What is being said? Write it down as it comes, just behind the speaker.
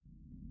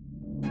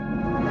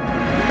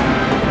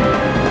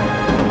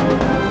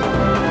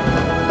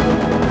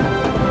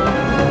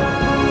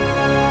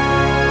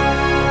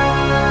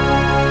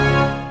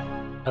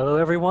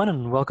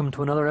welcome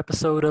to another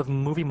episode of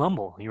Movie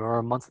Mumble,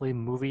 your monthly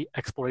movie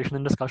exploration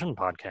and discussion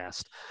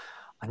podcast.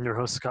 I'm your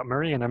host, Scott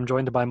Murray, and I'm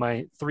joined by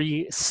my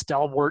three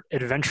stalwart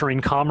adventuring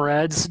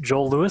comrades,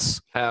 Joel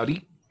Lewis.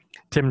 Howdy.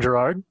 Tim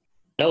Gerard.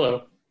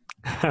 Hello.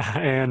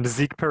 And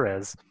Zeke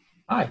Perez.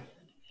 Hi.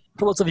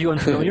 For those of you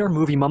unfamiliar,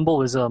 Movie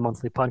Mumble is a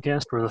monthly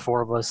podcast where the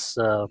four of us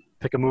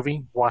pick a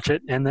movie, watch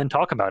it, and then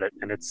talk about it.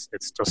 And it's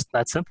just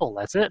that simple.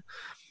 That's it.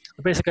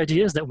 The basic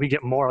idea is that we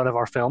get more out of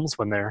our films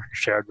when they're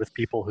shared with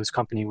people whose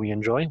company we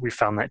enjoy. We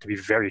found that to be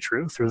very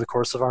true through the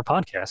course of our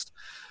podcast.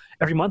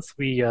 Every month,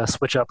 we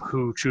switch up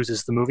who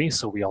chooses the movie,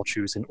 so we all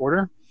choose in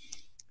order.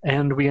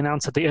 And we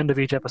announce at the end of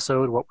each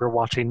episode what we're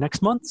watching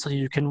next month, so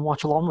you can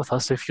watch along with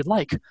us if you'd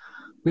like.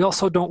 We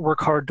also don't work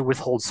hard to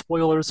withhold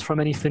spoilers from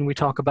anything we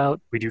talk about.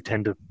 We do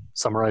tend to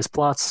summarize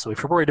plots, so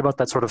if you're worried about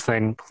that sort of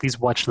thing, please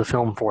watch the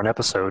film for an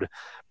episode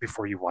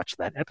before you watch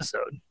that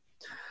episode.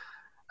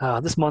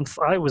 This month,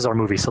 I was our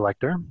movie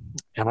selector,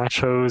 and I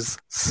chose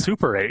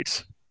Super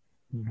 8,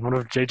 one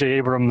of J.J.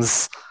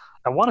 Abrams',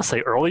 I want to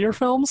say earlier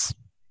films?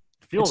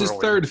 It's his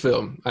third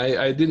film.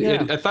 I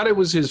thought it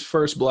was his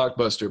first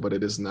blockbuster, but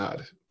it is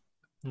not.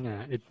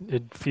 Yeah,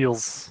 it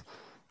feels,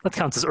 that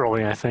counts as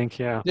early, I think,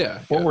 yeah. Yeah.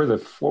 What were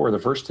the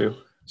first two?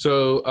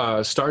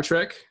 So Star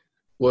Trek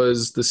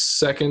was the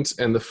second,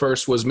 and the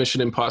first was Mission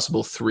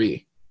Impossible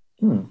 3.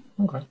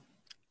 Okay.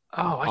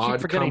 Oh, I keep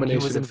Odd forgetting he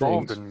combination was of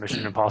involved things. in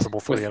Mission Impossible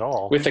 3 at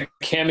all. With a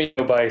cameo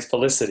by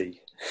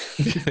Felicity.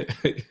 Yeah,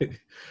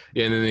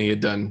 and then he had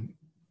done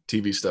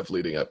TV stuff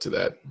leading up to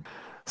that.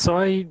 So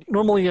I'd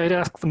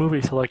ask the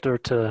movie selector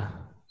to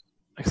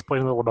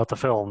explain a little about the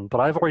film,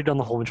 but I've already done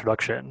the whole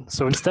introduction.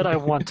 So instead I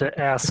want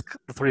to ask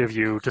the three of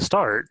you to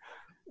start.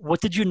 What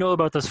did you know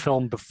about this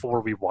film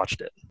before we watched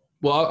it?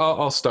 Well,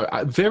 I'll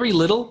start. Very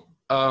little.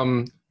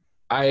 I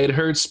had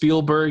heard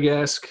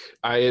Spielberg-esque.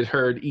 I had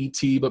heard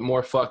E.T., but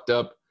more fucked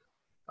up.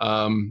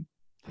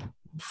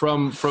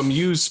 From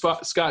you,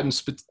 Scott, in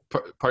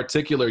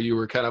particular, you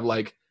were kind of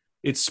like,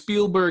 it's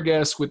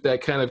Spielberg-esque with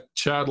that kind of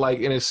childlike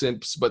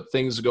innocence, but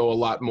things go a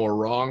lot more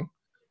wrong.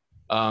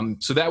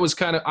 So that was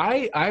kind of,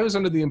 I was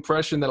under the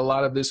impression that a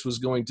lot of this was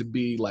going to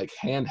be like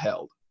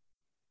handheld.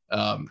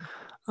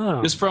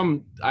 Just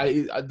from,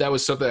 that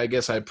was something I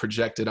guess I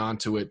projected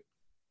onto it,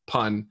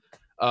 pun.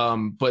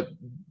 But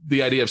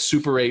the idea of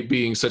Super 8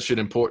 being such an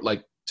important,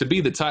 like, to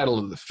be the title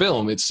of the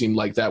film, it seemed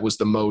like that was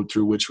the mode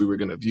through which we were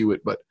going to view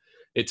it, but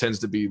it tends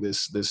to be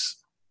this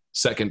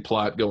second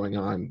plot going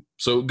on.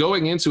 So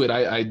going into it,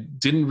 I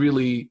didn't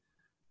really,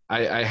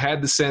 I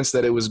had the sense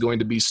that it was going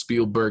to be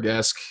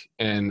Spielberg-esque,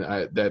 and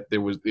that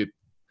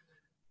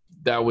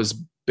was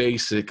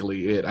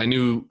basically it.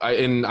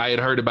 I had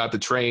heard about the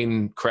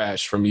train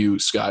crash from you,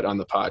 Scott, on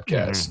the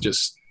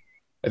podcast.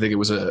 I think it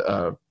was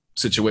a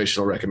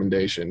situational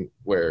recommendation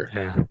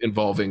where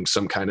involving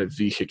some kind of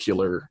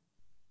vehicular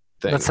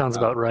thing. That sounds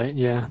about right.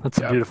 Yeah, that's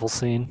a beautiful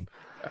scene.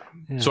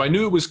 Yeah. So I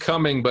knew it was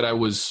coming, but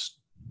we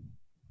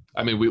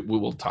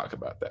will talk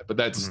about that. But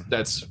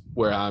that's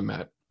where I'm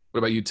at. What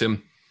about you,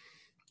 Tim?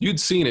 You'd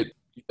seen it.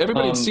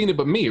 Everybody'd seen it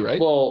but me, right?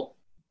 Well,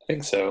 I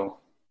think so.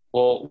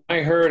 Well, when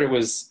I heard it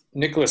was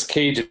Nicolas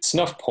Cage and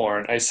snuff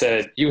porn, I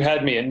said, you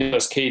had me at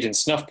Nicolas Cage and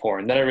snuff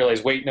porn. Then I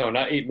realized, wait, no,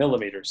 not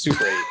 8mm,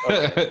 Super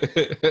 8.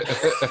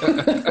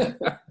 Okay.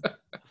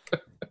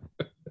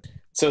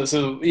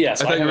 So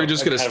yes. I thought you were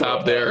just going to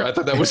stop there. I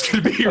thought that was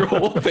going to be your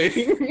whole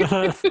thing.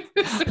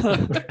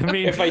 I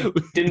mean, if I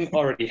didn't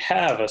already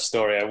have a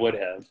story, I would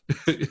have.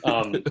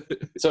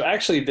 So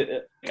actually,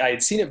 I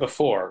had seen it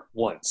before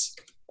once,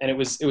 and it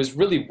was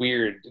really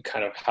weird,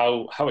 kind of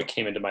how it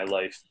came into my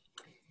life.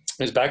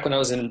 It was back when I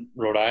was in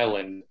Rhode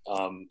Island,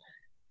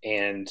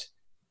 and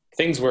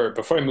things were,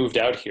 before I moved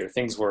out here,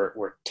 things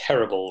were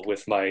terrible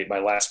with my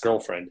last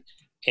girlfriend.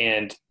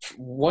 And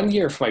one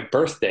year for my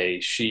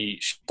birthday, she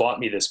bought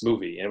me this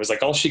movie, and it was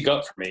like all she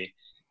got for me.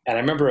 And I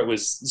remember it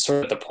was sort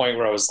of at the point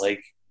where I was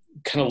like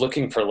kind of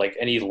looking for like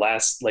any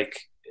last like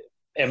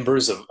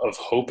embers of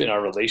hope in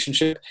our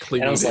relationship.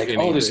 And I was like,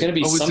 oh, there's going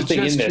to be something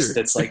in this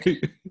that's like,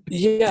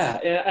 yeah.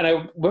 And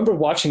I remember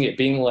watching it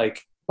being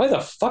like, why the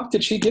fuck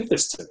did she give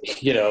this to me?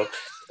 You know?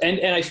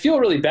 And I feel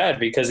really bad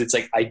because it's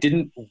like, I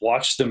didn't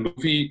watch the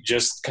movie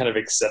just kind of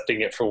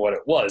accepting it for what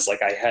it was.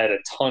 Like I had a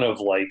ton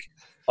of like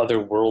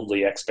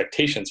otherworldly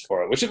expectations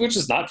for it, which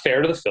is not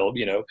fair to the film,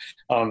 you know.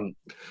 I'm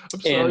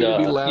sorry to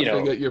be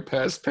laughing at your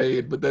past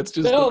pain, but that's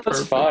just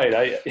that's fine.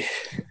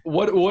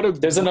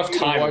 There's enough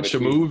time to watch a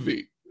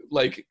movie.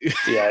 Like,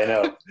 yeah, I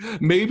know.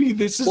 Maybe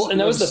this is and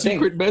that was the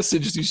secret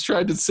message he's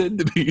trying to send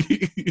to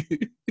me.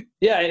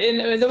 Yeah,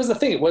 and that was the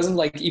thing. It wasn't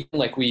like even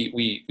like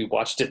we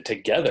watched it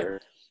together.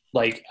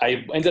 Like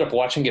I ended up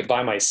watching it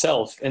by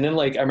myself, and then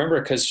like I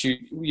remember because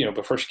she, you know,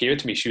 before she gave it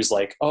to me, she was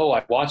like, "Oh,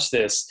 I watched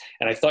this,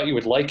 and I thought you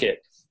would like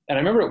it." And I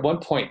remember at one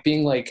point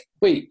being like,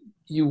 "Wait,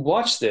 you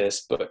watched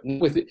this, but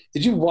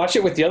did you watch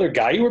it with the other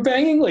guy you were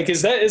banging? Like,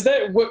 is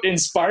that what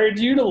inspired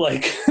you to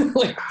like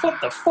like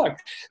what the fuck?"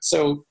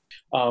 So.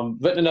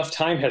 But enough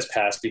time has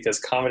passed because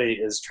comedy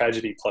is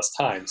tragedy plus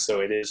time,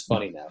 so it is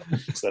funny now.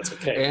 So that's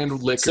okay.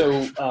 And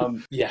liquor. So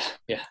yeah.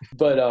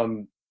 But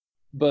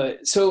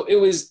but so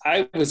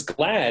I was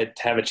glad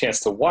to have a chance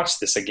to watch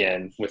this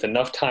again with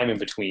enough time in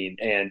between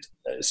and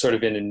sort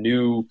of in a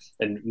new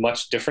and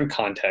much different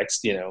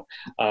context,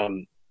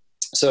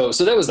 so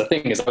that was the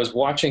thing, is I was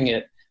watching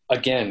it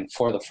again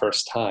for the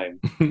first time.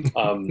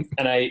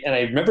 And I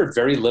remembered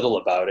very little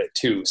about it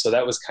too. So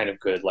that was kind of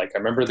good. Like I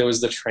remember there was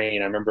the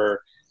train. I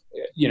remember,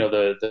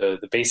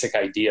 the basic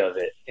idea of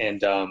it.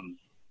 And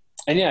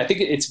yeah, I think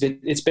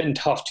it's been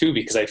tough too,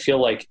 because I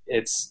feel like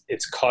it's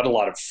caught a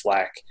lot of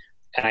flack,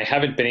 and I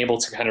haven't been able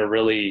to kind of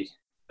really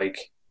like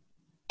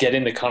get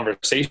in the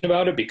conversation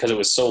about it because it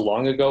was so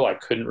long ago. I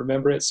couldn't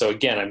remember it. So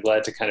again, I'm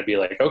glad to kind of be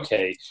like,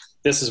 okay,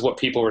 this is what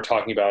people were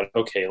talking about.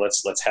 Okay,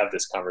 let's have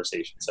this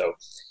conversation.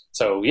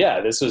 So yeah,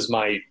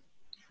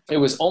 it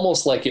was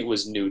almost like it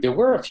was new. There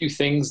were a few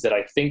things that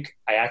I think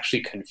I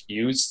actually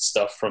confused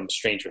stuff from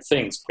Stranger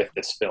Things with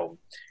this film.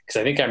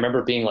 Because I think I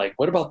remember being like,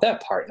 what about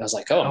that part? And I was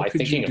like, oh, am I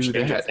thinking of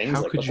Stranger Things?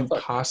 How could you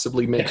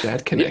possibly make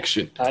that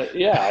connection?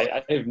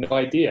 I have no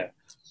idea.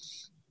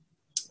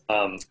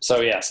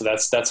 So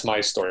that's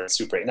my story with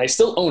Super 8. And I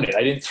still own it.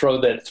 I didn't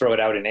throw it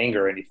out in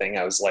anger or anything.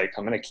 I was like,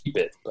 I'm going to keep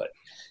it. But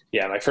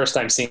yeah, my first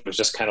time seeing it was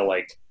just kind of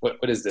like,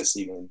 what is this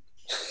even?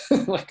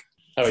 Like,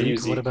 how about you,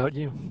 Zeke? What about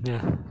you?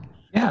 Yeah.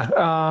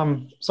 Yeah.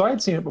 So I had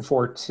seen it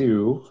before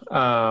too.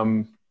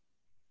 Same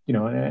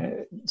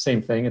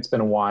thing. It's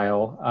been a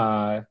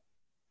while.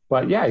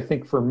 But yeah, I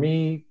think for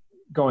me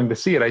going to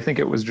see it, I think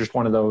it was just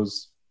one of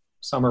those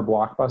summer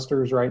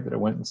blockbusters, right? That I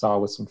went and saw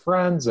with some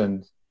friends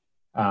and,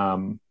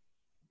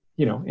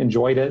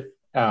 enjoyed it.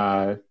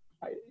 It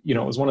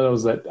was one of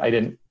those that I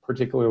didn't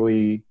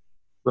particularly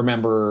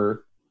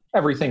remember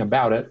everything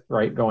about it,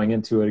 right? Going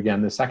into it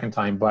again the second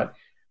time, but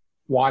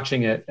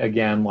watching it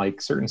again,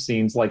 like certain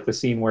scenes, like the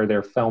scene where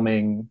they're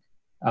filming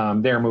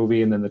their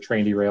movie and then the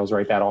train derails,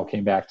 right? That all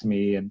came back to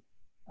me, and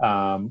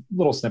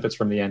little snippets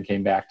from the end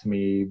came back to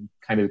me,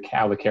 kind of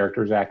how the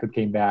characters acted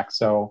came back.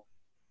 So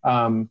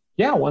one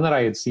that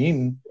I had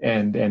seen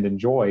and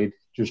enjoyed,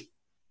 just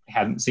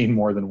hadn't seen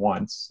more than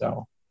once.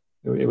 So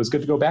it was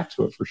good to go back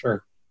to it for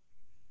sure.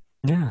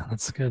 Yeah,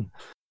 that's good.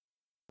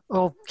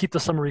 I'll keep the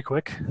summary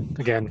quick,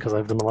 again, because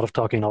I've done a lot of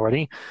talking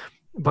already.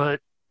 But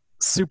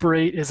Super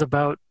 8 is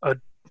about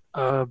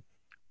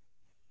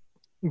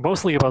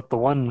mostly about the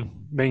one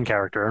main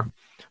character,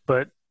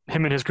 but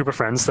him and his group of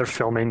friends, they're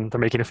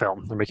making a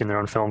film. They're making their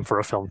own film for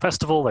a film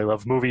festival. They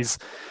love movies.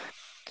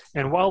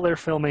 And while they're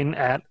filming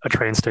at a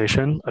train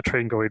station, a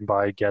train going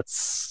by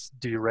gets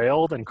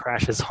derailed and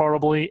crashes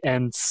horribly,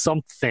 and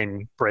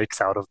something breaks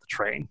out of the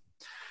train.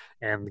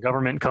 And the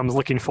government comes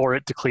looking for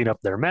it to clean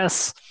up their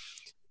mess,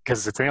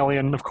 because it's an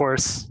alien, of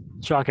course.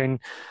 Shocking.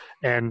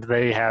 And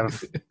they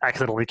have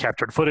accidentally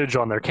captured footage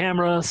on their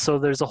camera, so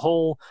there's a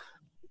whole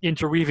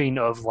interweaving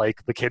of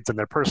like the kids and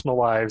their personal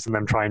lives and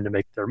them trying to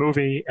make their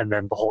movie, and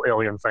then the whole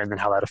alien thing and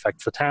how that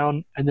affects the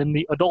town, and then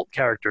the adult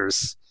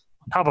characters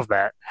on top of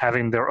that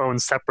having their own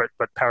separate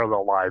but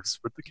parallel lives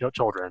with the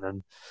children.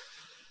 And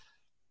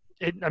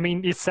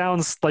it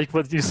sounds like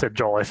what you said,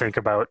 Joel, I think,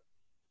 about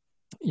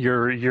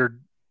your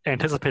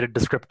anticipated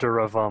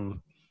descriptor of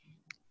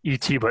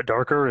E.T. but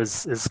darker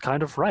is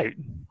kind of right.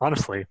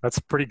 Honestly, that's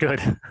pretty good.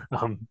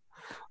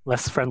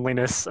 Less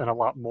friendliness and a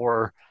lot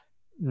more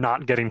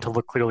not getting to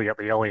look clearly at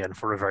the alien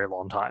for a very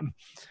long time.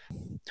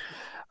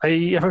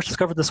 I first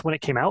discovered this when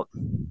it came out.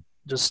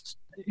 Just,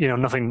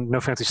 nothing, no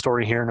fancy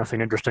story here,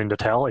 nothing interesting to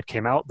tell. It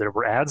came out, there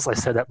were ads, I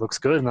said that looks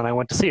good, and then I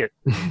went to see it.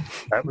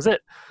 That was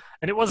it.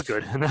 And it was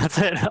good, and that's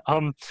it.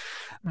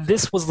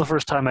 This was the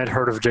first time I'd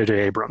heard of J.J.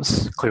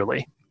 Abrams,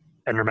 clearly,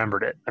 and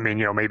remembered it.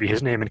 Maybe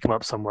his name had come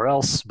up somewhere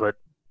else, but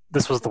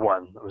this was the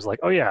one. It was like,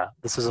 oh yeah,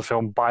 this is a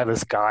film by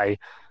this guy.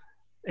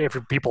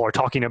 People are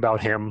talking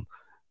about him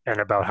and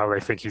about how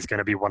they think he's going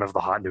to be one of the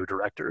hot new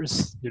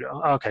directors.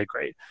 Okay,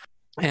 great.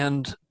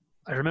 And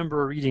I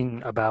remember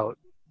reading about,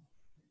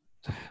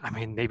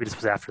 maybe this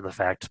was after the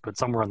fact, but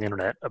somewhere on the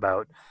internet,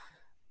 about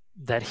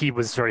that he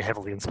was very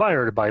heavily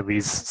inspired by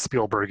these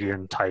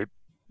Spielbergian type,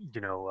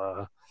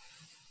 the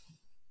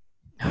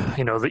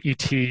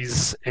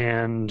E.T.s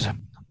and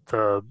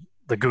the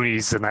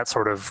Goonies and that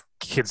sort of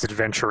kids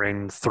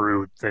adventuring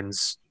through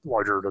things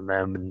larger than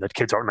them and that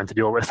kids aren't meant to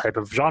deal with type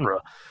of genre,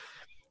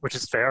 which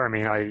is fair.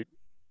 I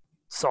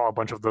saw a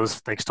bunch of those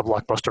thanks to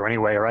Blockbuster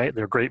anyway, right?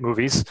 They're great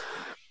movies.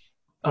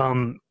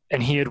 And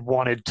he had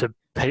wanted to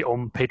pay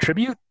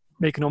tribute,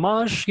 make an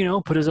homage,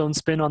 put his own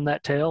spin on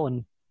that tale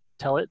and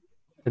tell it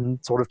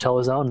and sort of tell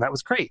his own. That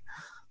was great.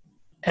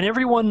 And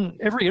every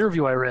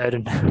interview I read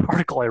and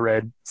article I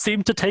read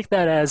seemed to take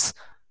that as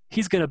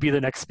he's going to be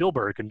the next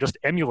Spielberg and just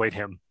emulate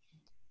him,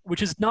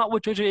 which is not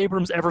what J.J.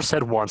 Abrams ever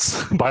said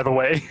once, by the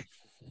way.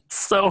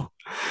 So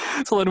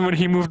then when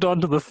he moved on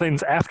to the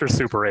things after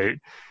Super 8,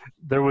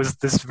 there was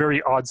this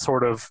very odd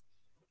sort of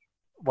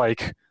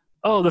like,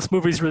 oh, this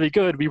movie's really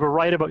good. We were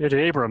right about J.J.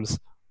 Abrams.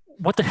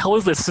 What the hell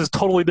is this? This is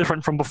totally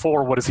different from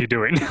before. What is he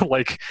doing?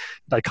 Like,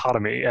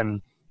 dichotomy.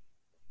 And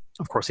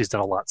of course, he's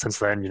done a lot since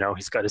then.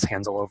 He's got his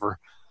hands all over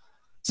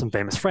some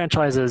famous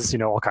franchises,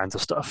 all kinds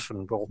of stuff.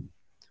 And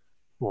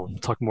we'll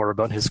talk more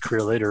about his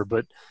career later.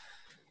 But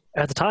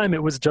at the time,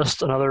 it was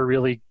just another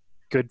really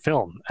good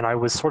film. And I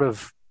was sort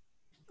of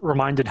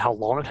reminded how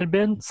long it had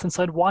been since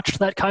I'd watched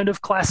that kind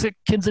of classic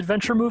kids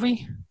adventure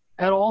movie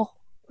at all.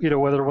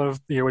 Whether one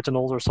of the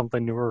originals or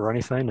something newer or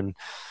anything.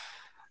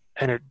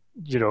 And it,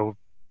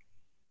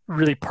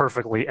 really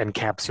perfectly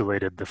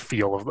encapsulated the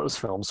feel of those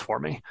films for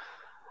me.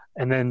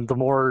 And then the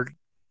more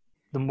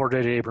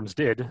J.J. Abrams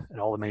did,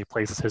 and all the many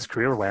places his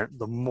career went,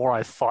 the more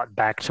I thought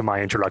back to my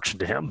introduction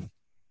to him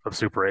of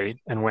Super 8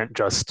 and went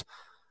just,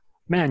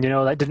 man,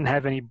 that didn't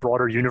have any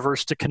broader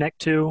universe to connect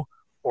to,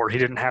 or he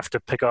didn't have to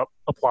pick up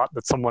a plot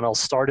that someone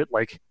else started.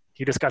 Like,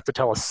 he just got to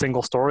tell a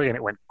single story and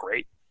it went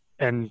great.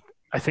 And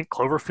I think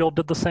Cloverfield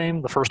did the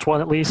same, the first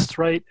one at least,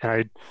 right?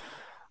 And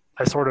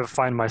I sort of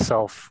find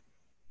myself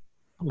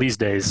these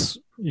days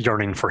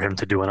yearning for him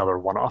to do another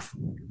one-off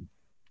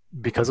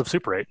because of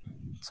Super 8.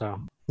 So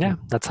yeah,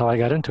 that's how I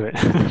got into it.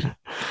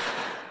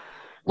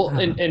 Well,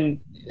 and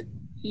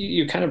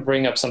you kind of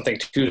bring up something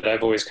too that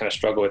I've always kind of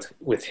struggled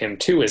with him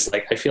too, is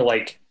like, I feel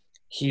like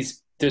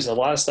there's a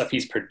lot of stuff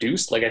he's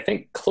produced. Like, I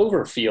think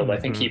Cloverfield, I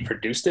think he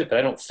produced it, but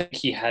I don't think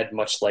he had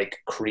much like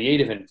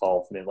creative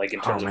involvement, like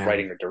in terms of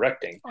writing or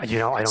directing. I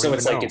don't so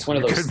it's know. like, it's one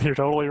of those. You're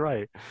totally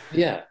right.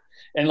 Yeah.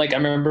 And like, I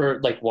remember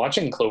like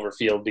watching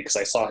Cloverfield because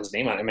I saw his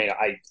name on it. I mean,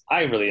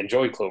 I really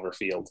enjoyed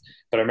Cloverfield,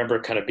 but I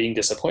remember kind of being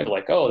disappointed,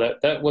 like, oh,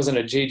 that wasn't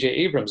a J.J.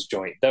 Abrams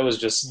joint. That was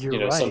just,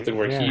 right. something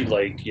where he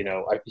like,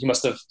 he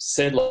must have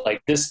said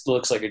like, this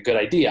looks like a good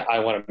idea. I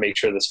want to make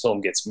sure this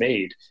film gets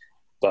made.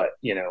 But,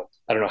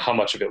 I don't know how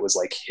much of it was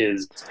like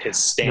his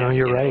stamp. No,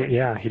 you're right.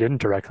 Yeah, he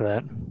didn't direct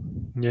that.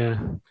 Yeah.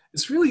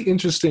 It's really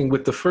interesting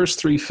with the first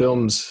three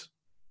films.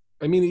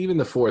 I mean, even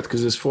the fourth,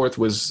 because his fourth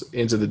was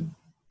Into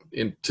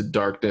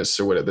Darkness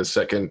or whatever, the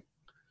second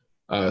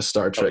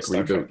Star Trek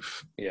reboot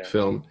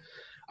film.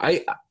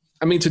 I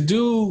mean,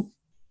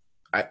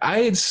 I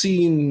had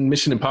seen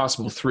Mission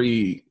Impossible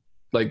 3,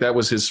 like that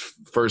was his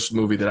first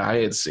movie that I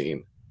had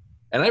seen.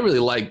 And I really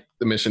liked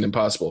the Mission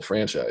Impossible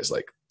franchise,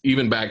 like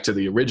even back to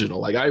the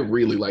original. Like, I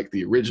really like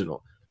the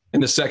original.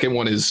 And the second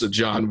one is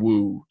John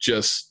Woo,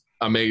 just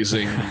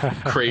amazing,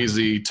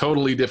 crazy,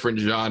 totally different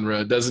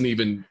genre, doesn't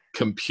even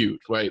compute,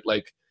 right?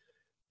 Like,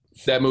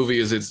 that movie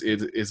is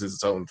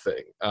its own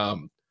thing.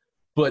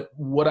 But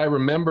what I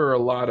remember a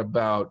lot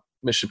about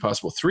Mission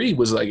Impossible 3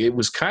 was like, it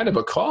was kind of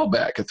a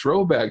callback, a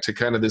throwback to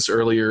kind of this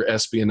earlier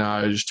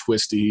espionage,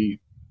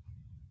 twisty,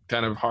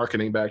 kind of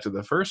hearkening back to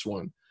the first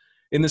one.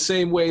 In the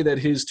same way that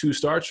his two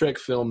Star Trek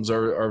films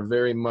are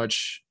very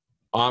much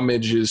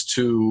homages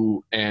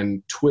to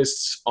and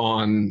twists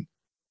on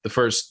the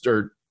first,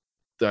 or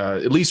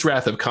at least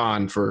Wrath of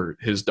Khan for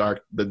his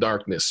the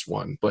Darkness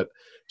one, but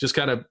just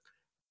kind of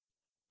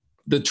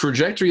the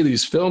trajectory of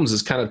these films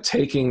is kind of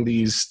taking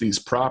these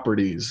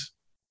properties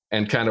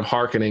and kind of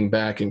hearkening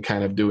back and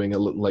kind of doing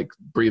like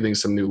breathing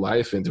some new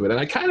life into it. And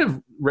I kind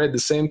of read the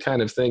same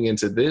kind of thing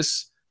into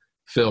this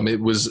film. It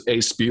was a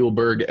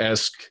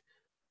Spielberg-esque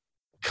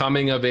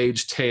coming of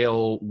age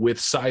tale with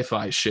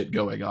sci-fi shit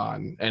going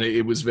on. And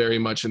it was very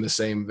much in the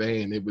same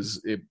vein.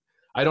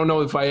 I don't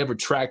know if I ever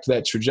tracked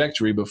that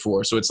trajectory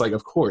before. So it's like,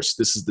 of course,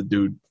 this is the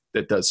dude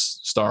that does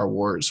Star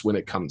Wars when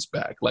it comes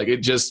back. Like,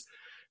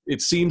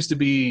 it seems to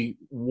be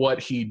what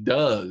he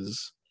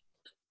does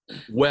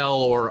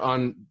well or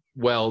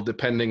unwell,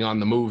 depending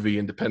on the movie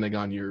and depending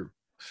on your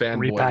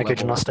fanboy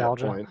repackaged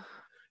nostalgia.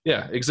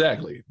 Yeah,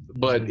 exactly.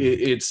 But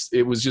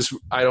it was just,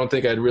 I don't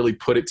think I'd really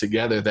put it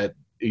together that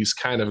he's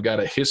kind of got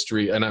a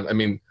history. And I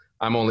mean,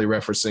 I'm only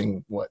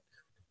referencing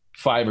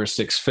 5 or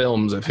 6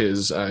 films of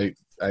his. I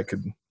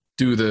could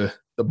do the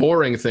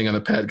boring thing on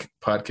the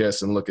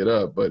podcast and look it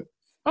up, but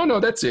oh no,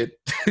 that's it.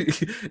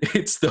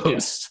 It's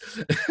those.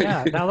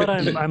 Yeah. Now that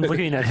I'm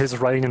looking at his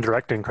writing and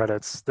directing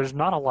credits, there's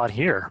not a lot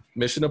here.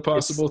 Mission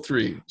Impossible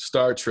 3,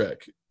 Star Trek,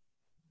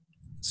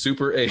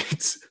 Super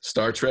 8,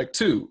 Star Trek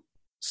 2,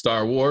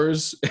 Star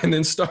Wars, and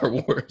then Star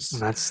Wars.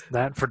 And that's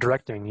that for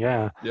directing.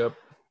 Yeah. Yep.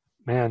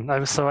 Man,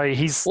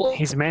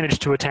 he's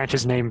managed to attach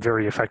his name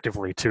very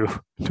effectively to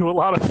a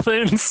lot of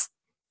things.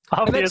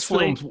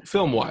 Obviously,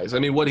 film wise, I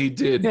mean, what he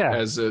did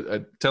as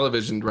a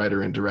television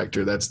writer and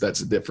director, that's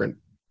a different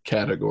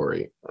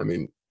category. I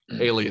mean,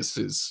 Alias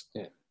is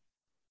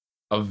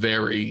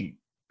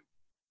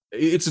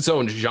it's its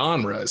own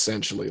genre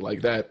essentially.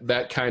 Like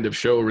that kind of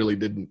show really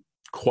didn't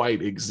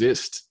quite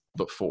exist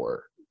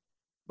before.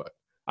 But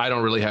I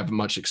don't really have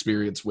much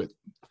experience with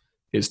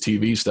his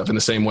TV stuff in the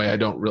same way I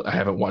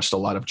haven't watched a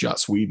lot of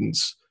Joss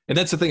Whedon's. And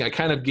that's the thing, I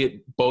kind of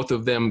get both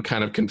of them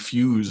kind of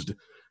confused.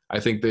 I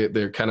think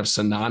they're kind of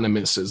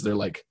synonymous as they're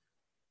like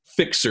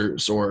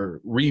fixers or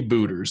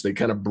rebooters. They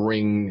kind of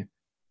bring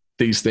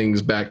these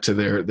things back to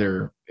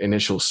their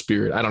initial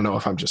spirit. I don't know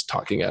if I'm just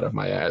talking out of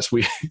my ass.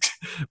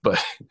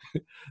 But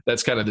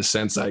that's kind of the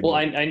sense I get. Well,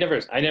 I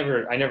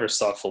never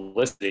saw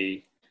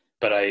Felicity,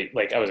 but I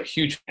was a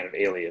huge fan of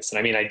Alias. And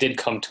I mean, I did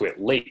come to it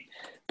late.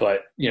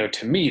 But,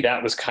 to me,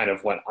 that was kind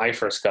of when I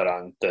first got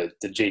on the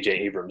J.J.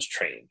 Abrams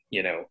train,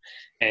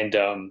 and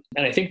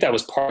I think that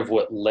was part of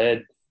what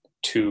led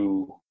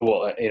to,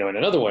 and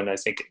another one I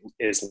think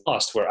is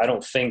Lost, where I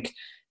don't think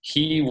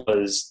he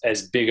was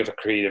as big of a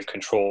creative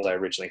control as I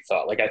originally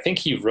thought. Like, I think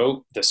he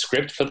wrote the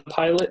script for the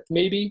pilot,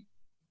 maybe.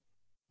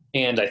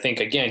 And I think,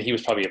 again, he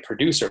was probably a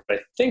producer, but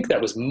I think that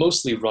was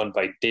mostly run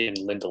by Dan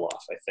Lindelof,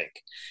 I think.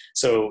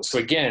 So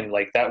again,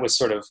 like, that was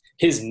sort of,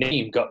 his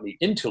name got me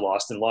into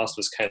Lost, and Lost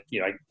was kind of, you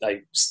know,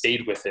 I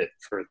stayed with it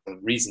for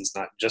reasons,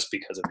 not just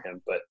because of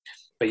him, but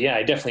yeah,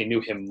 I definitely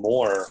knew him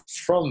more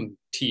from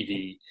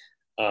TV.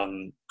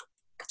 And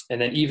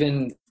then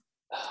even,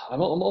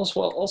 I'm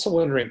also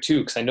wondering too,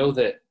 because I know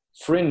that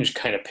Fringe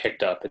kind of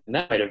picked up, and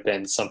that might have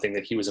been something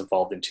that he was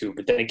involved in too.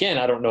 But then again,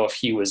 I don't know if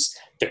he was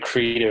the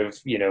creative,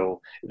 you know,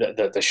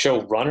 the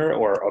showrunner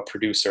or a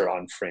producer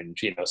on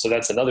Fringe, you know. So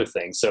that's another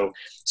thing. So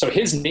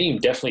his name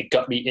definitely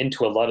got me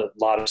into a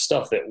lot of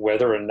stuff that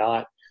whether or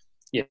not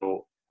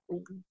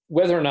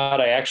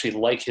I actually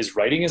like his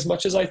writing as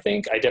much as I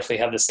think, I definitely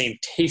have the same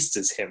tastes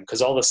as him,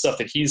 because all the stuff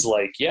that he's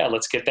like, yeah,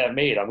 let's get that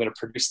made. I'm going to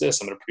produce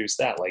this. I'm going to produce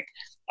that. Like,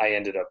 I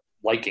ended up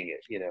liking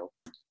it, you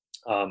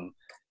know.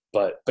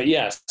 But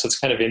yeah, so it's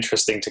kind of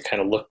interesting to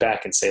kind of look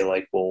back and say,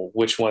 like, well,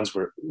 which ones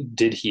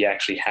did he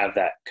actually have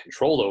that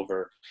control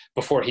over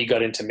before he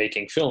got into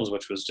making films,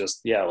 which was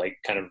just, yeah, like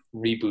kind of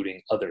rebooting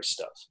other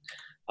stuff.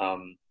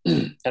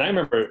 And I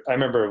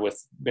remember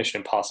with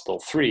Mission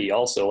Impossible 3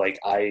 also, like,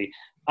 I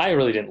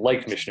really didn't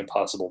like Mission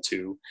Impossible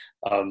 2.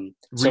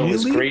 So it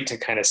was great to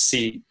kind of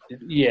see.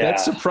 Yeah. That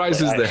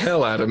surprises the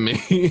hell out of me.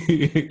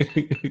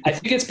 I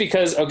think it's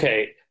because,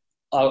 okay,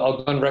 I'll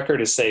go on record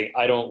as saying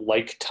I don't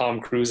like Tom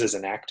Cruise as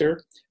an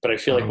actor, but I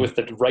feel like with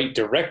the right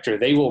director,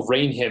 they will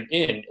rein him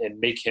in and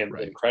make him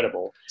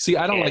incredible. See,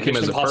 I don't like him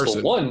as a person.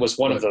 Impossible 1 was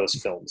one of those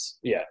films.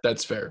 Yeah.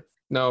 That's fair.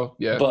 No,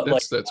 yeah. But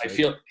that's I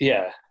feel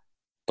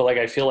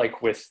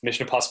like with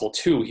Mission Impossible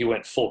 2, he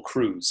went full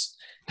Cruise.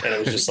 And it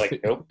was just like,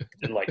 nope,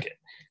 didn't like it.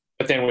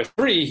 But then with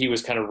 3, he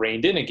was kind of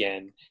reined in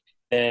again.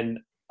 And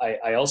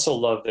I also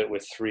love that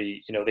with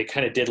 3, you know, they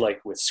kind of did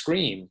like with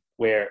Scream,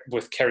 where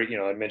with Kerry, you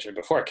know, I mentioned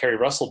before, Kerry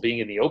Russell being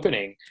in the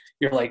opening,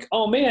 you're like,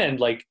 oh man,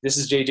 like, this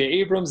is J.J.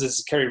 Abrams, this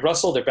is Kerry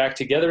Russell, they're back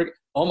together.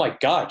 Oh my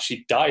God,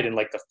 she died in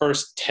like the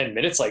first 10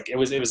 minutes. Like, it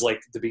was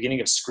like the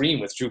beginning of Scream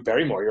with Drew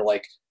Barrymore. You're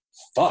like,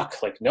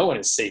 fuck, like, no one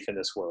is safe in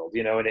this world,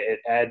 you know, and it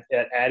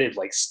added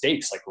like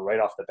stakes, like, right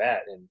off the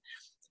bat. And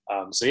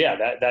so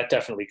yeah, that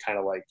definitely kind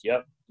of like,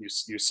 yep,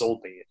 you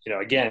sold me, you know.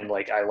 Again,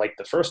 like, I liked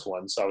the first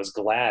one, so I was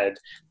glad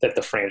that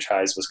the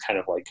franchise was kind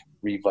of like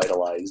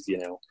revitalized, you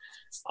know.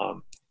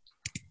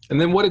 And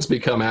then what it's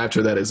become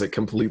after that is a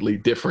completely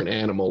different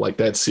animal. Like,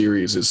 that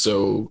series is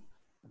so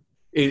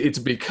it's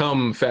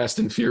become Fast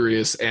and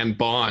Furious and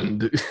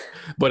Bond,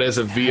 but as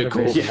a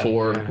vehicle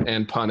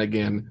and pun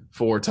again,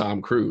 for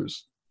Tom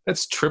Cruise.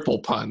 That's triple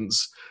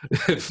puns.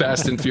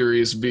 Fast and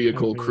Furious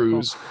vehicle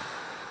cruise.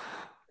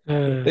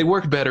 They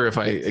work better if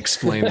I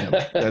explain them.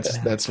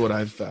 That's what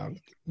I've found.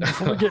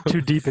 Before we get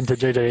too deep into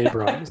J.J.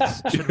 Abrams,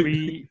 should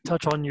we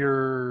touch on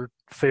your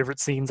favorite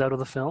scenes out of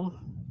the film?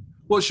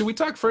 Well, should we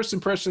talk first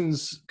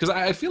impressions? Because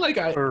I feel like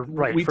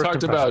we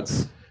talked about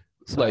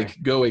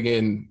like going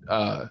in.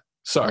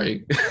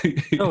 Sorry.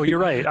 No, you're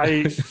right.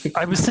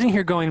 I was sitting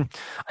here going,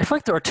 I feel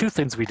like there are two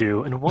things we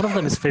do, and one of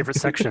them is favorite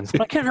sections, but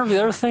I can't remember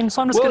the other thing,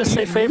 so I'm just going to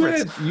say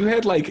favorites. You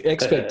had like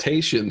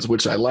expectations,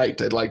 which I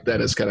liked. I liked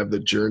that as kind of the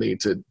journey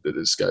to the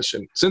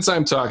discussion. Since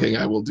I'm talking,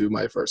 I will do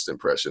my first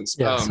impressions.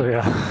 Yeah,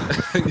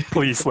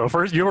 please, well,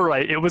 first, you were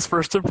right. It was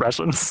first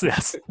impressions.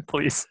 Yes,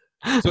 please.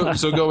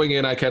 So going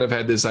in, I kind of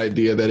had this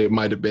idea that it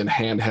might have been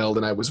handheld,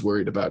 and I was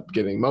worried about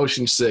getting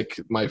motion sick.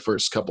 My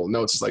first couple of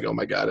notes is like, oh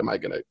my God, am I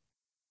going to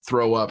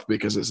throw up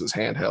because this is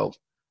handheld?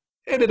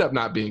 Ended up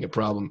not being a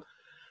problem.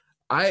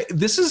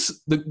 This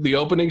is the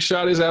opening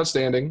shot is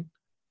outstanding.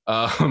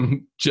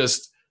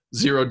 Just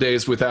 0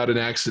 days without an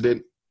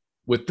accident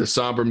with the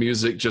somber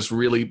music just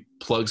really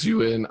plugs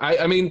you in.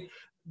 I mean,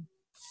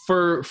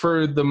 for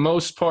the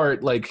most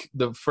part, like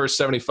the first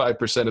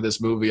 75% of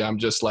this movie, I'm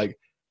just like,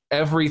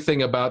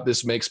 everything about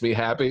this makes me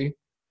happy.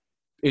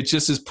 It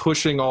just is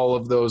pushing all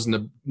of those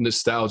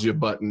nostalgia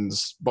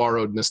buttons,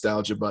 borrowed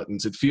nostalgia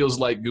buttons. It feels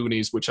like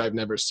Goonies, which I've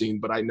never seen,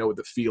 but I know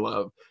the feel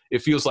of.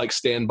 It feels like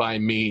Stand By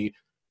Me,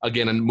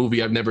 again, a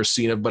movie I've never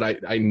seen of, but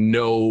I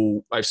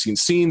know I've seen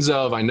scenes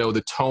of. I know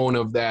the tone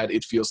of that.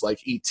 It feels like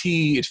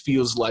E.T. It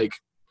feels like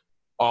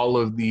all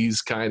of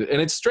these kind of, and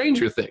it's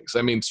Stranger Things.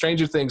 I mean,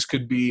 Stranger Things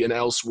could be an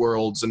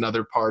Elseworlds,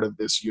 another part of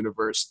this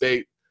universe.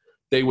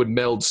 They would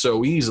meld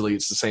so easily.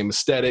 It's the same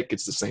aesthetic.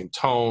 It's the same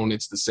tone.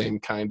 It's the same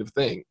kind of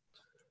thing.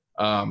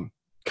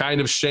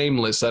 Kind of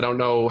shameless. I don't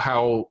know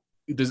how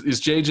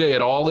is JJ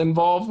at all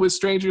involved with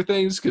Stranger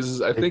Things,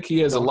 because I think he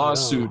has a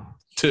lawsuit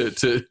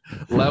to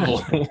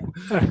level.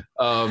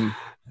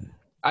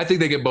 I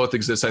think they could both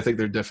exist. I think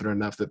they're different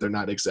enough that they're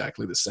not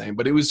exactly the same.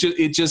 But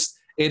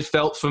it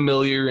felt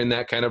familiar in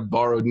that kind of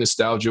borrowed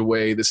nostalgia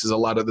way. This is a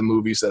lot of the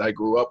movies that I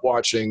grew up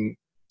watching.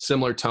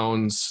 Similar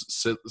tones,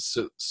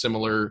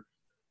 similar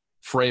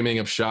framing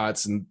of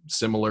shots, and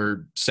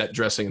similar set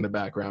dressing in the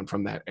background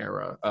from that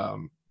era.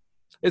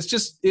 It's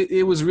just,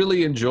 it was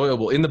really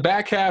enjoyable. In the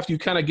back half, you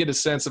kind of get a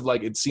sense of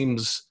like, it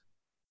seems,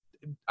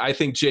 I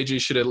think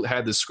JJ should have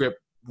had the script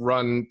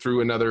run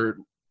through another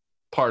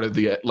part of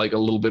the, like a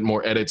little bit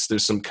more edits.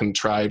 There's some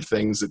contrived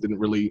things that didn't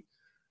really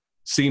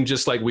seem,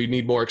 just like we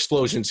need more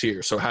explosions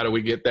here. So how do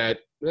we get that?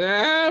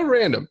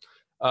 Random.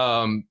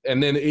 And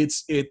then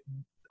it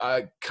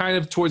kind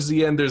of towards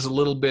the end, there's a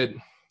little bit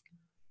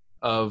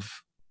of,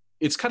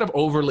 it's kind of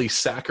overly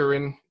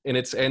saccharine in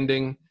its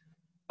ending,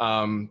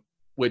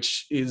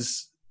 which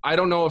is, I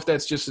don't know if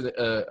that's just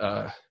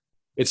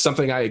it's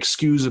something I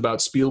excuse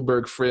about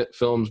Spielberg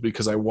films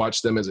because I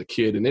watched them as a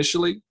kid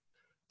initially,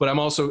 but I'm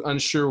also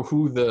unsure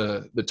who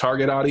the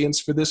target audience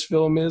for this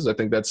film is. I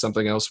think that's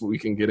something else we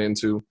can get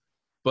into.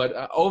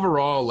 But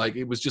overall, like,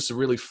 it was just a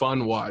really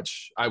fun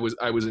watch. I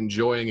was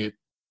enjoying it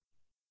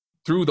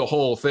through the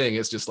whole thing.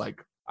 It's just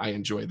like, I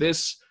enjoy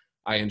this,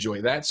 I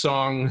enjoy that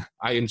song,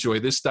 I enjoy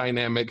this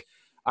dynamic.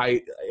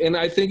 I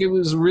think it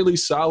was really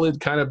solid,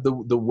 kind of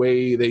the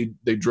way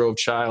they drove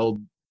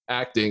child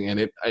acting, and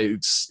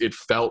it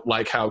felt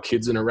like how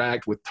kids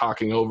interact with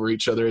talking over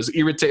each other, as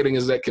irritating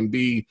as that can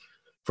be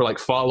for like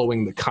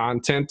following the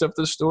content of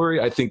the story.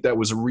 I think that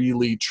was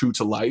really true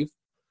to life.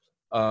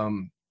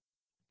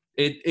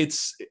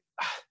 It's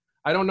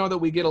I don't know that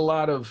we get a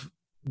lot of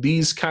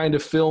these kind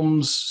of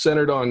films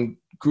centered on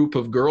group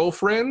of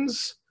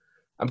girlfriends.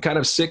 I'm kind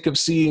of sick of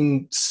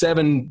seeing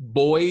 7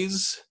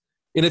 boys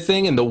in a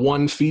thing and the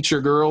one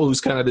feature girl who's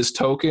kind of this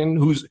token,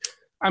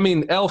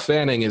 Elle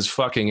Fanning is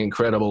fucking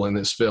incredible in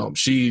this film.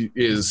 She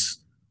is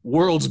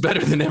worlds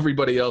better than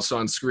everybody else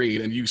on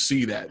screen, and you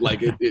see that. Like,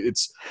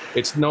 it's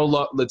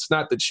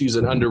not that she's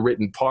an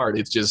underwritten part.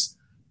 It's just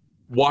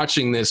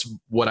watching this,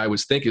 what I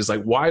was thinking is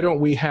like, why don't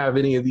we have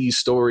any of these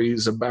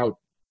stories about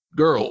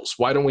girls?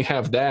 Why don't we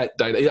have that?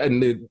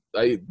 And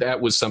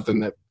that was something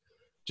that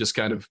just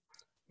kind of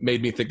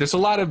made me think there's a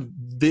lot of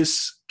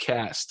this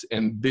cast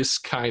and this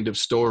kind of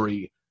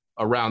story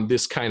around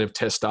this kind of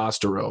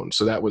testosterone.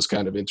 So that was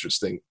kind of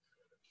interesting.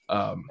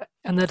 And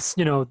that's,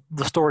 the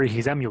story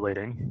he's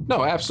emulating.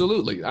 No,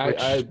 absolutely.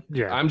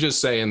 I'm just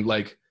saying,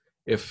 like,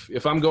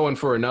 if I'm going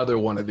for another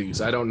one of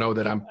these, I don't know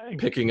that I'm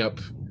picking up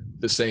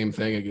the same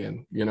thing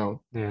again,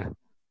 Yeah,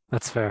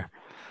 that's fair.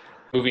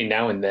 Movie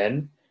Now and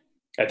Then,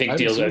 I think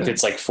deals with,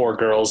 it's like 4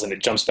 girls and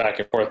it jumps back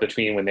and forth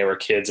between when they were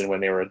kids and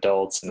when they were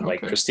adults, and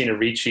like Christina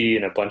Ricci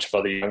and a bunch of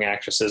other young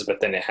actresses, but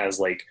then it has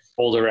like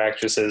older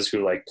actresses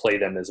who like play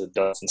them as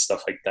adults and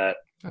stuff like that.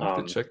 I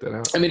have to check that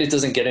out. I mean, it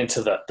doesn't get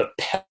into the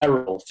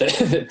peril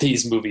that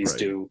these movies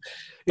do,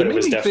 but it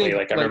was definitely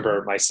I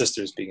remember my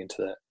sisters being into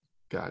that.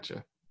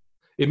 Gotcha.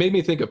 It made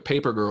me think of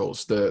Paper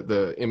Girls,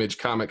 the Image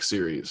comic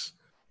series,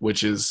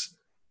 which is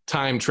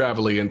time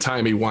traveling and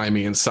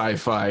timey-wimey and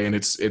sci-fi, and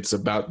it's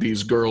about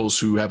these girls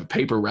who have a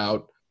paper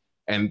route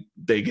and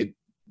they get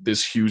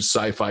this huge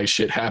sci-fi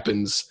shit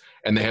happens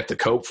and they have to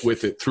cope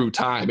with it through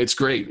time. It's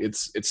great.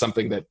 It's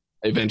something that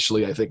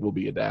eventually I think will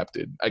be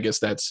adapted. I guess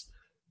that's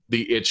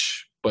the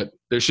itch, but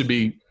there should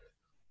be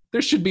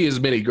as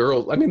many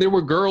girls. I mean, there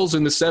were girls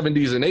in the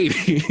 70s and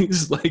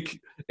 80s, like,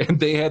 and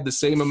they had the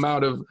same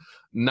amount of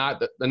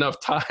not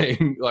enough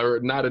time or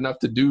not enough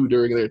to do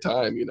during their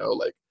time,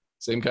 like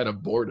same kind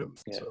of boredom.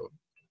 Yeah. So.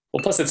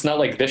 Well, plus it's not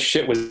like this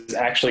shit was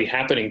actually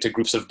happening to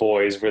groups of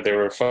boys where they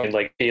were fighting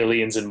like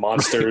aliens and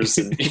monsters,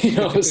 and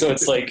so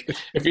it's like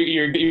if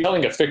you're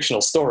telling a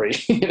fictional story,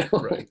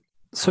 Right.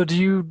 So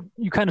you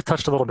kind of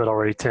touched a little bit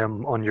already,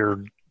 Tim, on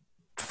your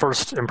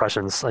first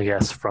impressions, I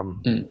guess,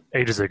 from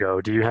ages ago.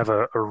 Do you have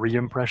a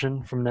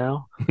re-impression from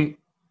now?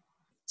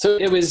 So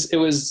it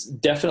was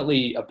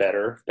definitely a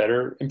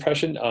better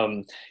impression.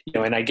 And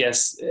I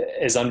guess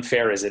as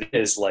unfair as it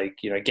is, like,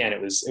 again,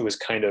 it was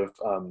kind of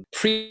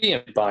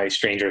preempted by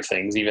Stranger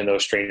Things, even though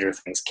Stranger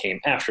Things came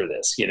after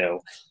this,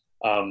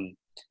 and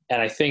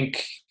I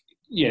think,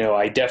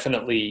 I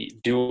definitely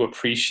do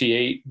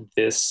appreciate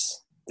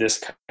this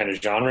kind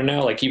of genre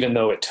now. Like, even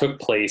though it took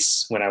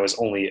place when I was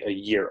only a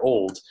year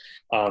old,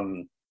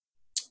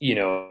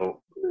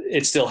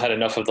 it still had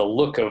enough of the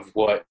look of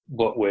what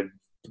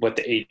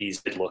the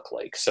 80s did look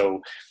like. So,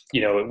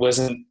 it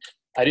wasn't,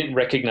 I didn't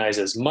recognize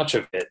as much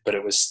of it, but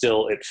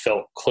it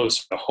felt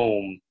closer to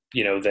home,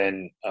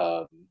 than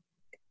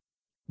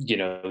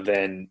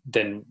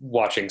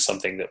watching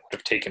something that would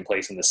have taken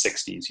place in the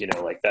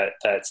 60s, like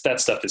that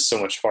stuff is so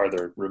much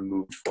farther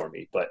removed for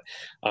me. But,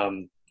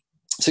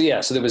 so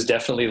there was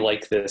definitely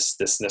like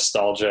this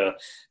nostalgia,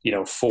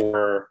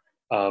 for,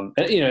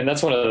 and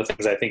that's one of the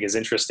things I think is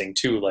interesting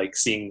too, like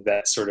seeing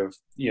that sort of,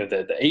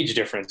 the age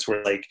difference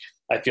where, like,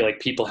 I feel like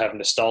people have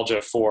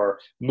nostalgia for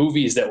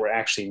movies that were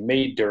actually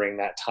made during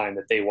that time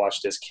that they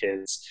watched as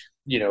kids,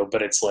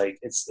 but it's like,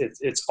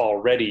 it's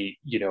already,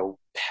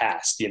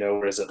 past,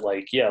 whereas it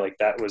like, like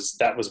that was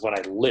when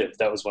I lived,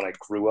 that was when I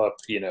grew up,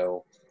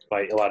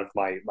 a lot of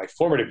my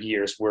formative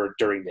years were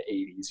during the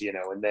 80s,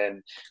 and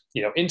then,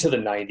 into the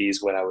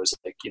 90s when I was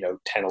like,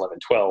 10, 11,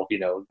 12,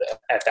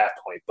 at that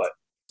point.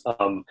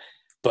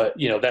 But,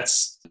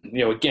 that's,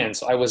 again,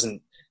 so I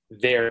wasn't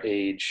their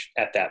age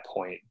at that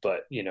point,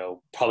 but,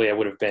 probably I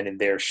would have been in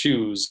their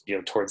shoes,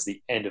 towards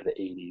the end of the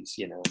 80s,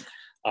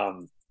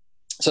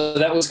 so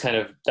that was kind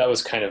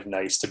of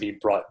nice to be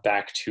brought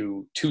back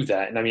to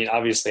that. And I mean,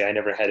 obviously I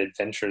never had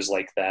adventures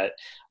like that.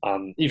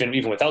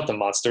 Even without the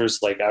monsters,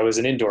 like I was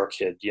an indoor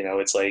kid,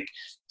 it's like,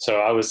 so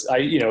I was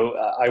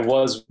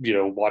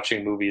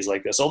watching movies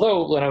like this.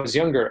 Although when I was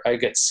younger, I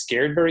get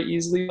scared very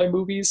easily by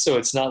movies. So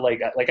it's not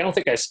like I don't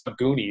think I saw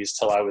Goonies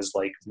till I was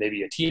like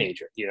maybe a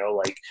teenager,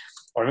 like,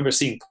 I remember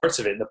seeing parts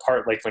of it, and the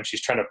part like when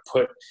she's trying to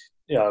put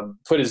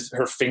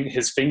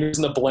his fingers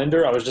in the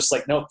blender, I was just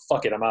like, no,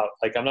 fuck it, I'm out.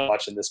 Like, I'm not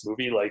watching this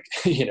movie. Like,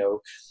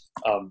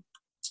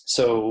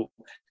 so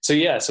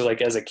yeah, so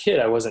like as a kid,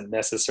 I wasn't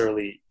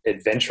necessarily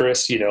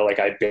adventurous, like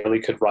I barely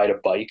could ride a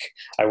bike.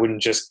 I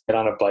wouldn't just get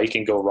on a bike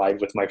and go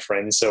ride with my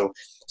friends. So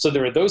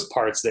there were those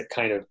parts that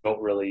kind of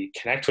don't really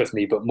connect with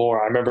me, but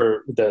more, I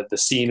remember the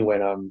scene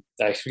when,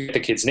 I forget the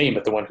kid's name,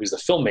 but the one who's the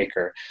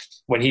filmmaker,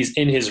 when he's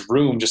in his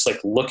room, just like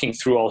looking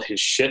through all his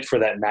shit for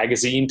that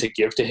magazine to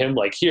give to him,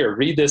 like, here,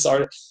 read this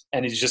art.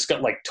 And he's just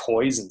got like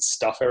toys and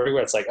stuff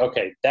everywhere. It's like,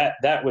 okay,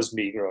 that was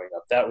me growing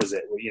up. That was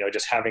it.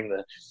 Just having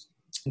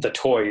the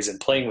toys and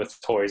playing with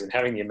toys and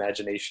having the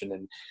imagination.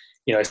 And,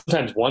 I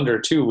sometimes wonder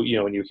too,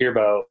 when you hear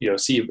about,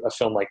 see a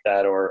film like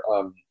that, or,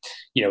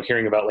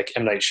 hearing about like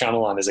M. Night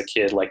Shyamalan as a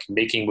kid, like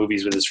making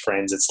movies with his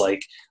friends, it's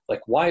like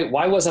why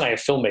wasn't I a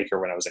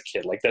filmmaker when I was a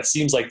kid? Like, that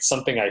seems like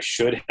something I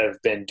should have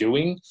been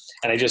doing.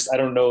 And I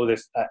don't know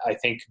if I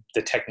think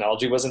the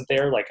technology wasn't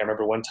there. Like, I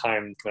remember one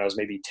time when I was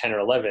maybe 10 or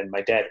 11,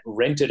 my dad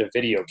rented a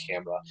video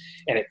camera,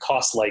 and it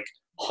cost like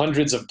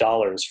hundreds of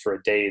dollars for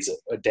a day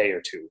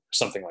or two, or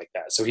something like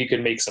that. So he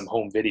could make some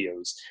home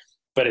videos.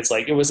 But it's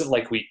like, it wasn't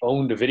like we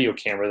owned a video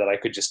camera that I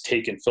could just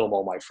take and film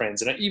all my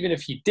friends. And even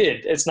if he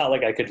did, it's not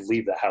like I could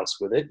leave the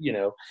house with it,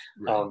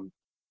 Right.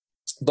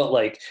 But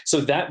like,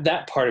 so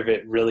that part of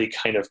it really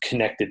kind of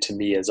connected to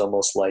me as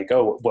almost like,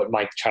 oh, what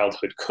my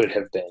childhood could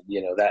have been,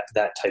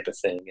 that type of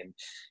thing. And,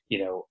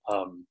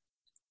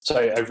 so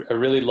I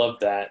really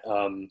loved that.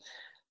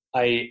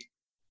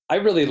 I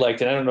really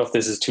liked it. I don't know if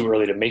this is too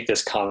early to make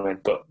this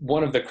comment, but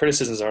one of the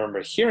criticisms I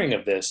remember hearing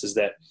of this is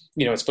that,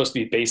 it's supposed to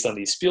be based on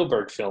these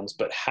Spielberg films,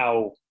 but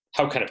how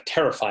kind of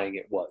terrifying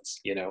it was,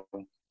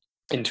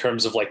 in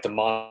terms of like the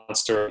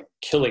monster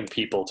killing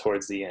people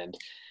towards the end.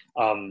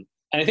 And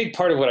I think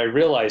part of what I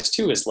realized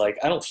too is like,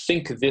 I don't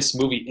think this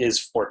movie is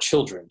for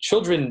children.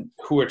 Children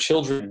who are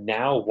children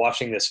now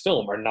watching this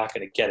film are not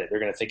going to get it. They're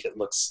going to think it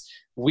looks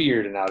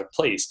weird and out of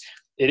place.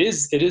 It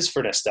is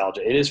for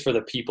nostalgia. It is for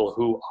the people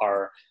who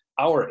are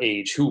our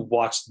age, who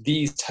watched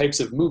these types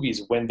of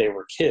movies when they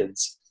were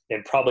kids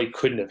and probably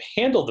couldn't have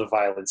handled the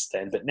violence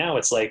then. But now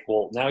it's like,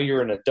 well, now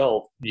you're an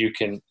adult. You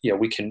can,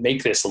 we can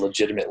make this a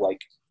legitimate like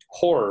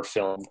horror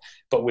film,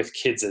 but with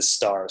kids as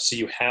stars. So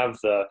you have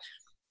that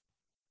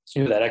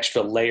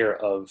extra layer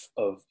of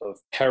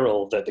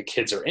peril that the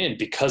kids are in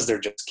because they're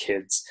just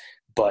kids.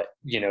 But,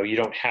 you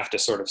don't have to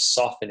sort of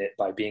soften it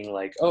by being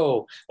like,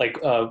 oh, like,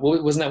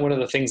 wasn't that one of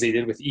the things they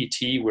did with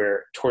E.T.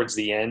 where towards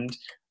the end,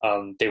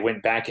 they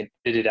went back and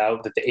edited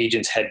out that the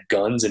agents had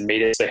guns and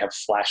made it so they have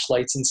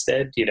flashlights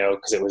instead,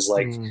 because it was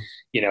like,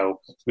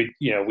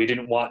 we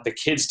didn't want the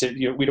kids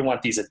to, we don't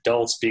want these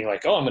adults being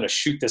like, oh, I'm going to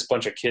shoot this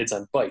bunch of kids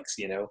on bikes,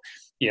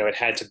 it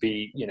had to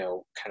be,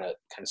 kind of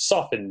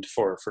softened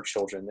for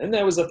children. And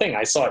that was the thing.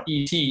 I saw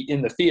E.T.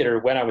 in the theater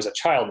when I was a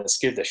child, and it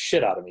scared the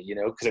shit out of me,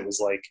 because it was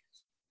like,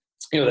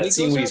 that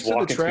scene when he's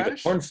walking through the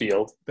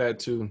cornfield. That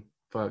too.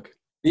 Fuck.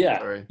 Yeah.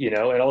 Sorry. And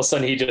all of a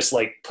sudden he just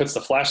like puts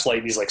the flashlight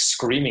and he's like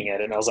screaming at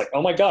it. And I was like,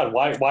 oh my God,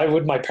 why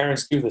would my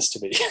parents do this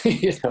to me?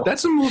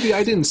 That's a movie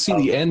I didn't see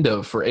the end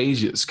of for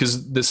ages.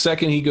 Cause the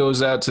second he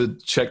goes out to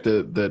check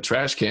the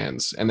trash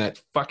cans and that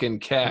fucking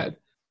cat,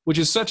 which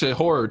is such a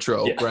horror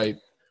trope, right?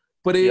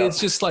 But it's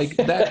just like,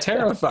 that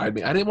terrified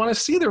me. I didn't want to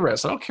see the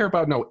rest. I don't care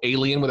about no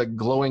alien with a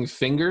glowing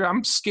finger.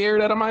 I'm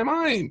scared out of my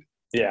mind.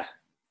 Yeah.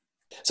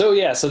 So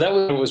that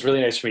was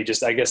really nice for me.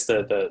 Just, I guess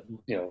the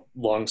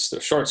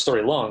short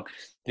story long,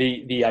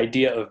 the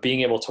idea of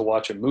being able to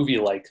watch a movie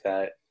like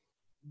that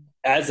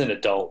as an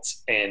adult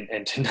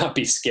and to not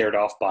be scared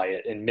off by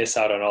it and miss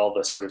out on all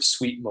the sort of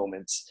sweet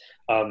moments.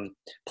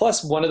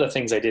 Plus, one of the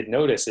things I did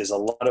notice is a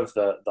lot of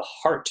the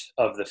heart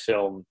of the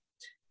film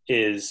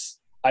is,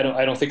 I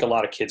don't think a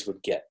lot of kids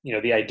would get,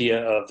 the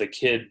idea of the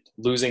kid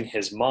losing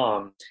his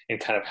mom and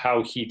kind of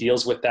how he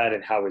deals with that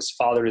and how his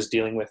father is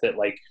dealing with it.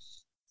 Like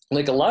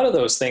a lot of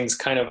those things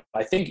kind of,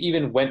 I think,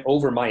 even went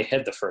over my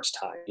head the first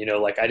time,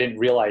 like I didn't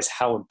realize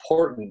how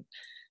important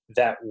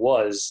that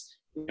was,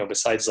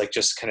 besides like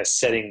just kind of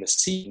setting the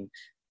scene,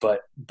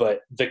 but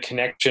the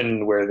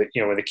connection where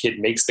the kid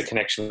makes the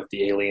connection with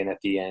the alien at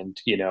the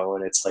end,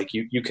 and it's like,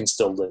 you can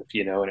still live,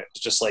 and it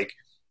was just like,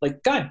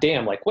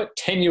 goddamn, like what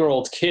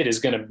 10-year-old kid is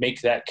going to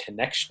make that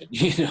connection,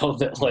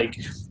 that like,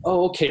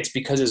 oh, okay, it's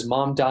because his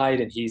mom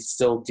died and he's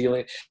still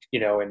dealing,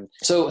 and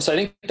so I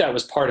think that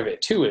was part of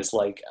it too, is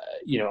like,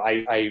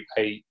 I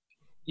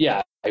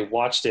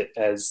watched it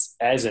as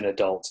an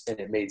adult and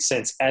it made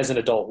sense as an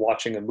adult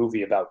watching a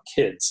movie about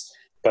kids,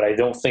 but I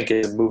don't think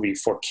it's a movie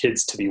for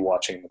kids to be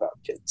watching about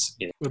kids.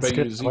 What about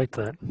you? I like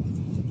that.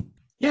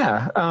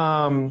 Yeah.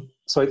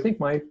 So I think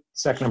my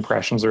second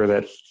impressions are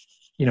that,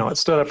 it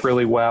stood up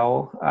really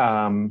well.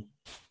 I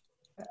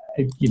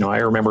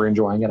remember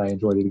enjoying it. I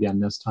enjoyed it again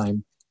this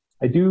time.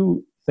 I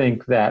do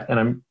think that, and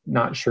I'm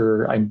not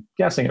sure, I'm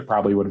guessing it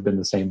probably would have been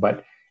the same,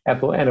 but at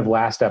the end of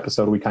last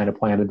episode, we kind of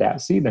planted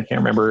that seed, and I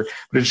can't remember,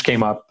 but it just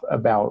came up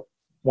about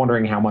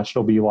wondering how much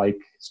it'll be like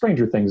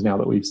Stranger Things now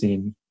that we've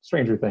seen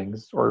Stranger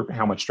Things, or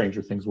how much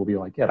Stranger Things will be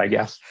like it, I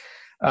guess.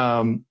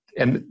 And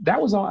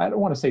that was all, I don't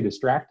want to say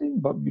distracting,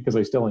 but because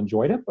I still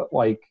enjoyed it, but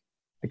like,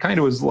 I kind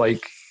of was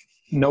like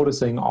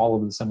noticing all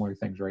of the similar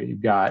things, right?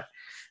 You've got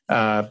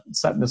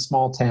set in a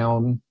small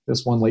town,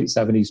 this one late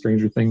 70s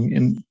Stranger Things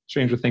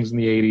in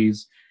the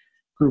 80s,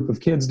 group of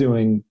kids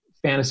doing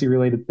fantasy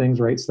related things,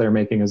 right? So they're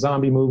making a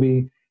zombie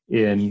movie.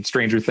 In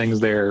Stranger Things,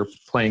 they're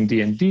playing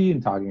D&D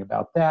and talking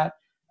about that.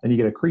 And you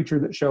get a creature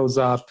that shows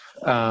up.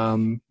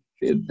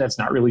 That's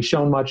not really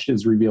shown much,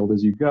 is revealed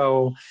as you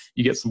go.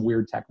 You get some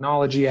weird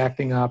technology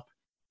acting up.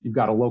 You've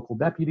got a local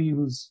deputy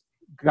who's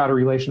got a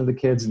relation to the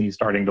kids, and he's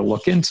starting to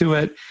look into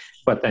it,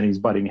 but then he's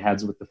butting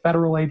heads with the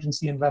federal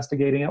agency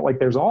investigating it. Like,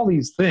 there's all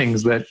these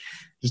things that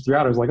just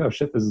throughout I was like, oh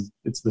shit,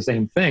 it's the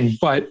same thing,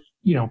 but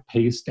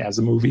paced as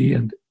a movie.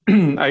 And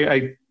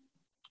I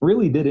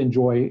really did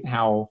enjoy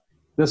how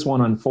this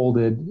one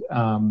unfolded,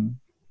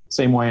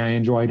 same way I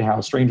enjoyed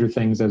how Stranger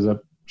Things as a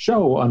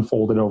show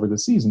unfolded over the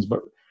seasons.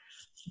 But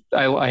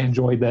I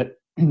enjoyed that,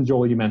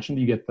 Joel, you mentioned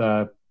you get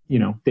the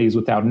days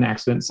without an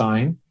accident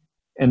sign,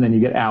 and then you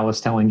get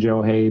Alice telling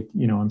Joe, hey,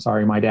 I'm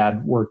sorry, my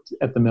dad worked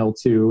at the mill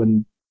too,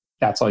 and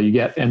that's all you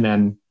get. And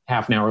then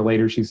half an hour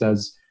later she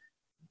says,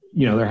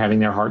 they're having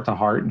their heart to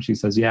heart, and she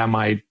says, yeah,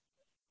 my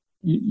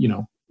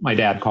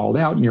dad called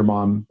out and your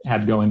mom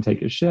had to go and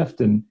take a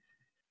shift. And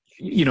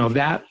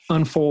that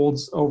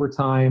unfolds over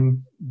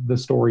time. The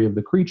story of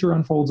the creature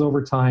unfolds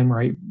over time,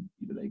 right?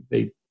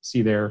 They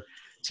see their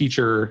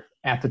teacher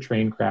at the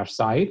train crash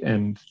site,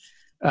 and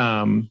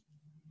then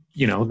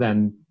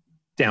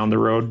down the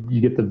road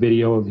you get the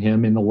video of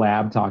him in the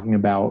lab talking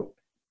about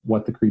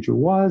what the creature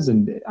was.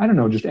 And I don't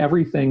know, just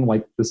everything,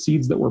 like the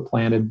seeds that were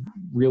planted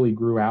really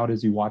grew out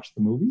as you watch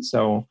the movie.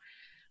 So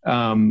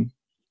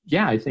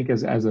I think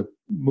as a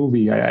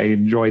movie, I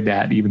enjoyed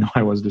that, even though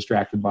I was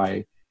distracted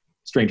by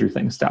Stranger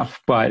Things stuff.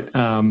 But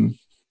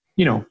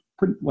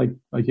like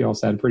you all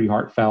said, pretty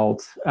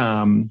heartfelt.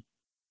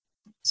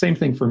 Same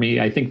thing for me.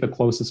 I think the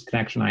closest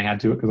connection I had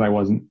to it, because I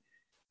wasn't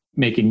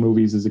making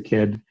movies as a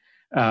kid,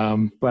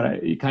 but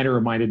it kind of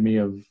reminded me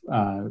of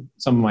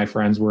some of my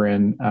friends were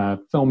in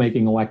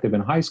filmmaking elective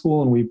in high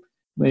school, and we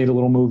made a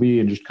little movie,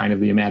 and just kind of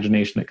the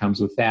imagination that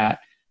comes with that,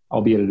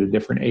 albeit at a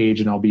different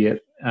age, and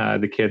albeit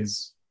the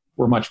kids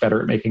were much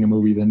better at making a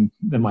movie than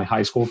my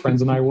high school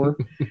friends and I were.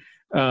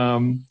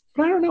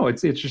 But I don't know.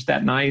 It's just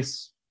that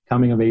nice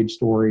coming of age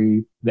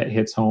story that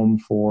hits home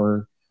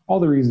for all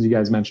the reasons you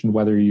guys mentioned,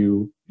 whether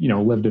you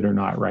lived it or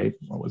not, right?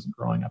 I wasn't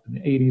growing up in the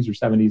 80s or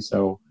 70s.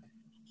 So,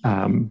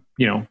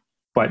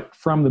 but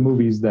from the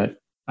movies that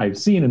I've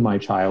seen in my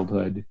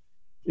childhood,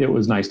 it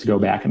was nice to go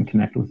back and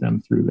connect with them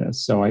through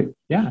this. So I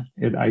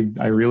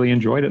really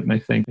enjoyed it. And I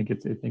think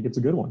it's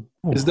a good one.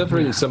 It's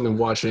definitely something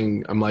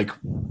watching. I'm like,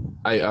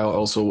 I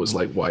also was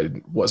like, why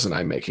wasn't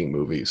I making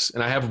movies?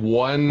 And I have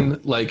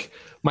one, like,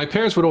 my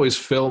parents would always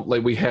film,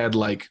 like, we had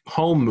like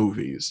home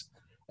movies.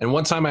 And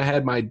one time I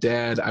had my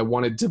dad, I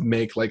wanted to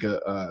make like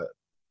a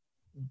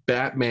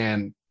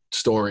Batman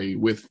story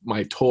with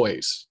my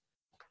toys.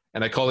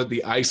 And I called it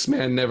The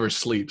Iceman Never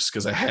Sleeps,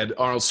 because I had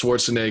Arnold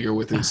Schwarzenegger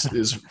with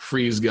his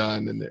freeze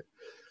gun. And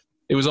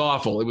it was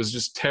awful. It was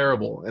just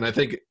terrible. And I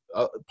think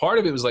part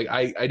of it was like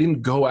I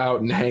didn't go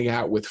out and hang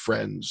out with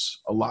friends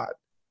a lot.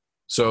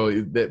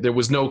 So there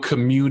was no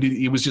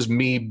community. It was just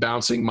me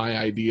bouncing my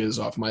ideas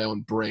off my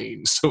own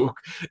brain. So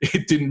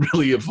it didn't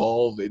really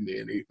evolve into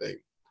anything.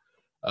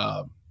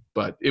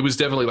 But it was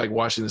definitely like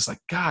watching this, like,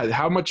 God,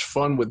 how much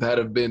fun would that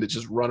have been to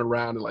just run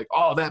around and like,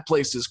 oh, that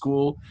place is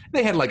cool.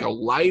 They had like a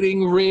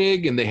lighting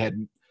rig and they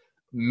had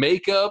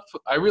makeup.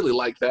 I really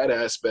like that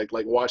aspect,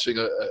 like watching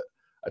a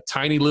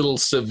tiny little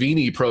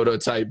Savini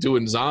prototype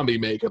doing zombie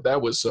makeup.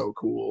 That was so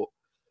cool.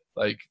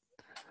 Like,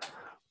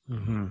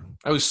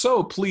 I was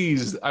so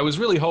pleased. I was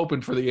really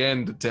hoping for the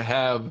end to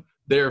have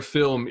their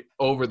film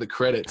over the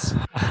credits.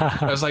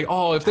 I was like,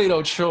 oh, if they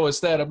don't show us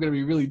that, I'm going to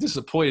be really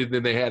disappointed.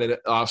 Then they had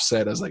it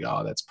offset. I was like,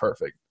 oh, that's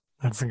perfect.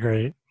 That's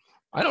great.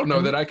 I don't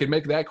know that I could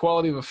make that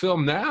quality of a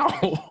film now.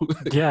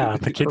 Yeah,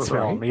 the kids'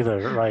 film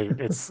either, right?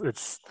 It's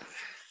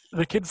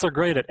the kids are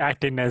great at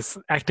acting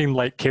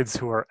like kids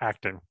who are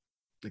acting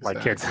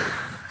like kids.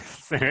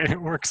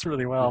 It works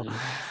really well.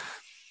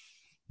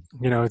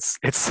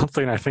 It's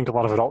something I think a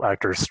lot of adult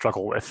actors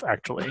struggle with,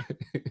 actually.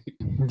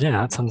 Yeah,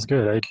 that sounds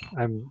good.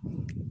 I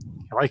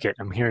like it.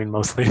 I'm hearing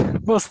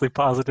mostly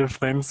positive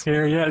things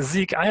here. Yeah,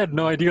 Zeke, I had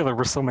no idea there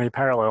were so many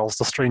parallels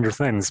to Stranger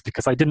Things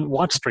because I didn't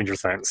watch Stranger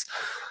Things.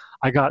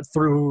 I got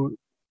through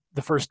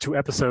the first 2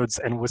 episodes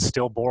and was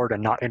still bored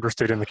and not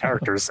interested in the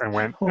characters and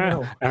went,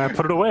 and I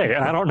put it away.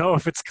 And I don't know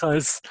if it's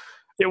because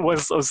it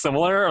was so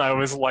similar, and I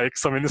was like,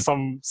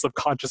 some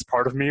subconscious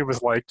part of me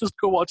was like, just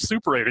go watch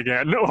Super 8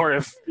 again, or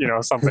if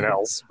something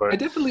else. But I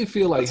definitely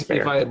feel like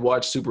if I had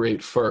watched Super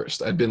 8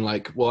 first, I'd been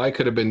like, well, I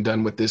could have been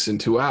done with this in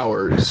 2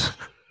 hours.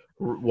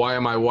 Why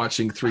am I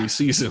watching 3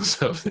 seasons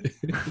of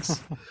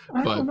this?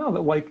 I don't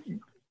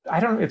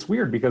know. It's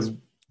weird because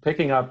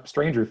picking up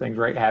Stranger Things,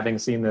 right? Having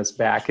seen this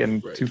back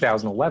in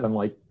 2011,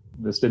 like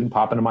this didn't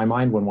pop into my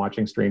mind when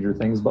watching Stranger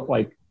Things, but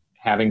like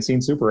having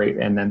seen Super 8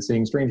 and then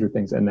seeing Stranger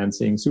Things and then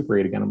seeing Super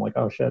 8 again, I'm like,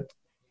 oh shit,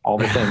 all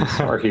the things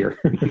are here.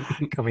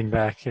 Coming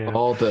back. Yeah.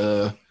 All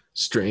the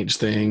strange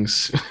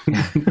things.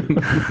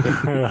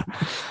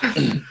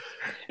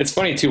 It's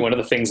funny too. One of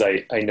the things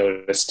I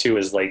noticed too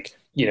is like,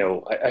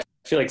 I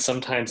feel like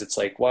sometimes it's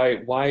like,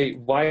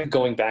 why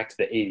going back to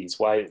the 80s?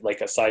 Why,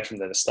 like, aside from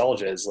the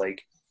nostalgia, is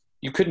like,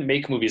 you couldn't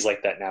make movies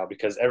like that now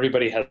because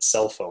everybody has a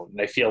cell phone. And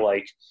I feel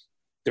like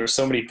there were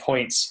so many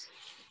points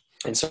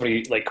and so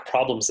many like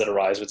problems that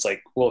arise. It's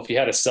like, well, if you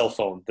had a cell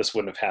phone, this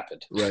wouldn't have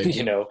happened. Right.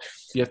 You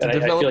have to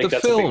develop the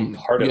film.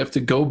 You have to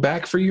go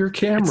back for your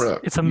camera.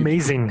 It's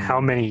amazing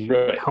how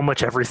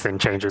much everything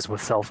changes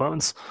with cell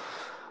phones.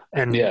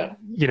 And,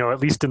 at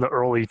least in the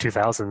early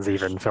 2000s,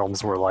 even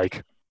films were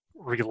like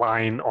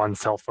relying on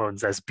cell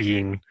phones as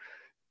being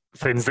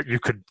things that you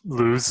could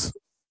lose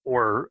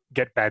or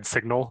get bad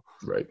signal,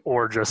 right?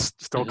 Or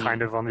just still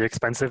kind of on the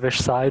expensive-ish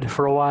side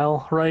for a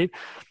while, right?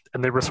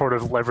 And they were sort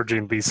of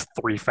leveraging these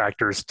 3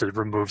 factors to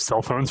remove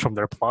cell phones from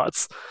their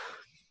plots.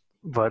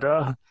 But,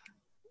 now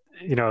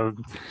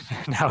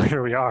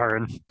here we are,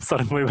 and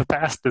suddenly the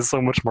past is so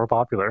much more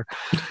popular.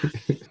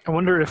 I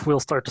wonder if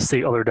we'll start to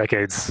see other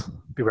decades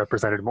be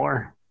represented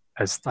more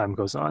as time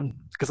goes on.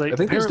 Because I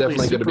think there's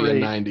definitely going to be a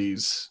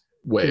 90s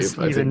wave.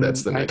 I think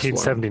that's the next one.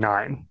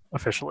 1979,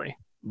 officially.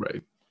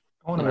 Right.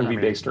 I want a movie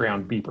based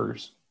around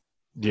beepers.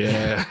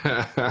 Yeah.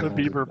 The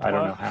beeper plot. I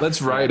don't know how.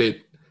 Let's write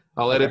it.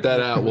 I'll edit that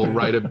out. We'll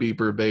write a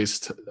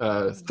beeper-based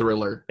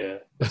thriller. Yeah.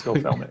 Let's go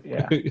film it.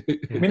 Yeah.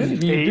 I mean,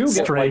 you do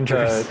get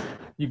strangers.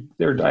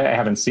 I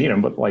haven't seen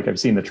them, but like I've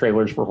seen the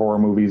trailers for horror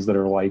movies that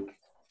are like,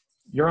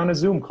 you're on a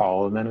Zoom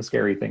call and then a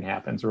scary thing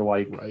happens, or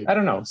like, I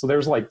don't know. So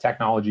there's like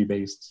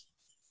technology-based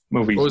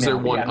movies. Was there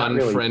one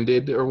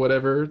Unfriended or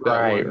whatever?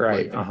 Right.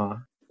 Like,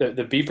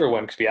 The beeper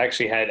one, because we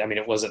actually had,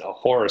 it wasn't a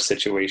horror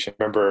situation.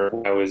 Remember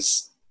when I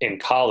was in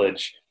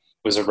college,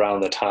 it was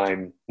around the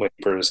time when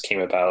beepers came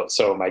about.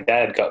 So my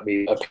dad got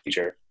me a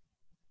pager,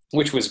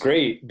 which was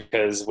great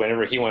because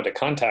whenever he wanted to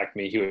contact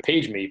me, he would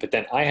page me, but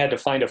then I had to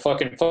find a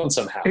fucking phone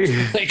somehow.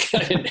 Like,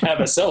 I didn't have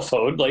a cell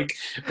phone. Like,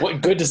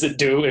 what good does it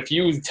do if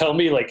you tell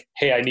me, like,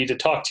 hey, I need to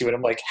talk to you? And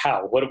I'm like,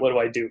 how? What do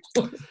I do?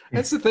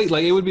 That's the thing.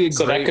 Like, it would be a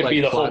so great, that could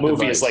be the whole movie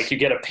device. is like you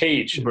get a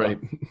page. Right.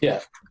 Yeah.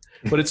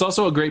 But it's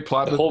also a great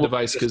plot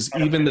device because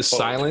even the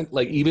silent,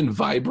 like even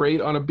vibrate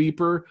on a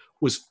beeper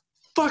was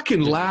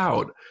fucking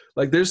loud.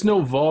 Like there's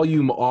no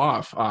volume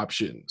off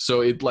option.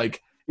 So it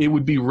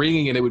would be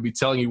ringing and it would be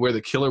telling you where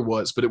the killer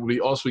was, but it would be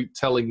also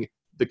telling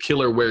the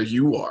killer where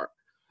you are.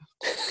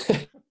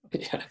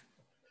 Yeah.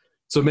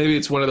 So maybe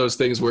it's one of those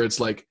things where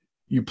it's like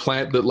you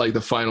plant the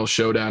final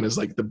showdown is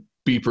like the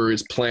beeper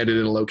is planted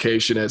in a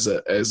location as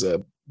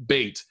a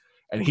bait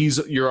and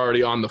you're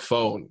already on the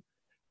phone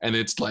and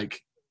it's like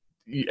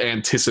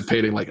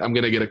anticipating like I'm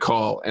gonna get a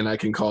call and I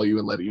can call you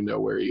and let you know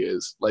where he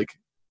is. Like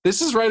this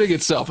is writing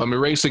itself. I'm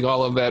erasing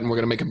all of that and we're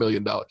gonna make $1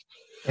 million.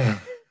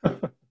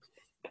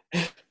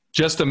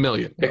 Just $1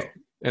 million, though.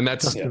 And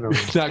that's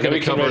not gonna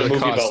cover the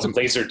cost of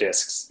laser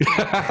discs.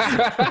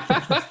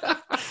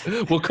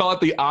 We'll call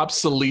it the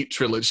obsolete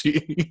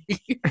trilogy.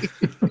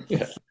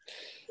 Yeah.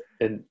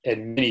 And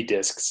mini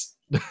discs.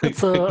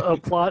 It's a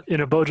plot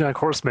in a BoJack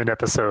Horseman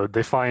episode.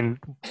 They find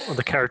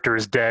the character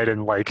is dead,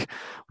 and like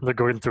when they're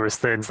going through his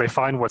things, they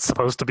find what's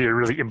supposed to be a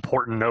really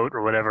important note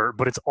or whatever,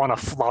 but it's on a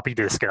floppy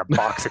disk in a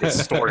box in his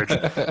storage.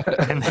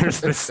 And there's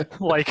this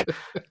like,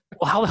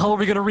 well, how the hell are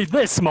we going to read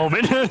this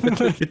moment?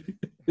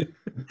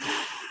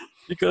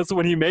 Because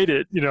when he made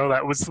it,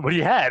 that was what he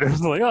had. It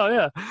was like, oh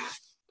yeah.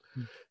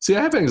 See,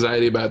 I have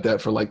anxiety about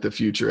that for like the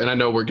future, and I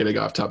know we're getting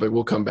off topic.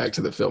 We'll come back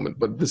to the film,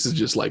 but this is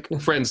just like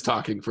friends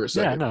talking for a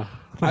second. Yeah, no.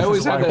 I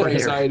always have that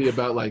anxiety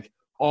about like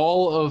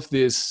all of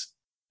this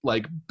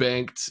like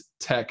banked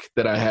tech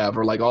that I have,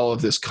 or like all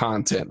of this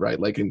content, right?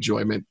 Like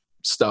enjoyment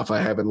stuff I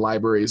have in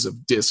libraries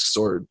of discs,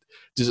 or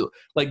just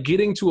like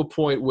getting to a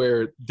point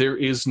where there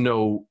is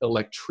no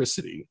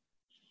electricity.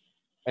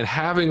 And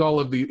having all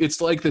of it's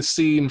like the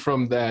scene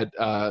from that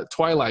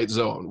Twilight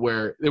Zone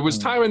where there was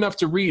time enough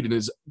to read and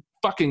his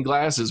fucking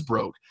glasses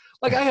broke.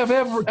 Like I have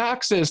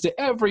access to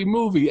every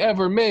movie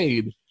ever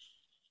made.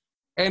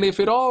 And if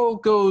it all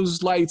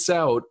goes lights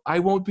out, I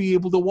won't be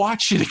able to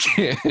watch it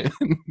again.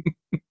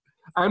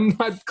 I'm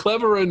not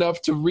clever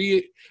enough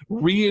to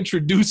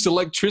reintroduce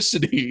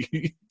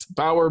electricity to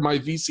power my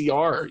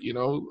VCR,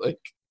 like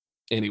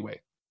anyway.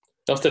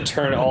 You'll have to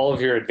turn all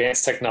of your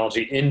advanced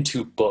technology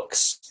into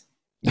books.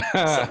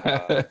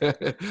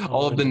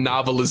 All of the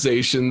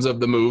novelizations of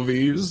the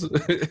movies. I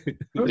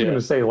was going to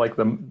say, like,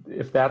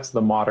 if that's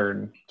the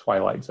modern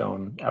Twilight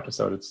Zone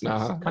episode, it's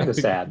kind of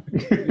sad.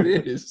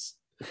 It is.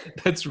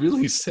 That's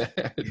really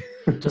sad.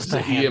 Just The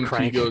a hand EMP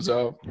crank. goes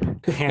off.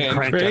 Hand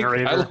crank crank?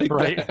 generator, I like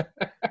right?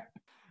 that.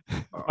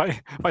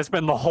 If I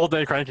spend the whole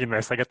day cranking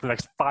this, I get the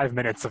next 5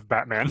 minutes of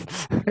Batman.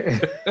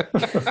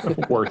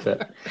 Worth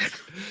it.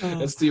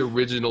 That's the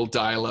original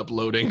dial-up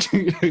loading.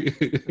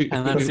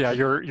 And that's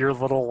your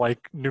little like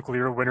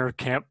nuclear winter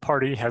camp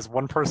party has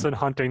one person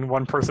hunting,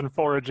 one person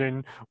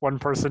foraging, one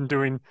person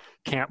doing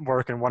camp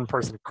work, and one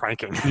person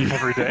cranking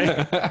every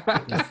day.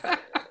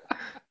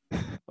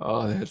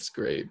 Oh, that's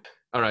great.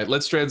 All right,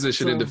 let's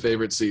transition into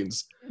favorite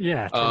scenes.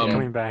 Yeah,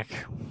 coming back.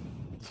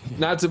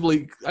 Not to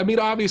believe. I mean,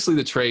 obviously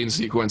the train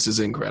sequence is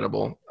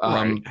incredible.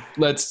 Right.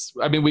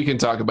 We can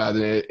talk about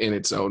it in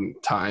its own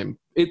time.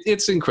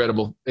 It's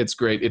incredible. It's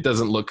great. It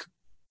doesn't look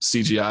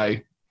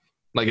CGI.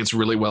 Like, it's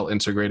really well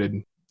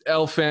integrated.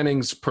 Elle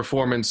Fanning's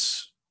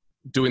performance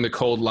doing the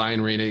cold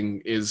line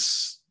reading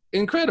is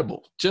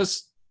incredible.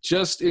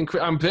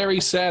 I'm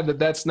very sad that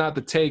that's not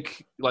the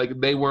take. Like,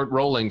 they weren't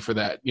rolling for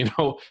that. You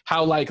know,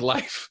 how like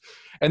life.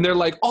 And they're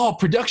like, oh,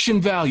 production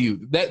value.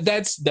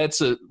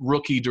 That's a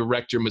rookie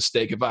director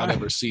mistake if I've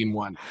ever seen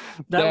one.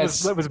 That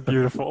was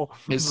beautiful.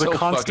 It's the so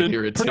constant fucking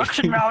irritating.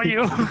 production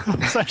value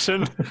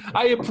session.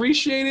 I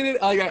appreciated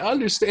it. Like, I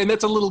understand.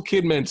 That's a little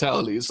kid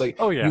mentality. It's like,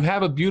 oh yeah, you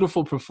have a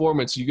beautiful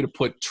performance. You're gonna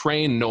put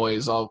train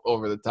noise all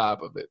over the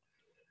top of it.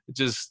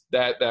 Just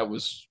that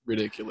was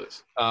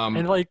ridiculous.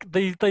 And like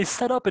they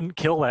set up and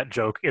kill that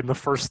joke in the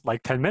first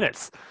like 10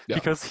 minutes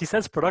because he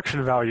says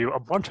production value a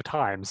bunch of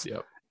times.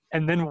 Yep.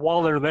 And then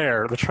while they're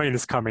there, the train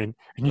is coming,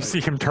 and you see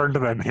him turn to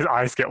them. His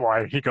eyes get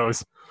wide. He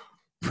goes,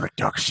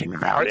 "Production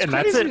value," and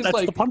that's it. That's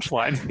like, the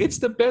punchline. It's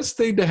the best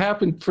thing to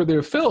happen for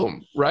their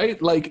film, right?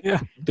 Like,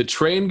 the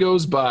train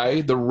goes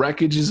by, the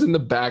wreckage is in the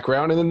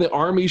background, and then the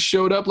army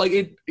showed up. Like,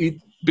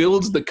 it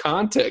builds the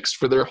context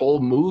for their whole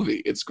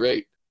movie. It's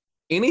great.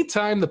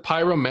 Anytime the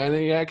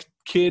pyromaniac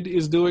kid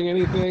is doing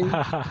anything,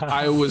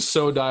 I was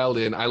so dialed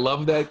in. I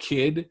love that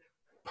kid.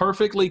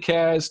 Perfectly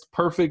cast,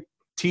 perfect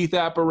teeth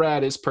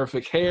apparatus,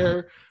 perfect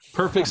hair,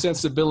 perfect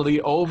sensibility,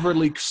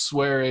 overly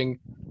swearing.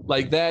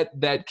 Like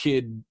that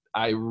kid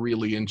I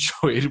really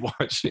enjoyed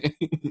watching.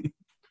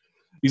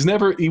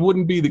 He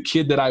wouldn't be the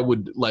kid that I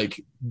would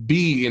like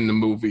be in the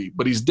movie,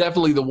 but he's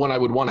definitely the one I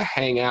would want to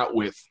hang out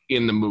with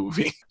in the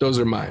movie. Those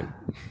are mine.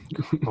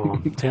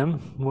 Tim,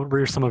 what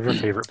were some of your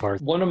favorite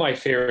parts? One of my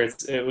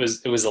favorites, it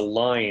was a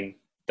line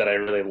that I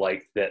really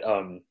liked that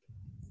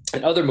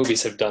and other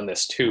movies have done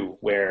this too,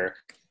 where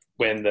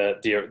when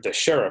the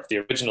sheriff, the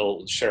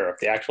original sheriff,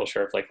 the actual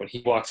sheriff, like when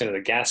he walks into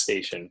the gas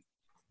station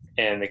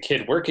and the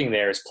kid working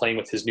there is playing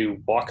with his new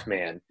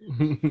Walkman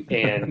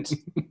and,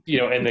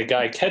 and the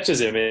guy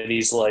catches him and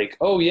he's like,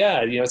 oh yeah,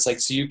 it's like,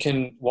 so you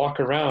can walk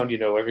around,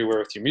 everywhere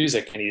with your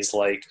music. And he's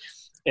like,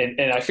 and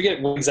I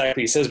forget what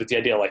exactly he says, but the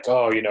idea like,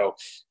 oh,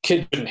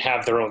 kids shouldn't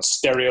have their own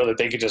stereo that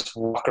they could just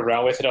walk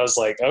around with. And I was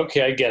like,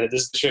 okay, I get it.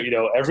 This is,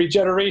 every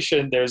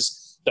generation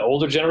there's the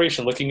older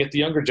generation looking at the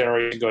younger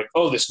generation going,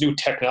 oh, this new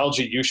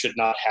technology, you should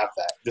not have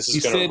that. This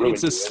is going to ruin you.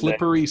 It's a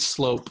slippery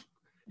slope.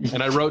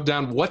 And I wrote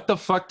down, what the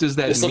fuck does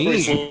that mean?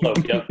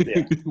 Slope. Yep,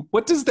 yeah.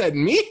 What does that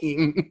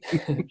mean?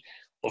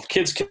 Well, if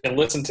kids can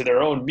listen to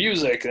their own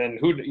music, then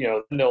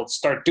they'll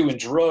start doing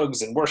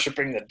drugs and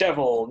worshiping the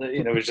devil.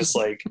 It's just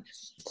like,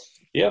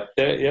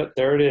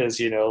 there it is.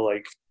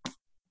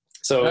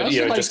 So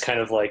just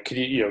kind of like, could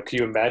you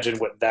imagine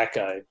what that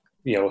guy,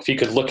 if he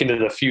could look into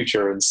the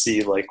future and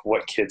see like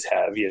what kids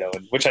have,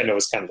 and which I know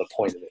is kind of the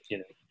point of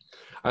it.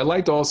 I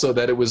liked also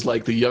that it was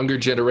like the younger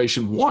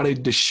generation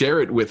wanted to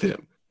share it with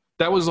him.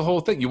 That was the whole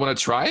thing. You want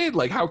to try it?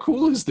 Like, how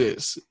cool is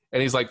this?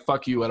 And he's like,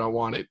 fuck you, I don't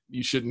want it.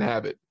 You shouldn't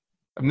have it.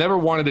 I've never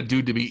wanted a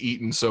dude to be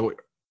eaten so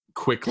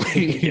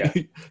quickly. Yeah.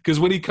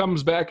 Because when he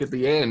comes back at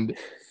the end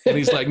and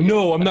he's like,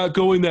 no, I'm not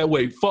going that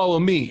way. Follow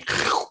me.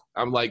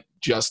 I'm like,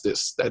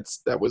 justice.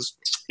 That was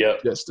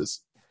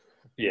justice.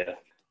 Yeah.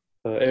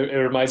 It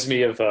reminds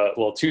me of,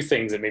 two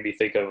things that made me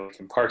think of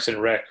in Parks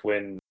and Rec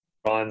when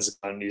Ron's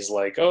gone. He's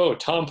like, oh,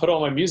 Tom put all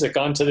my music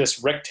onto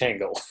this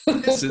rectangle.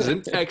 This is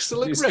an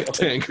excellent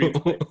rectangle.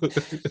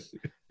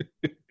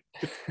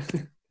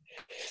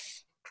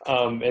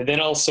 And then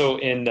also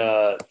in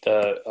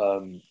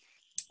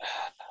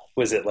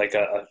was it like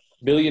a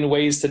Million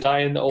Ways to Die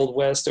in the Old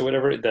West or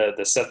whatever,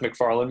 the Seth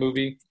MacFarlane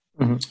movie,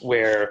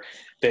 where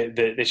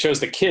they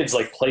shows the kids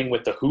like playing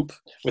with the hoop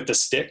with the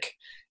stick.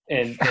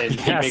 And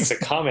he makes a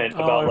comment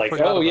about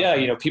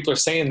people are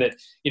saying that,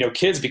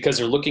 kids, because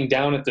they're looking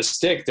down at the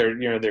stick,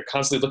 they're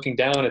constantly looking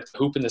down at the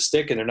hoop and the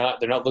stick and they're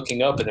not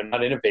looking up and they're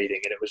not innovating.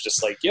 And it was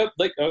just like,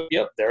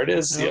 there it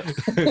is. Yep.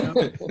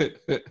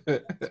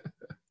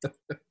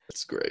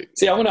 That's great.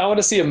 See, I want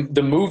to see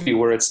the movie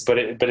where it's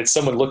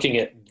someone looking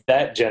at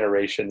that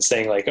generation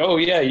saying like, oh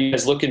yeah, you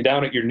guys looking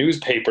down at your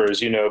newspapers,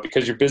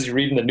 because you're busy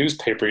reading the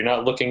newspaper, you're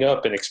not looking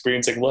up and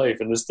experiencing life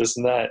and this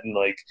and that. And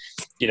like,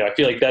 I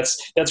feel like that's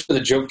where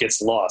the joke gets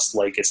lost.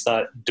 Like, it's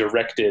not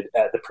directed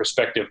at the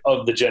perspective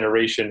of the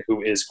generation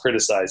who is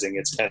criticizing.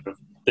 It's kind of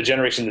the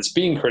generation that's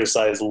being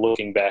criticized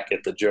looking back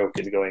at the joke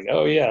and going,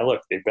 oh yeah,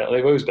 look, they've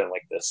always been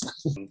like this.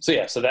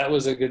 So that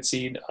was a good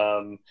scene.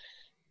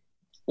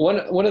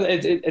 one of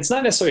it's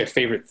not necessarily a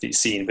favorite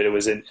scene, but it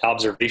was an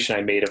observation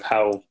I made of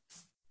how,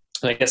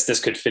 and I guess this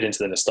could fit into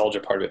the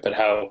nostalgia part of it, but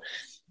how,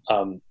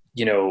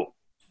 you know,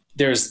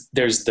 there's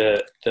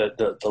the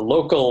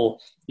local,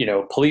 you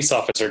know, police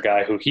officer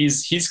guy who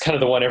he's kind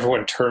of the one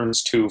everyone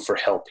turns to for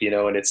help, you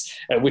know, and it's,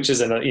 which is,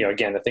 you know,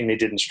 again, the thing they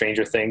did in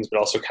Stranger Things, but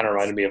also kind of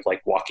reminded me of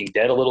like Walking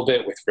Dead a little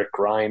bit with Rick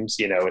Grimes.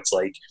 You know, it's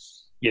like,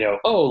 you know,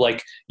 oh,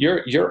 like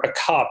you're a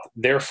cop,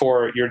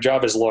 therefore your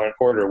job is law and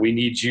order. We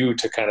need you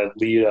to kind of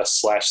lead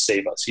us /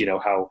 save us. You know,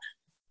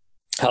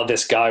 how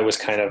this guy was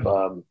kind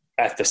of,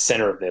 at the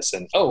center of this.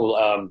 And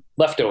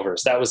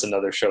Leftovers, that was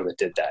another show that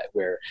did that,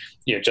 where,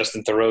 you know,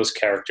 Justin Theroux's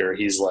character,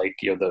 he's like,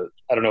 you know,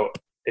 I don't know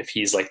if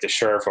he's like the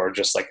sheriff or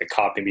just like a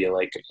cop, and be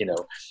like, you know,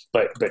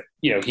 but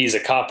you know, he's a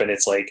cop, and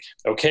it's like,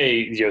 okay,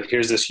 you know,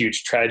 here's this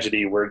huge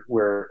tragedy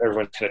where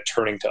everyone's kind of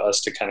turning to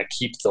us to kind of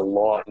keep the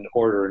law and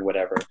order and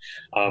whatever.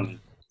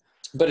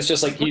 But it's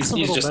just like he's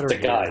just a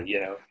guy, you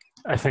know.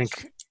 I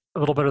think a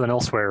little better than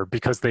elsewhere,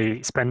 because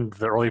they spend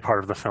the early part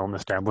of the film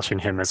establishing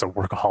him as a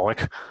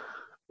workaholic.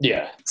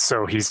 Yeah.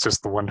 So he's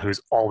just the one who's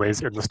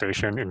always in the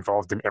station,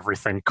 involved in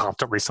everything,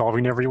 constantly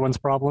solving everyone's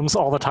problems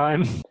all the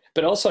time.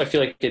 But also, I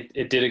feel like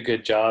it did a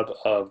good job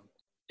of,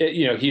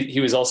 you know, he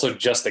was also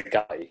just a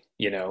guy,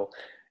 you know,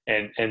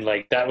 and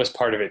like that was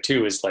part of it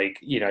too, is like,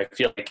 you know, I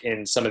feel like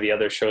in some of the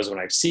other shows when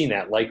I've seen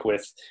that, like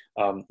with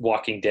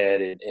Walking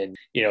Dead, and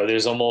you know,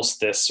 there's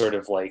almost this sort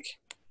of like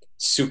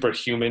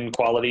superhuman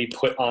quality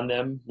put on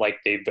them, like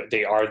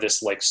they are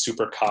this like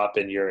super cop,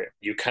 and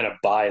you kind of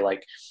buy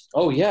like,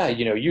 oh yeah,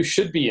 you know, you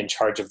should be in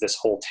charge of this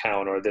whole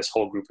town or this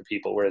whole group of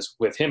people. Whereas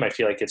with him, I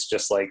feel like it's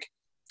just like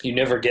you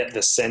never get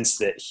the sense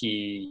that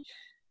he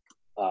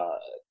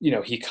you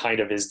know, he kind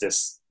of is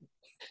this,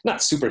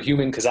 not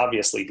superhuman, because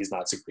obviously he's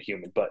not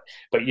superhuman, but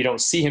you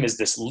don't see him as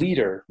this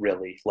leader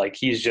really. Like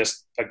he's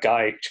just a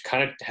guy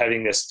kind of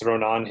having this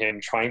thrown on him,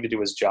 trying to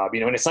do his job, you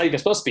know, and it's not even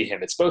supposed to be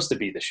him. It's supposed to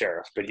be the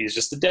sheriff, but he's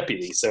just a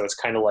deputy. So it's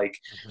kind of like,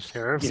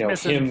 you know,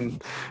 him.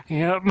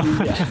 Yep.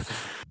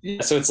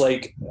 Yeah. So it's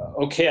like,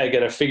 okay, I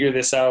got to figure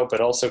this out,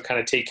 but also kind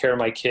of take care of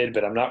my kid,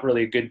 but I'm not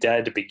really a good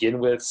dad to begin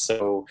with.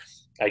 So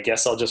I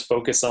guess I'll just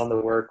focus on the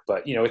work.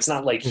 But, you know, it's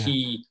not like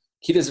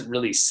he doesn't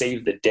really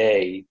save the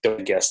day,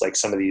 I guess, like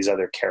some of these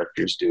other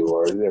characters do,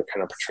 or they're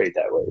kind of portrayed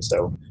that way.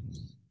 So,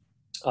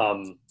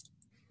 and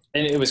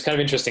it was kind of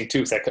interesting too,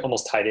 because that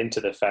almost tied into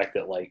the fact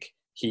that like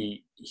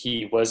he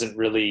wasn't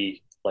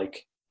really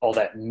like all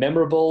that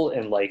memorable,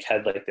 and like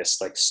had like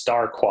this like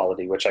star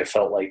quality, which I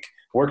felt like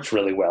worked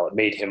really well. It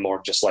made him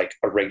more just like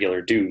a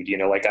regular dude, you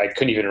know, like I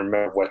couldn't even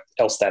remember what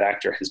else that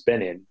actor has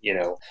been in, you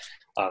know,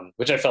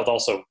 which I felt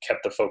also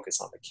kept the focus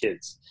on the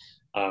kids.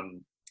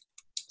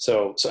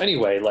 So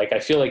anyway, like I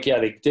feel like, yeah,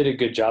 they did a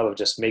good job of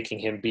just making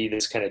him be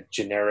this kind of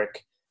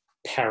generic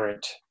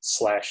parent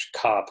 /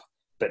 cop,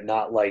 but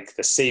not like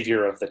the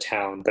savior of the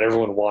town, but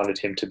everyone wanted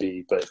him to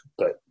be, but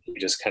he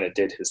just kind of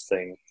did his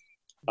thing.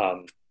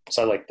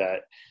 So I like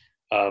that.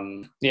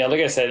 Yeah,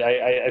 like I said,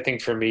 I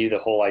think for me, the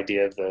whole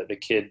idea of the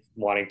kid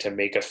wanting to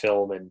make a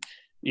film and,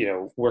 you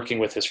know, working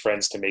with his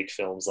friends to make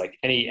films, like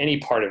any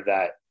part of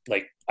that,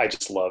 like I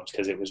just loved,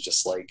 because it was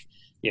just like,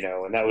 you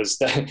know, and that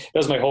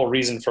was my whole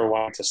reason for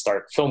wanting to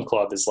start Film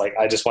Club, is like,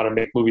 I just want to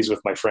make movies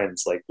with my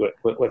friends. Like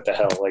what the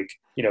hell? Like,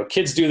 you know,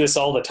 kids do this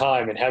all the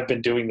time and have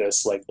been doing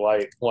this. Like,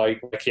 why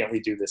can't we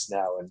do this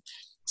now? And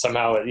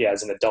somehow, yeah,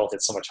 as an adult,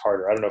 it's so much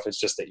harder. I don't know if it's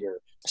just that your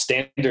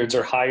standards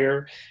are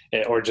higher,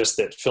 or just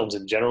that films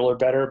in general are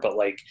better, but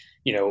like,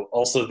 you know,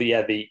 also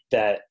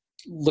that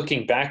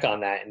looking back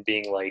on that and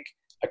being like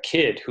a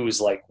kid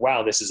who's like,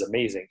 wow, this is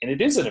amazing. And it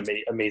is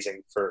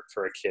amazing for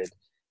a kid.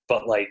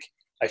 But like,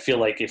 I feel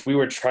like if we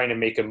were trying to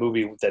make a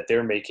movie that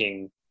they're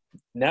making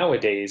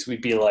nowadays,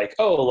 we'd be like,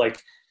 oh,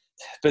 like,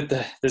 but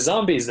the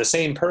zombie is the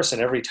same person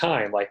every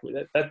time. Like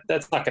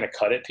that's not going to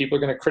cut it. People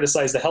are going to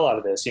criticize the hell out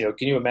of this. You know,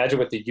 can you imagine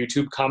what the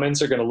YouTube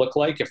comments are going to look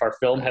like if our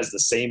film has the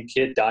same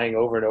kid dying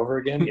over and over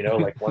again? You know,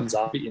 like one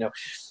zombie. You know,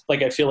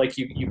 like I feel like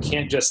you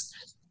can't just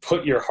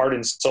put your heart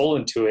and soul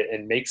into it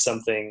and make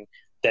something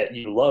that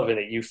you love and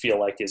that you feel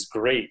like is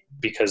great,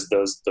 because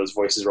those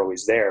voices are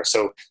always there.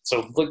 So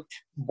look,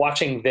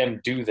 watching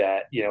them do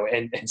that, you know,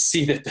 and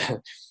see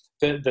that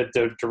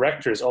the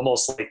director is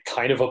almost like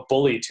kind of a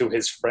bully to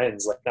his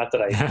friends. Like, not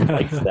that I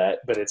liked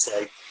that, but it's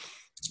like,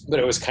 but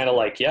it was kind of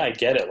like, yeah, I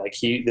get it. Like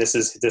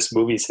this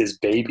movie's his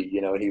baby,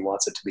 you know, and he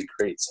wants it to be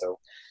great. So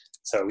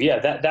yeah,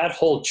 that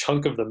whole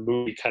chunk of the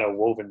movie kind of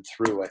woven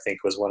through, I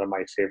think, was one of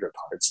my favorite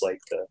parts. Like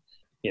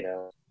you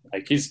know,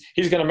 like he's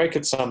gonna make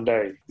it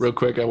someday. Real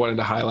quick, I wanted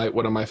to highlight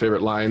one of my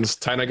favorite lines.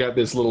 Tyna got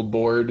this little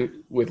board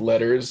with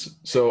letters,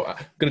 so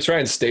I'm gonna try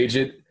and stage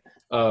it.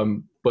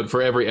 But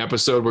for every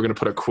episode, we're gonna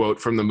put a quote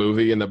from the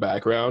movie in the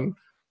background.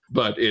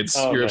 But it's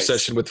your nice.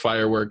 obsession with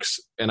fireworks,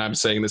 and I'm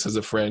saying this as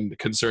a friend,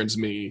 concerns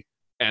me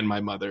and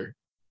my mother.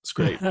 It's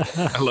great.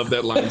 I love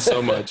that line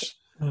so much.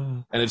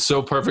 And it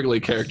so perfectly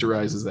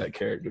characterizes that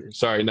character.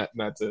 Sorry, not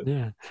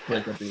to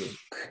break up the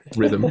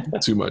rhythm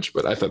too much,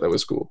 but I thought that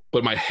was cool.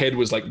 But my head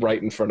was like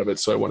right in front of it,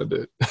 so I wanted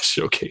to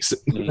showcase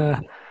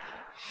it.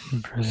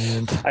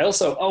 Brilliant. I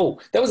also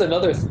that was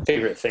another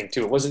favorite thing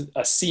too. It wasn't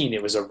a scene;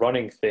 it was a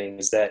running thing.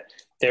 Is that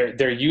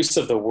their use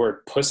of the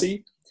word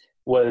 "pussy"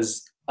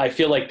 was. I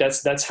feel like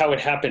that's how it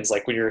happens.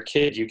 Like when you're a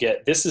kid, you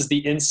get this is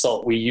the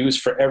insult we use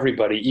for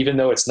everybody, even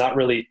though it's not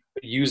really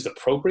used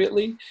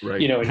appropriately. Right.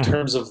 You know, in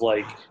terms of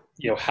like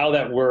how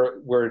that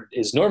word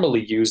is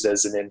normally used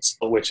as an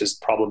insult, which is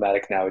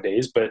problematic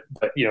nowadays. But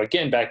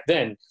again, back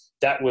then,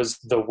 that was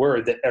the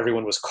word that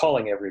everyone was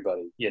calling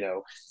everybody,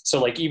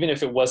 So like, even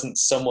if it wasn't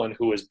someone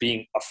who was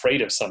being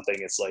afraid of something,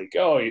 it's like,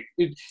 oh,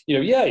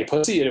 yeah, you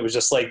pussy. And it was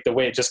just like the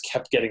way it just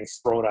kept getting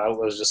thrown out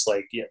was just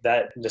like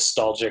that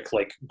nostalgic,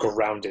 like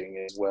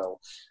grounding as well.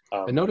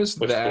 I noticed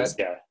that.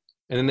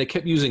 And then they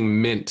kept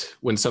using mint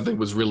when something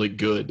was really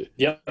good.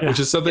 Yep. Which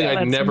is something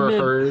I'd never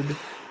heard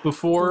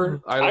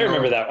before. I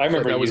remember that. I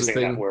remember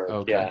using that word.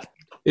 Okay. Yeah.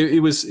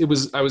 It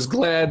was, I was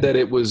glad that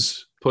it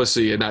was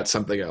pussy and not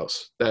something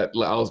else. That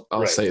I'll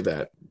right. say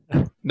that.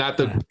 Not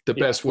the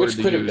best word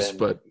to use,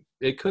 but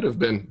it could have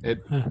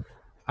been.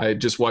 I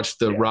just watched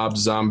the Rob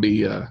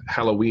Zombie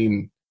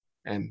Halloween,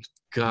 and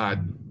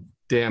God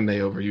damn, they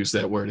overuse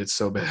that word. It's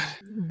so bad.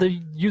 They're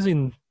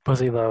using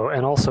pussy though,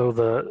 and also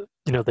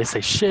they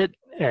say shit.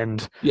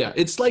 And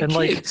it's like kids.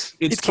 Like,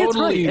 it's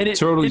totally, right.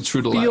 totally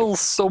true to life. It feels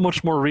so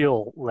much more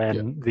real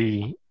than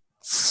the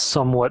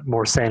somewhat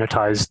more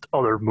sanitized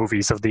other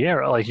movies of the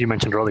era. Like you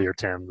mentioned earlier,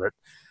 Tim, that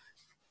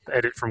the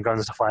edit from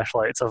Guns to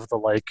Flashlights of the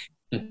like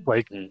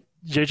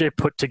JJ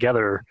put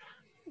together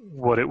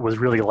what it was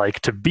really like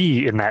to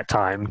be in that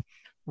time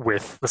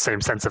with the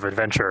same sense of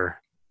adventure.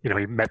 He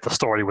met the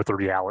story with the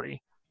reality,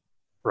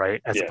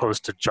 right? As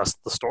opposed to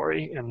just the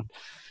story. And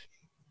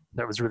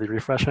that was really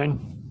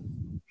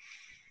refreshing.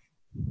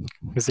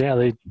 Because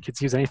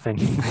kids use anything.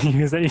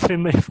 Use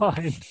anything they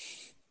find.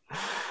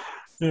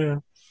 Yeah.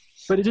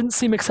 But it didn't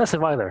seem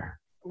excessive either.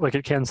 Like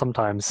it can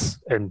sometimes,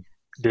 and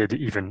did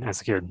even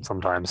as a kid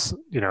sometimes.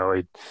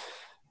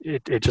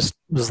 It just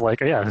was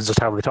like, it's just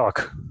how they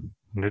talk.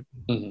 And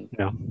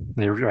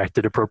they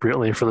reacted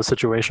appropriately for the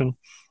situation.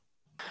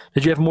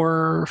 Did you have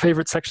more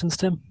favorite sections,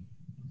 Tim?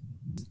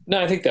 No,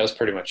 I think that was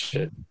pretty much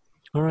it.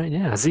 All right,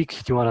 yeah.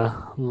 Zeke, do you want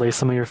to lay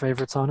some of your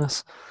favorites on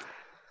us?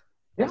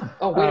 Yeah.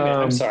 Oh, wait a minute.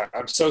 I'm sorry.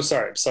 I'm so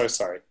sorry. Sorry.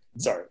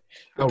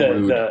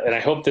 Rude. And I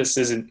hope this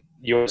isn't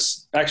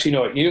yours.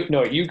 Actually,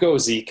 you go,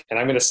 Zeke, and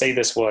I'm going to say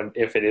this one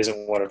if it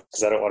isn't one of,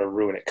 because I don't want to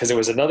ruin it. Because there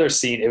was another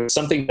scene. It was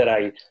something that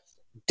I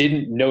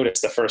didn't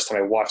notice the first time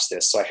I watched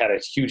this, so I had a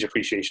huge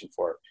appreciation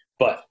for it.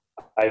 But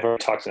I've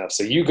already talked enough.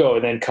 So you go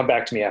and then come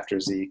back to me after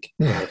Zeke.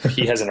 If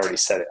he hasn't already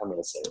said it, I'm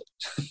going to say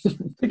it.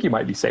 I think you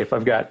might be safe.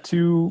 I've got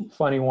two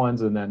funny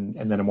ones and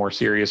then a more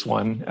serious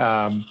one.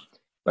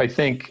 I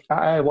think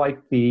I like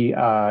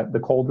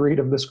the cold read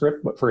of the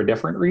script, but for a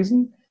different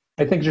reason.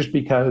 I think just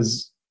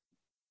because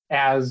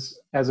as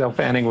Elle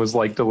Fanning was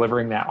like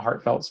delivering that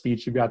heartfelt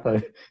speech, you got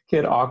the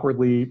kid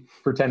awkwardly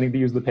pretending to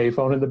use the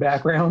payphone in the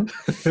background,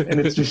 and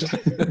it's just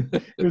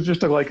it was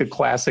just like a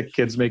classic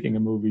kids making a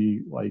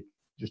movie, like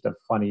just a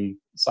funny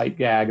sight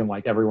gag, and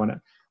like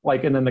everyone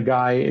like, and then the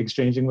guy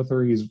exchanging with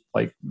her, he's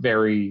like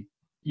very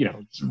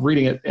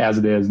reading it as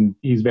it is, and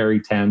he's very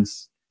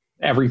tense.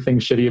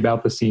 Everything's shitty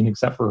about the scene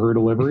except for her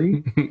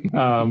delivery.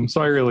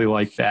 So I really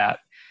like that.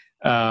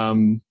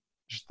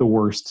 Just the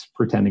worst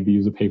pretending to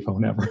use a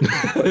payphone ever.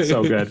 It's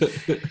so good.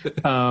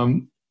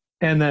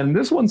 And then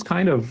this one's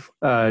kind of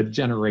a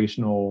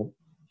generational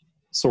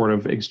sort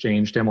of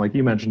exchange, Tim, like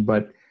you mentioned,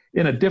 but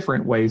in a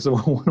different way. So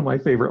one of my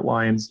favorite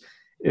lines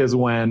is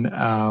when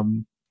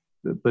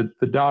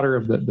the daughter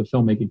of the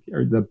filmmaking,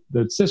 or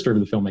the sister of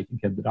the filmmaking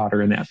kid, the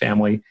daughter in that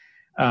family,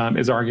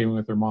 is arguing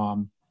with her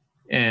mom,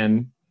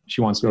 and she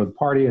wants to go to the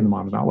party, and the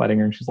mom's not letting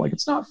her. And she's like,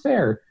 "It's not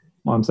fair."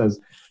 Mom says,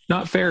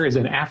 "Not fair is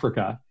in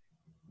Africa."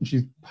 And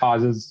she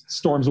pauses,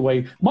 storms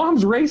away.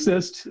 "Mom's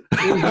racist."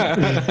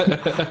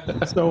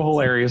 So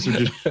hilarious. Or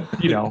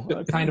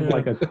just, kind of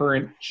like a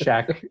current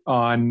check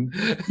on,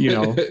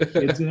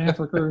 kids in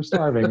Africa are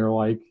starving, or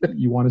like,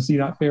 you want to see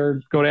not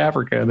fair, go to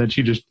Africa. And then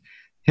she just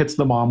hits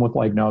the mom with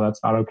like, "No,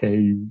 that's not okay,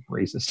 you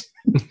racist."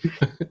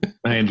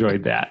 I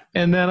enjoyed that.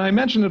 And then I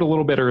mentioned it a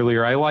little bit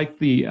earlier. I like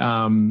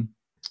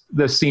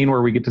the scene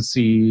where we get to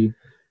see,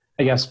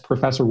 I guess,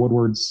 Professor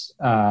Woodward's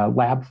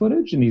lab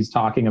footage, and he's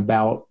talking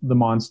about the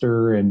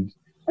monster. And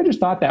I just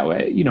thought that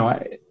way,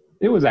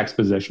 it was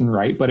exposition,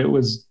 right? But it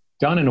was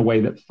done in a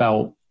way that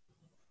felt,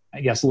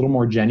 I guess, a little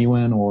more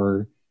genuine,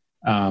 or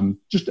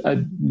just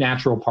a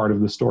natural part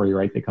of the story,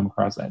 right? They come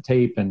across that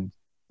tape, and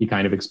he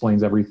kind of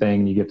explains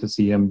everything, and you get to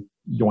see him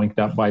yoinked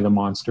up by the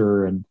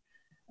monster. And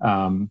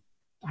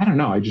I don't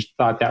know. I just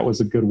thought that was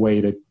a good way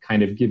to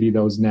kind of give you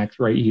those next,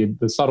 right? He had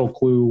the subtle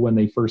clue when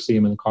they first see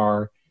him in the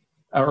car,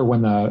 or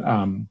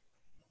when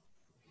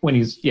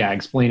he's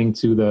explaining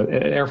to the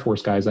Air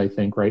Force guys, I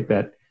think, right,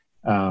 that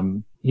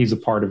he's a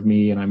part of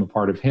me and I'm a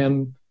part of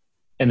him.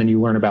 And then you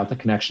learn about the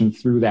connection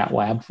through that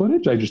lab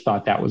footage. I just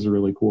thought that was a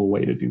really cool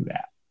way to do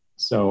that.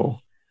 So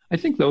I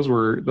think those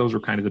were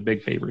kind of the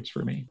big favorites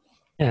for me.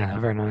 Yeah,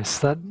 very nice.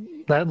 That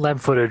lab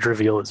footage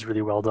reveal is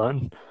really well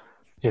done.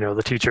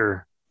 The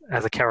teacher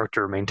as a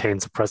character,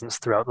 maintains a presence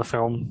throughout the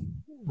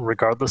film,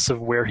 regardless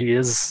of where he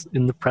is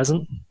in the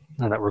present,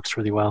 and that works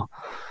really well.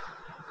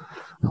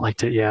 I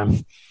liked it. Yeah,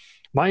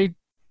 my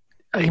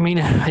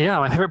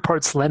favorite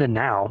parts then and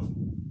now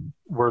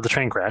were the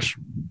train crash,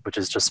 which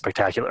is just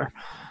spectacular,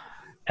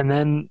 and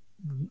then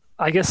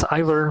I guess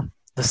either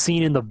the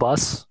scene in the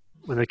bus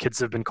when the kids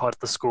have been caught at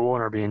the school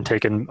and are being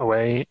taken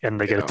away and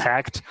they get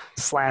attacked, /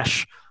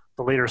 the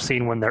later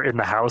scene when they're in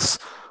the house,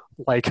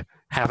 like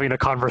having a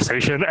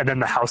conversation and then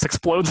the house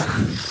explodes.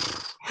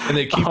 And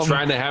they keep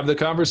trying to have the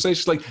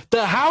conversation like,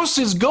 the house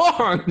is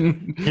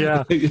gone.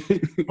 Yeah.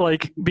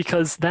 Like,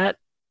 because the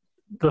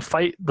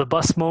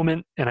bus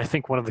moment, and I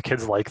think one of the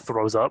kids like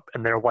throws up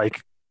and they're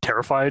like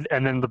terrified.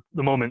 And then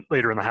the moment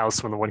later in the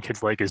house when the one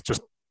kid's leg is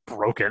just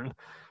broken,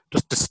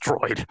 just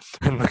destroyed,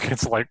 and the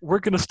kid's like, we're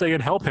gonna stay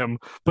and help him,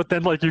 but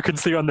then like you can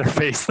see on their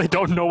face they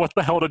don't know what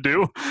the hell to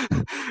do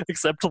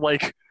except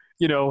like,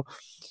 you know.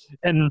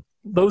 And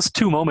those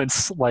two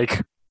moments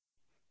like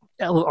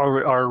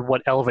are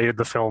what elevated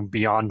the film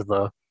beyond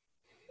the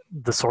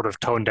sort of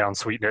toned down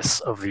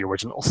sweetness of the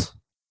originals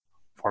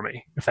for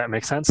me, if that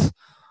makes sense.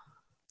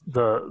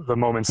 The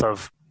moments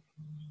of,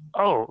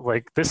 oh,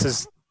 like this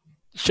is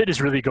shit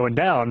is really going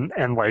down,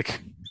 and like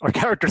our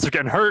characters are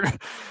getting hurt,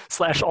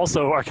 /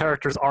 also our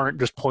characters aren't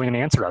just pulling an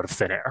answer out of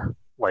thin air.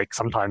 Like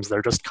sometimes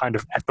they're just kind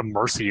of at the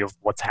mercy of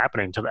what's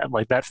happening to them.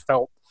 Like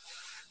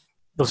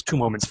those two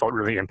moments felt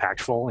really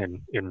impactful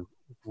in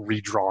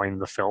redrawing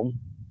the film.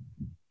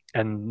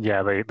 And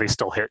yeah, they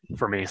still hit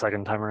for me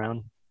second time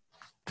around,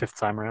 fifth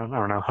time around. I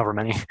don't know, however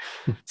many.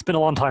 It's been a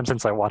long time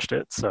since I watched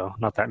it, so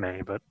not that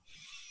many, but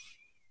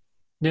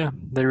yeah,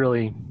 they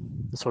really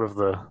sort of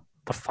the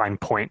fine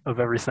point of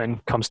everything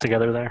comes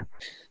together there.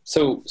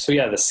 So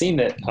yeah, the scene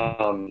that,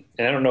 and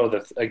I don't know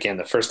that, again,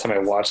 the first time I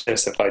watched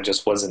this, if I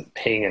just wasn't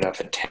paying enough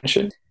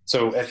attention.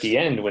 So at the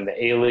end, when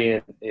the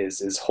alien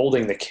is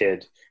holding the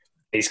kid,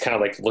 he's kind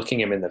of like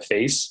looking him in the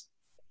face.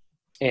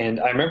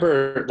 And I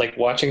remember like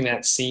watching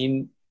that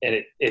scene,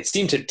 and it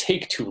seemed to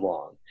take too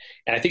long.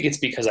 And I think it's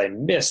because I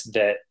missed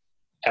that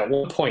at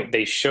one point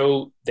they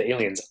show the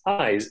alien's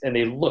eyes and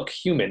they look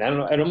human. I don't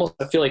know.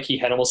 I feel like he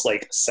had almost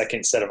like a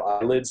second set of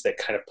eyelids that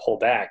kind of pull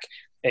back,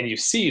 and you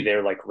see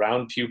they're like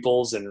round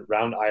pupils and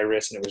round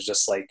iris. And it was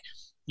just like,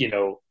 you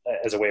know,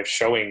 as a way of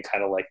showing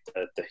kind of like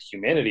the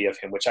humanity of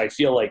him, which I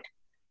feel like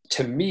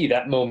to me,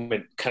 that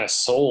moment kind of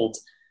sold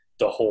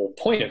the whole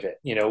point of it,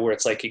 you know, where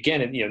it's like,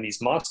 again, you know, in these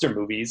monster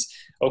movies,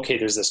 okay,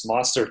 there's this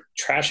monster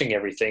trashing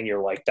everything.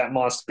 You're like, that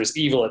monster is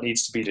evil. It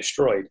needs to be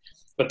destroyed.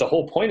 But the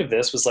whole point of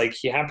this was like,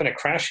 he happened to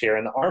crash here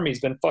and the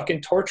army's been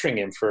fucking torturing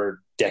him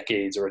for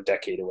decades or a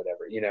decade or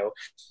whatever, you know,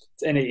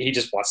 and he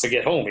just wants to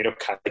get home, you know,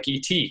 kind of like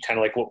E.T., kind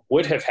of like what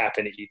would have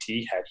happened to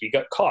E.T. had he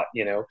got caught,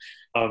 you know?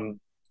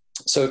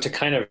 So to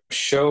kind of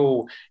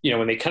show, you know,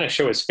 when they kind of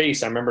show his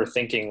face, I remember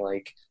thinking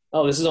like,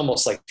 oh, this is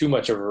almost like too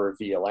much of a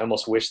reveal. I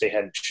almost wish they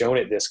hadn't shown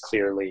it this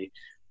clearly,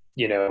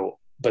 you know,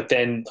 but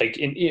then like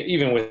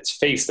even with its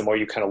face, the more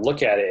you kind of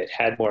look at it, it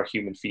had more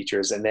human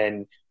features. And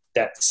then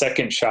that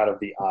second shot of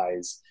the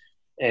eyes.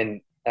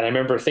 And I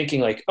remember thinking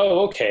like,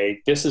 oh,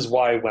 okay, this is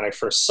why when I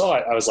first saw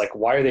it, I was like,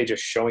 why are they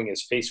just showing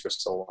his face for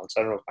so long?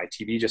 So I don't know if my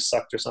TV just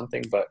sucked or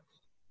something, but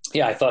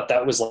yeah, I thought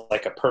that was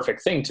like a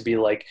perfect thing to be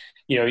like,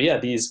 you know, yeah,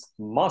 these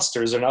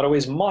monsters are not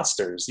always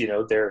monsters, you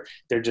know, they're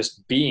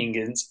just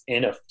beings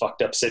in a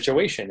fucked up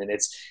situation. And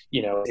it's,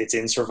 you know, it's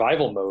in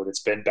survival mode.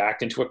 It's been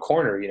backed into a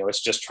corner, you know,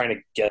 it's just trying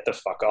to get the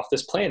fuck off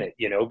this planet,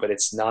 you know, but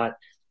it's not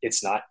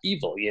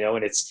evil, you know,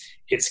 and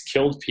it's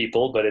killed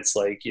people, but it's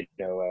like,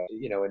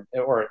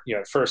 or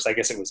at first, I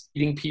guess it was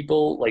eating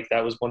people. Like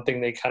that was one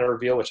thing they kind of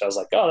reveal, which I was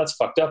like, oh, that's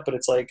fucked up. But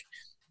it's like,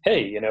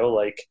 hey, you know,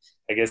 like,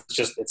 I guess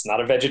it's not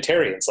a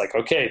vegetarian. It's like,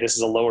 okay, this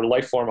is a lower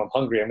life form. I'm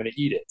hungry. I'm going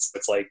to eat it. So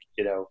it's like,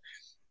 you know,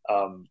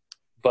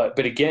 but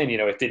again, you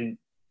know, it didn't,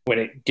 when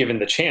it given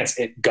the chance,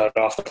 it got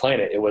off the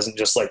planet. It wasn't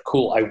just like,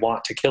 cool, I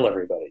want to kill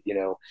everybody, you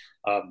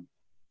know?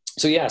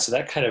 So yeah, so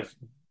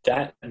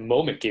that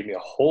moment gave me a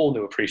whole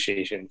new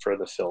appreciation for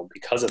the film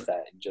because of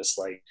that. And just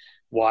like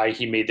why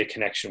he made the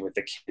connection with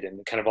the kid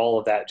and kind of all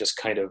of that just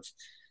kind of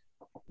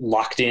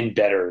locked in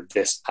better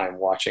this time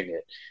watching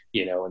it,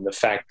 you know, and the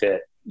fact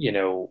that, you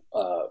know,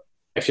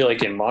 I feel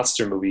like in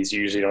monster movies,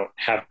 you usually don't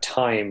have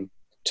time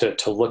to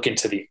look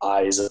into the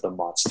eyes of the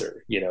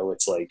monster. You know,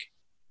 it's like,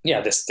 yeah,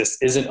 this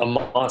isn't a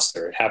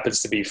monster. It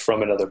happens to be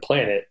from another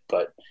planet,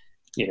 but,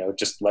 you know,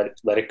 just let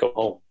it go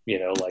home, you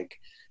know, like,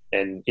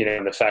 and, you know,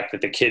 and the fact that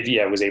the kid,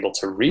 was able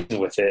to reason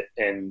with it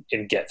and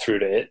get through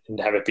to it and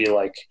have it be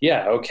like,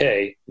 yeah,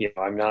 okay, you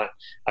know, I'm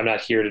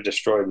not here to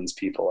destroy these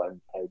people.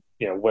 I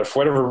you know, for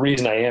whatever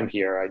reason I am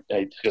here,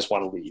 I just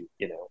want to leave,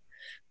 you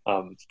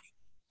know?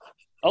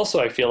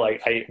 Also, I feel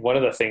like one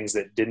of the things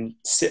that didn't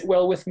sit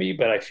well with me,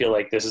 but I feel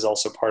like this is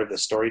also part of the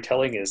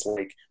storytelling, is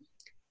like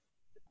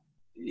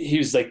he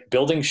was like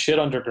building shit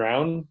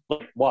underground.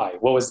 Like, why?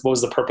 What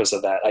was the purpose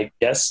of that? I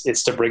guess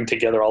it's to bring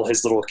together all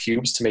his little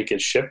cubes to make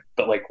his ship,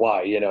 but like,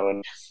 why? You know,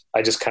 and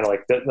I just kind of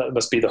like that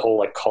must be the whole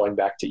like calling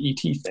back to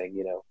E.T. thing,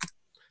 you know.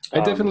 I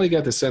definitely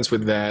got the sense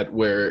with that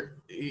where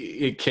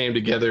it came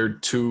together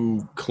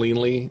too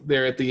cleanly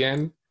there at the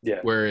end. Yeah.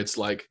 Where it's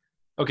like,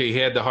 okay, he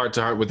had the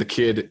heart-to-heart with the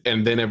kid,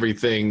 and then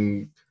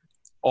everything,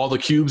 all the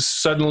cubes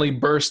suddenly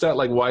burst out.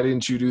 Like, why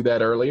didn't you do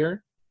that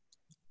earlier?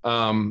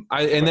 And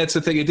that's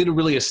the thing. It didn't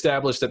really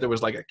establish that there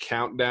was like a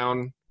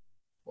countdown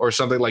or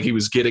something, like he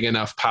was getting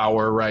enough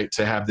power, right,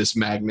 to have this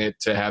magnet,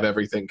 to have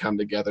everything come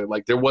together.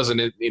 Like there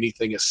wasn't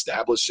anything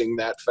establishing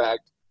that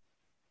fact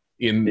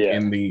in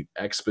the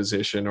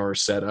exposition or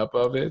setup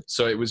of it.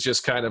 So it was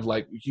just kind of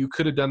like, you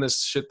could have done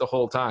this shit the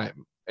whole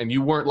time. And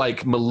you weren't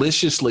like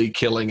maliciously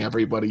killing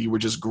everybody. You were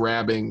just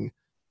grabbing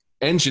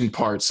engine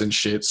parts and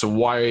shit. So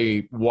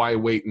why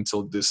wait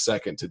until this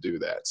second to do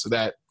that? So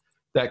that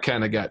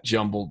kind of got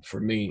jumbled for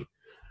me.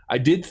 I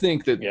did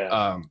think that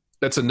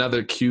that's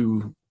another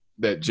cue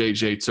that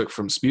JJ took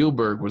from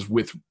Spielberg, was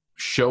with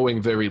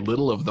showing very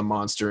little of the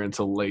monster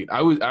until late.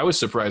 I was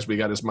surprised we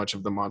got as much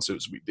of the monster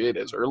as we did,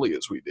 as early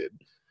as we did,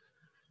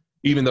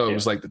 even though it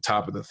was like the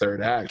top of the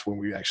third act when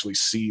we actually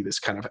see this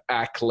kind of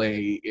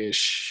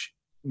Acklay-ish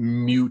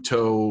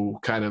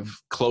Muto kind of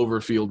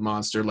Cloverfield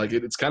monster. Like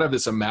it's kind of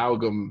this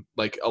amalgam,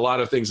 like a lot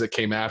of things that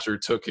came after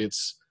took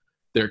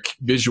their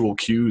visual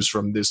cues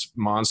from this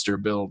monster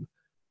build.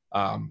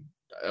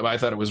 I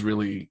thought it was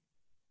really,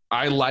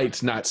 I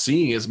liked not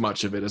seeing as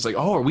much of it. It's like,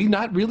 oh, are we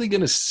not really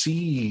going to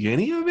see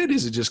any of it?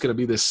 Is it just going to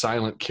be this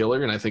silent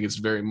killer? And I think it's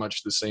very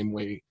much the same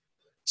way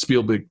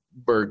Spielberg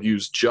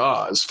used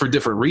Jaws, for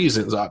different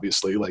reasons,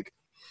 obviously. Like,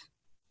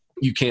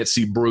 you can't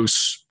see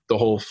Bruce the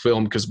whole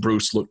film because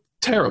Bruce looked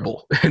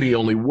terrible, and he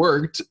only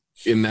worked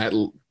in that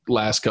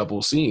last couple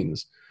of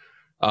scenes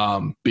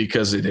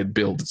because it had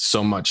built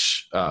so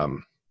much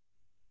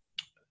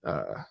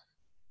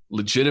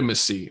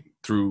legitimacy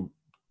through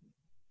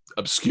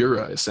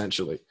obscura,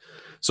 essentially.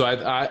 So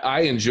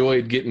I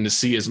enjoyed getting to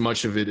see as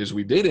much of it as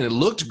we did, and it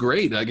looked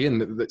great. Again,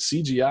 the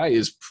CGI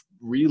is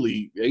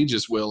really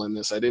ages well in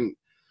this. I didn't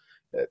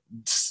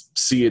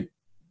see it,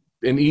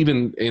 and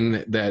even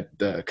in that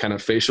kind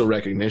of facial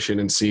recognition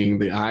and seeing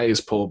the eyes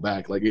pull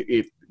back, like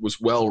it was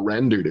well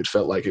rendered. It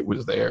felt like it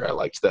was there. I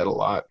liked that a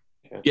lot.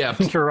 Yeah, I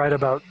think you're right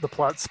about the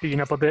plot speeding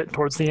up a bit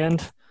towards the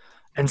end.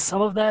 And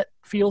some of that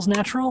feels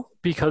natural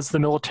because the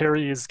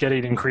military is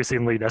getting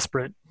increasingly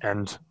desperate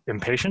and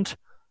impatient.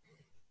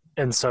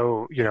 And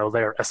so,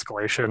 their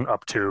escalation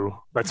up to,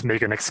 let's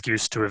make an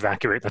excuse to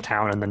evacuate the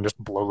town and then just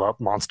blow up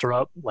monster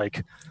up,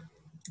 like,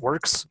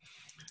 works.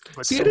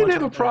 But see, I didn't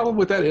have a problem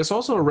with that. It's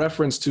also a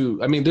reference to,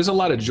 there's a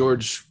lot of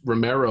George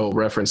Romero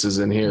references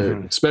in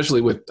here,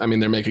 especially with,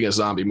 they're making a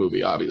zombie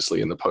movie,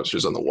 obviously, and the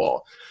posters on the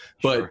wall.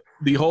 But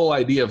the whole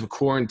idea of a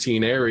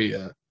quarantine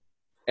area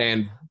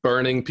and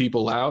burning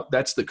people out,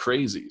 that's the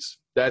Crazies.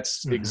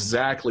 That's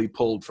exactly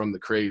pulled from the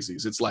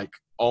Crazies. It's like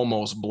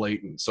almost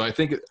blatant. So I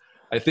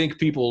think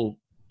people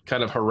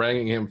kind of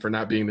haranguing him for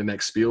not being the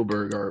next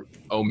Spielberg are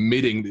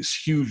omitting this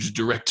huge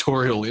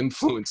directorial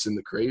influence in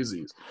the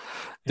Crazies,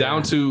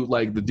 down to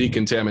like the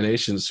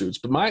decontamination suits.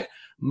 But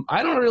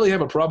I don't really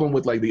have a problem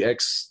with like the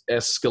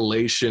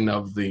escalation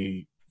of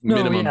the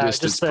minimum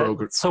distance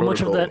program. So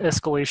much of that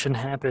escalation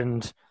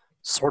happened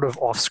sort of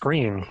off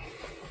screen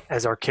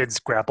as our kids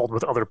grappled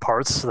with other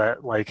parts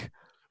that, like,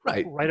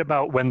 right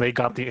about when they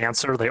got the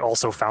answer, they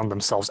also found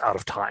themselves out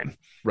of time.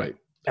 Right.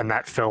 And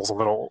that feels a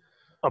little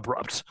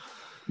abrupt.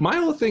 My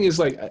whole thing is,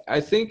 like,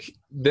 I think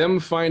them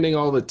finding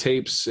all the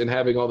tapes and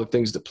having all the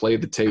things to play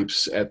the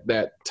tapes at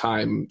that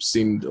time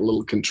seemed a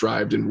little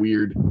contrived and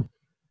weird.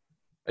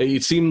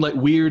 It seemed like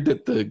weird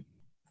that the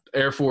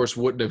Air Force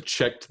wouldn't have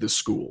checked the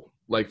school.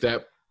 Like,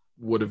 that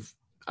would have,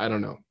 I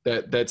don't know.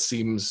 That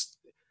seems...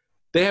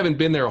 They haven't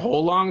been there a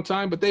whole long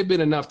time, but they've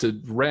been enough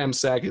to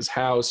ransack his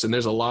house, and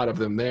there's a lot of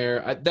them there.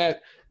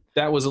 That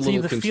was a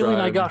little contrived. The feeling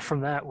I got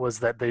from that was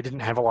that they didn't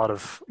have a lot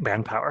of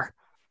manpower,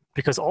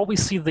 because all we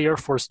see the Air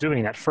Force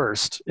doing at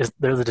first is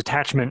they're the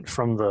detachment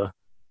from the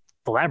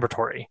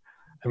laboratory,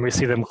 and we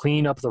see them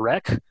clean up the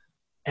wreck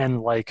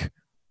and, like,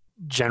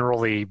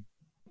 generally,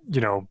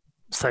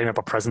 setting up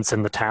a presence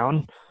in the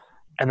town,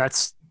 and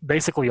that's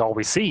basically all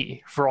we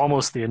see for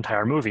almost the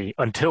entire movie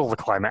until the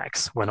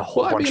climax, when a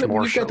whole bunch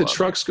more you've got the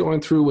trucks going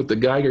through with the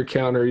Geiger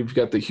counter. You've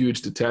got the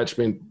huge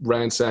detachment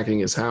ransacking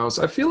his house.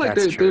 I feel like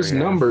there's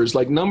numbers.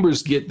 Like,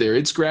 numbers get there.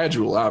 It's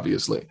gradual,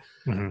 obviously,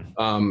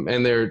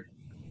 and they're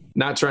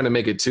not trying to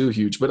make it too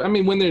huge. But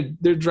when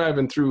they're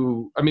driving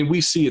through,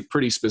 we see it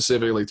pretty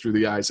specifically through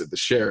the eyes of the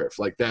sheriff.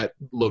 Like, that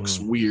looks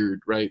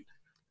weird, right?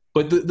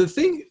 But the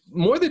thing,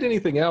 more than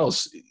anything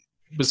else,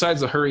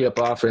 besides the hurry up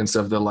offense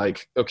of the,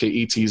 like, okay,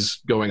 E.T.'s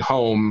going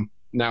home,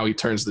 now he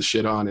turns the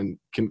shit on and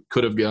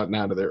could have gotten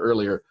out of there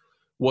earlier,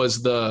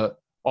 was all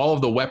of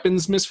the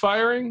weapons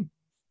misfiring.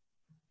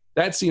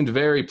 That seemed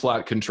very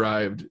plot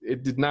contrived.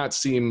 It did not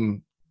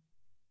seem,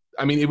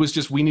 it was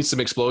just, we need some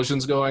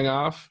explosions going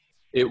off.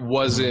 It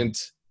wasn't,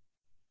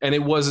 and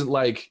it wasn't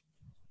like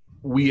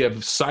we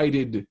have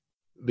sighted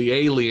the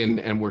alien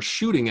and we're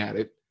shooting at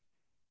it.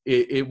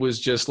 It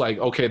was just like,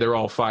 okay, they're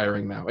all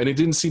firing now. And it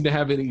didn't seem to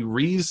have any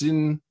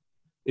reason.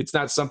 It's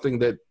not something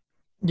that,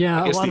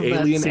 I guess, the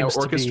alien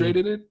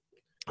orchestrated it.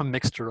 a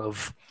mixture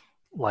of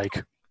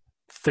like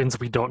things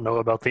we don't know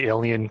about the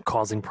alien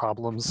causing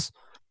problems,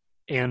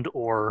 and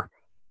or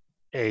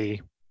a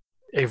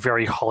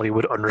very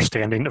Hollywood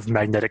understanding of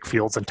magnetic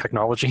fields and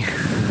technology,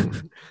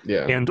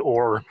 Yeah. and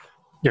or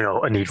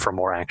a need for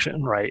more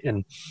action, right?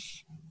 And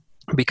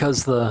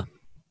because the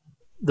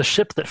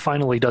ship that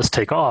finally does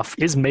take off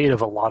is made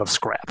of a lot of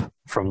scrap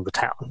from the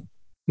town.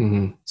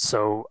 Mm-hmm.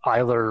 So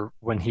either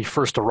when he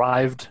first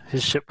arrived,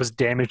 his ship was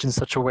damaged in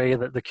such a way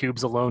that the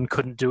cubes alone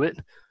couldn't do it,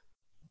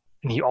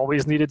 and he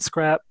always needed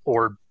scrap,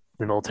 or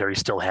the military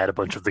still had a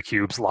bunch of the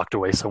cubes locked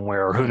away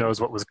somewhere, or who knows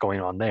what was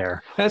going on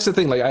there. That's the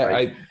thing. Like,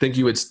 I think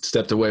you had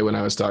stepped away when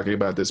I was talking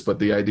about this, but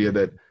the idea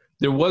that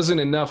there wasn't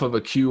enough of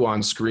a cue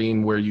on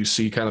screen where you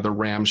see kind of the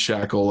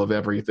ramshackle of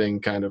everything,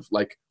 kind of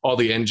like all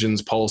the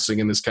engines pulsing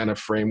in this kind of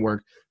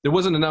framework. There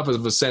wasn't enough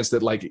of a sense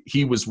that like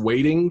he was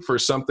waiting for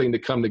something to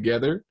come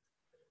together.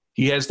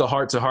 He has the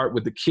heart-to-heart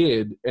with the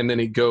kid, and then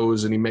he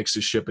goes and he makes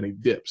his ship and he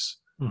dips.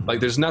 Mm-hmm. Like,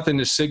 there's nothing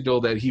to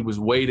signal that he was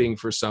waiting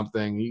for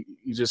something.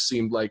 He just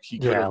seemed like he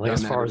could have done that.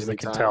 As far as they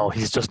can tell,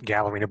 he's just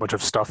gathering a bunch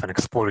of stuff and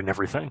exploding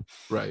everything.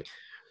 Right.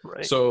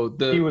 So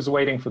he was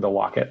waiting for the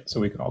locket so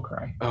we could all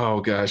cry.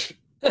 Oh gosh,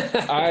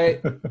 let's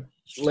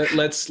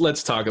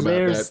talk about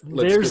that.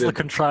 There's the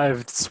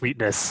contrived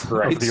sweetness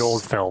of the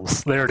old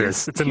films. There it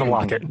is. It's in the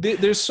locket.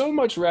 There's so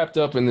much wrapped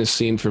up in this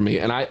scene for me,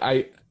 and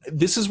I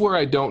this is where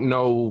I don't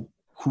know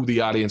who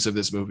the audience of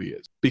this movie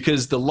is,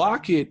 because the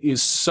locket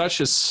is such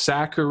a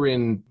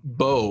saccharine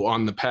bow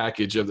on the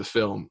package of the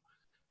film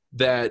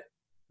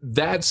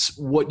that's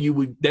what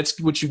you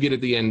get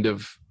at the end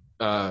of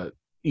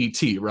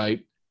E.T., right?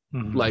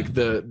 Mm-hmm. Like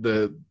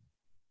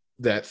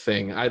that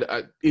thing.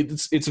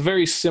 It's a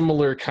very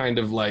similar kind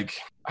of like,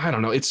 I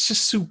don't know. It's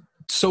just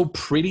so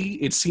pretty.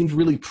 It seemed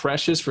really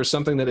precious for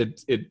something that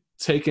it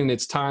taken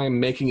its time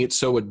making it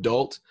so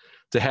adult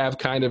to have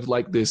kind of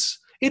like this.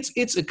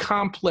 It's a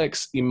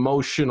complex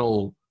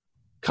emotional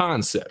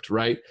concept,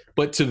 right?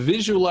 But to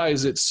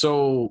visualize it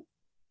so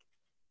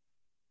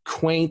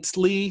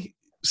quaintly,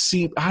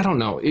 I don't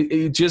know.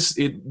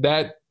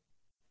 That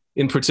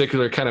in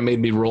particular kind of made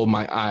me roll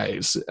my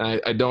eyes.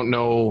 I don't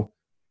know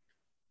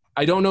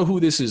who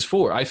this is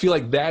for. I feel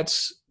like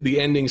that's the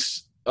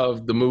endings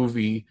of the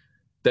movie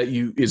that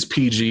is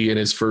PG and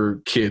is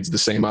for kids, the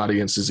same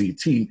audience as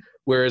E.T.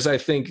 Whereas I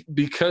think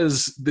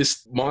because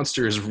this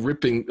monster is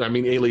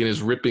alien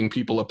is ripping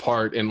people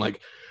apart, and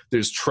like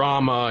there's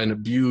trauma and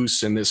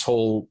abuse and this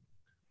whole,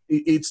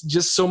 it's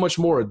just so much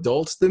more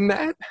adult than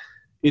that.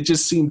 It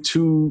just seemed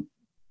too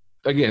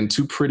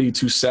pretty,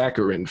 too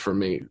saccharine for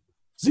me.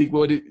 Zeke,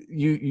 what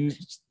you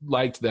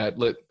liked that?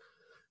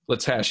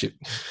 Let's hash it.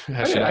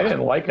 I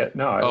didn't like it.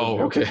 No.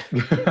 Okay.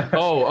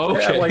 Oh,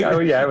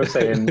 okay. I was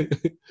saying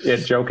it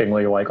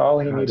jokingly, like all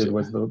he needed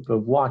was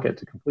the locket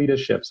to complete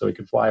his ship so he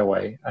could fly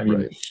away. I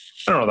mean, right.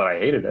 I don't know that I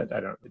hated it.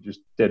 It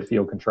just did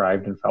feel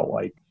contrived and felt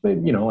like, like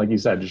you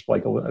said, just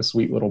like a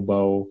sweet little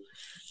bow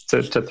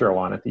to throw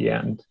on at the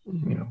end.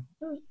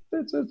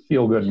 It's a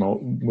feel-good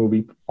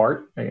movie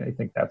part. I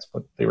think that's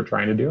what they were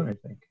trying to do. I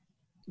think.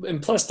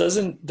 And plus,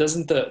 doesn't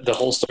the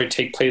whole story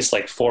take place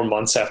like 4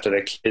 months after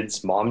the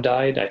kid's mom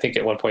died? I think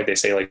at one point they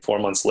say like 4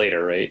 months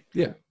later, right?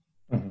 Yeah.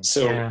 Mm-hmm.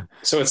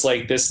 So it's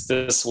like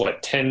this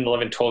what 10,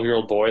 11,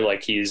 12-year-old boy,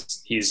 like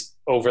he's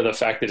over the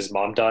fact that his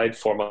mom died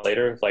 4 months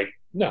later. Like,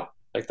 no,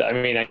 like that.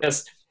 I mean, I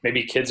guess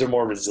maybe kids are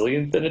more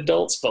resilient than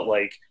adults, but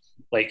like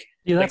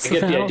that's the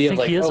thing. I don't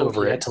think he is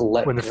over it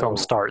when the go. film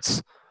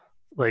starts.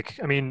 Like,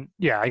 I mean,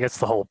 yeah, I guess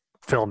the whole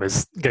film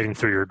is getting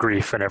through your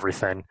grief and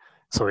everything.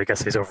 So I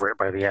guess he's over it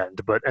by the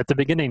end. But at the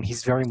beginning,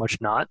 he's very much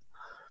not.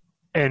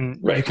 And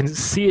you can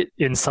see it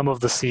in some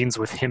of the scenes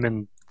with him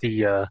and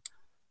the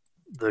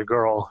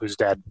girl whose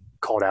dad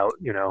called out,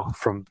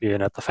 from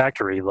being at the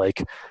factory.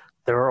 Like,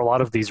 there are a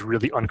lot of these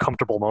really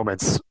uncomfortable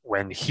moments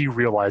when he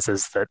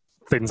realizes that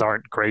things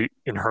aren't great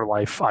in her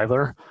life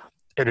either.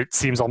 And it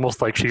seems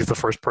almost like she's the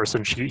first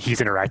person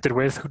he's interacted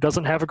with who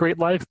doesn't have a great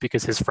life,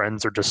 because his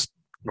friends are just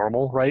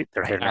normal, right?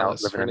 They're hanging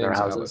out, living in their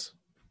houses.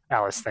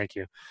 Alice, thank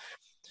you.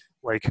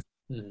 Like,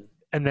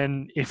 and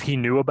then if he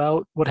knew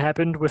about what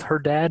happened with her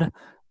dad,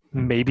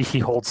 maybe he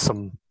holds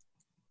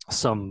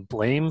some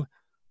blame,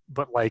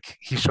 but like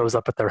he shows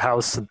up at their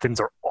house and things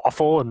are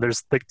awful, and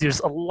there's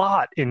a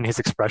lot in his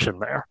expression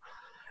there.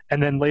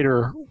 And then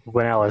later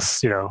when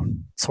Alice,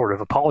 sort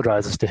of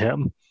apologizes to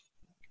him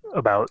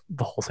about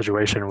the whole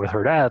situation with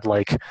her dad,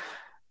 like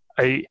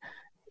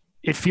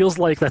it feels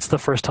like that's the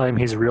first time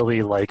he's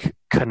really like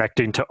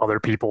connecting to other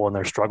people and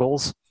their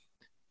struggles,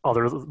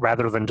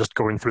 rather than just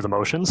going through the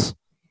motions.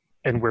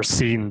 And we're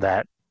seeing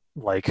that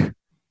like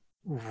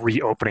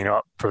reopening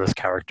up for this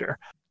character.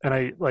 And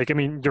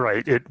you're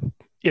right.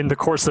 In the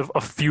course of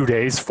a few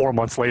days, 4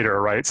 months later,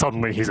 right,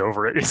 suddenly he's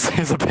over it.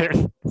 It's a bit,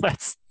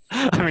 that's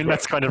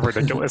kind of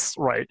ridiculous,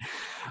 right?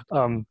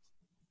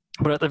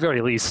 But at the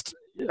very least,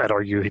 I'd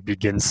argue he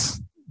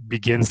begins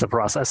the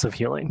process of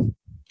healing.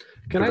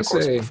 Can I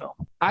say,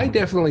 I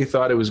definitely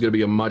thought it was going to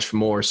be a much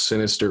more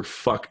sinister,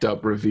 fucked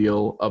up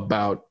reveal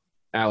about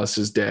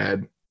Alice's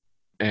dad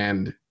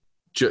and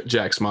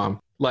Jack's mom.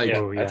 Like, Yeah.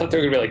 Oh, yeah. I thought they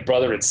were gonna be like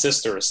brother and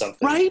sister or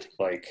something. right?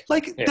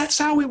 Like yeah. That's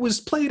how it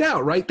was played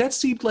out, right? That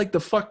seemed like the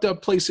fucked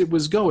up place it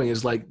was going,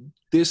 is like,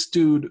 this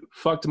dude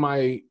fucked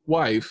my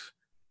wife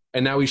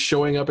and now he's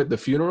showing up at the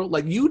funeral.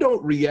 Like, you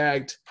don't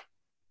react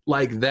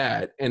like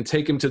that and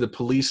take him to the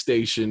police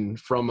station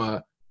from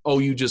a, oh,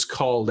 you just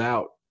called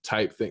out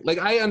type thing. Like,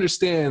 I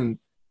understand.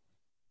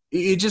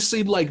 It just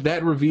seemed like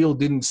that reveal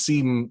it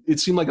seemed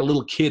like a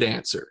little kid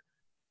answer.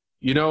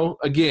 You know,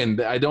 again,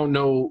 I don't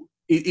know.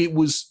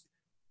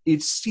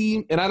 It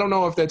seemed, and I don't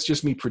know if that's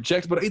just me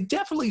project, but it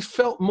definitely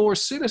felt more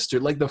sinister.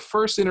 Like, the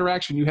first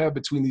interaction you have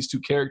between these two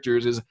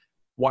characters is,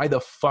 why the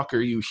fuck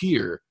are you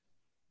here?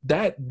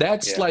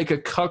 That's like a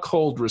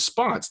cuckold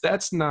response.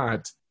 That's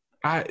not,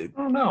 I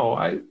don't know.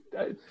 I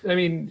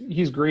mean,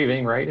 he's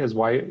grieving, right? His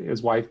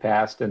wife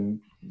passed, and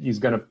he's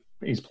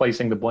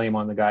placing the blame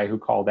on the guy who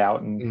called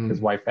out, and his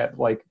wife had,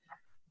 like,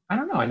 I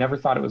don't know. I never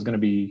thought it was going to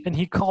be. And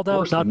he called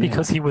out not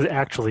because he was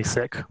actually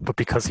sick, but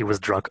because he was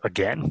drunk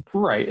again.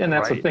 Right, and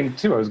that's the thing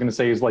too. I was going to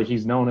say is, like,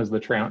 he's known as the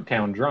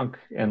town drunk,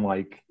 and,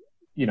 like,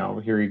 you know,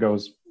 here he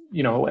goes.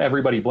 You know,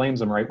 everybody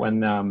blames him, right?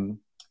 When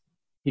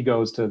he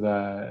goes to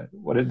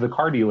the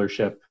car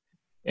dealership,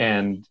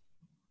 and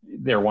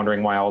they're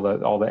wondering why all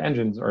the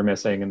engines are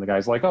missing, and the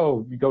guy's like,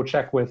 "Oh, you go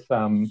check with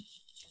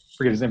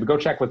forget his name, but go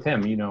check with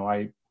him." You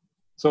know,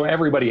 So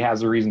everybody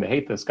has a reason to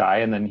hate this guy,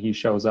 and then he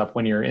shows up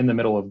when you're in the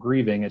middle of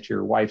grieving at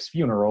your wife's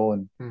funeral,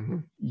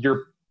 and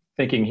you're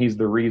thinking he's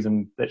the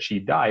reason that she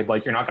died.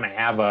 Like, you're not going to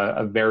have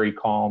a very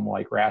calm,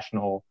 like,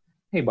 rational,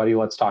 "Hey, buddy,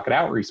 let's talk it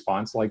out"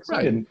 response. Like, so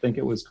I didn't think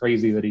it was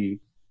crazy that he,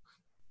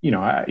 you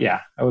know,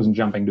 I wasn't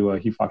jumping to a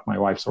 "he fucked my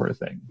wife" sort of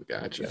thing.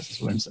 Gotcha. That's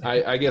what I'm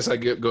saying. I guess I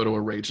go to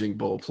a Raging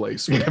Bull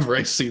place whenever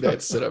I see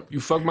that set up. You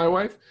fuck my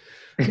wife?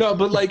 No,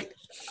 but, like,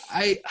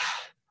 I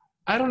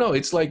don't know.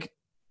 It's like,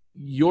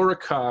 you're a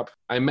cop.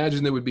 I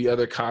imagine there would be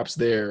other cops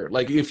there.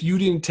 Like, if you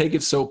didn't take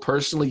it so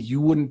personally,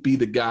 you wouldn't be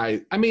the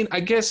guy. I mean, I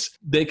guess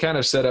they kind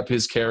of set up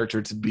his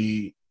character to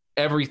be,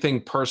 everything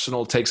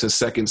personal takes a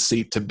second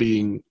seat to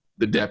being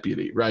the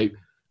deputy, right?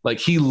 Like,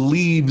 he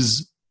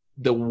leaves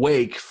the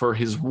wake for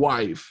his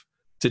wife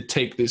to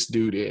take this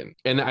dude in.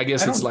 And I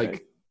guess it's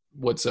like,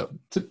 what's up?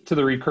 To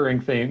the recurring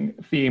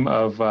theme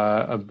of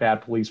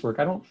bad police work,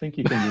 I don't think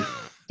you can just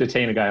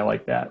detain a guy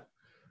like that.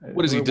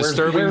 What is he,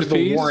 disturbing where's the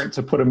peace? The warrant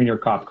to put him in your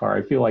cop car?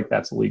 I feel like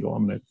that's illegal.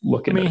 I'm going to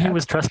look at it. I mean, he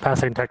was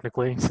trespassing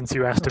technically, since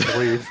you asked him to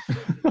leave.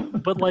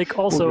 But, like,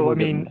 also, I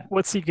mean,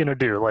 what's he going to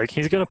do? Like,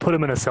 he's going to put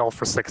him in a cell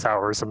for 6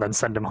 hours and then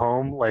send him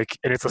home? Like,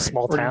 and it's a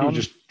small town?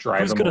 You just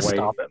drive Who's him going to away?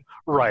 stop him?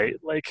 Right.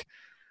 Like,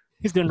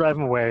 he's going to drive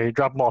him away,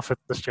 drop him off at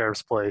the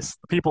sheriff's place.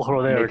 The people who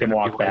are there are going to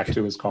walk back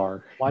to his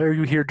car. Why are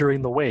you here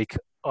during the wake?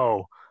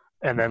 Oh.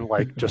 And then,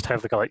 like, just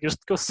have the guy, like,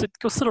 just go sit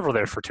over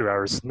there for 2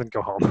 hours and then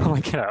go home.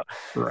 Like, get out.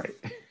 Right.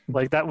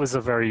 Like, that was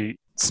a very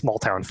small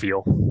town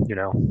feel, you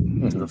know,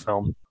 to the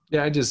film.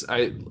 Yeah,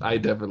 I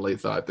definitely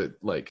thought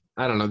that, like,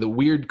 I don't know, the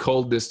weird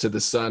coldness to the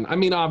son. I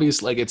mean,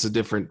 obviously, like, it's a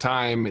different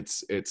time.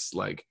 It's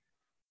like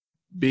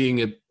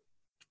being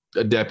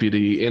a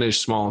deputy in a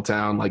small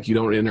town. Like, you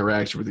don't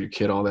interact with your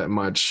kid all that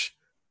much.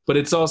 But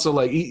it's also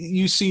like,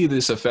 you see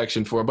this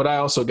affection for it. But I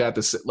also got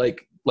this,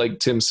 like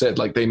Tim said,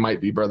 like, they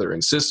might be brother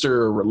and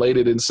sister or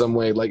related in some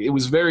way. Like, it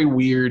was very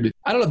weird.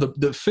 I don't know.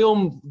 The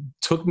film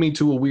took me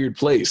to a weird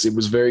place. It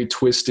was very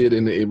twisted,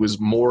 and it was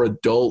more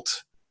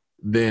adult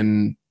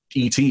than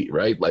E.T.,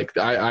 right? Like,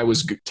 I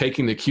was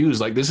taking the cues.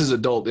 Like, this is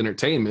adult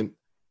entertainment.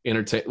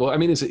 Well, I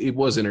mean, it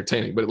was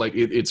entertaining, but, like,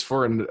 it's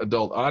for an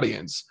adult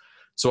audience.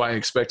 So I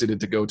expected it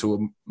to go to a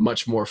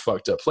much more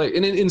fucked up place.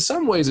 And in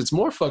some ways, it's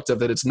more fucked up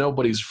that it's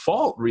nobody's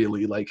fault,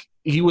 really. Like,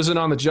 he wasn't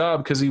on the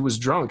job because he was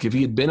drunk. If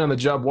he had been on the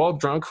job while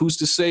drunk, who's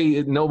to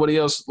say nobody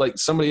else, like,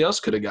 somebody else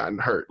could have gotten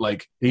hurt?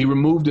 Like, he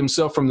removed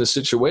himself from the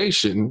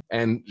situation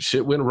and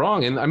shit went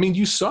wrong. And I mean,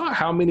 you saw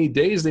how many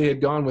days they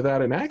had gone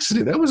without an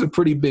accident. That was a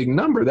pretty big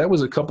number. That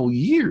was a couple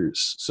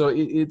years. So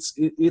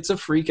it's a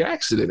freak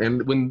accident.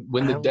 And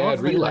when the dad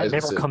realizes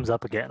it never comes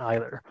up again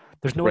either.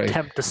 There's no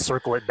attempt to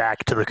circle it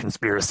back to the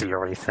conspiracy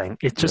or anything.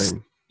 It's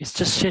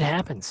just shit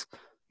happens.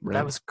 Right.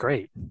 That was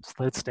great. Just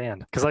let it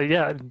stand. Because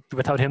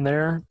without him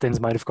there, things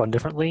might have gone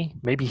differently.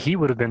 Maybe he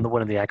would have been the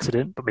one in the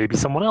accident, but maybe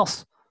someone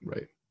else.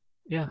 Right.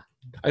 Yeah.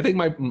 I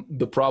think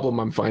the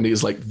problem I'm finding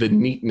is, like, the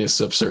neatness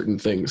of certain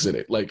things in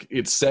it. Like,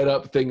 it set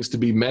up things to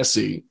be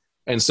messy,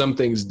 and some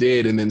things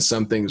did, and then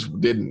some things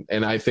didn't.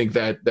 And I think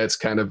that's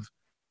kind of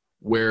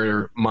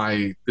where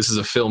this is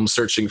a film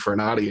searching for an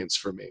audience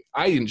for me.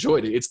 I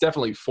enjoyed it. It's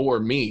definitely for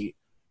me,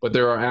 but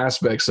there are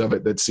aspects of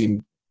it that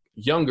seem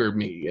younger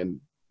me, and,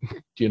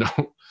 you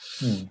know,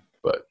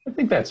 but I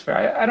think that's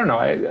fair. I don't know.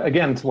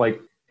 Again, to,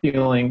 like,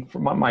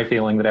 my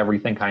feeling that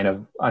everything kind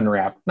of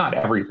unwrapped, not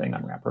everything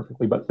unwrapped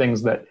perfectly, but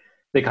things that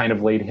they kind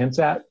of laid hints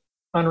at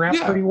unwrapped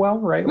pretty well,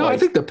 right? No, like, I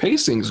think the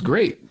pacing's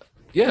great.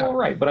 Yeah. Well,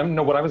 right. But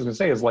what I was going to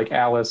say is, like,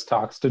 Alice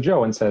talks to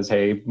Joe and says,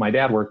 "Hey, my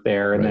dad worked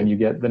there." And then you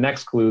get the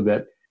next clue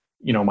that,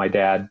 you know, my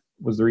dad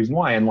was the reason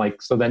why. And,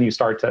 like, so then you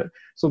start to,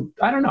 so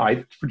I don't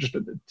know.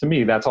 To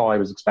me, that's all I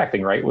was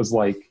expecting, right? Was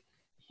like,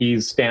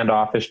 he's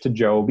standoffish to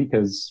Joe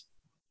because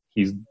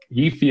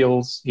he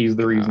feels he's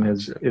the reason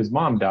his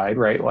mom died,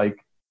 right?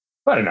 Like,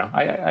 I don't know.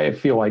 I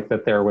feel like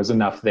that there was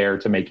enough there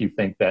to make you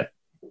think that,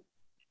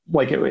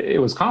 like, it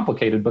was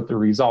complicated, but the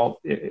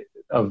result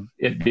of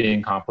it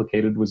being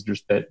complicated was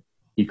just that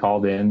he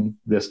called in,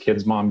 this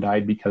kid's mom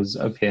died because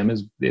of him,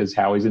 is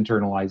how he's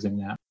internalizing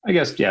that. I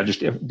guess, yeah,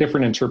 just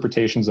different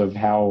interpretations of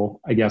how,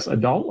 I guess,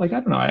 adult, like, I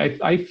don't know.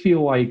 I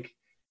feel like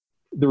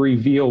the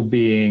reveal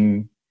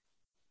being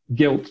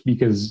guilt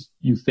because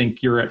you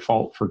think you're at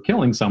fault for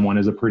killing someone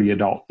is a pretty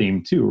adult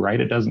theme too, right?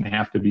 It doesn't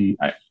have to be.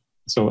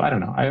 So I don't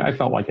know. I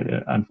felt like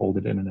it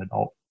unfolded in an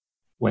adult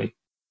way.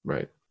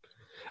 Right.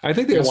 I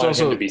think there's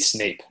also him to be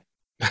Snape.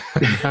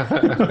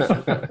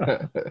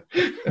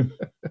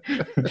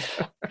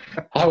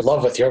 I would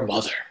love with your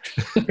mother.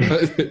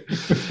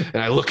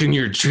 And I look in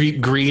your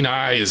green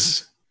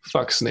eyes.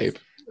 Fuck Snape.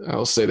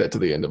 I'll say that to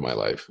the end of my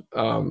life.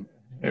 Oh,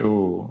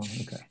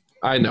 okay.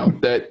 I know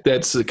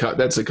that's a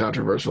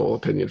controversial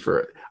opinion for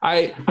it.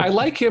 I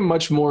like him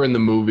much more in the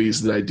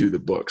movies than I do the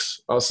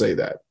books. I'll say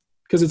that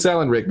because it's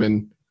Alan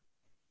Rickman.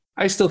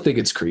 I still think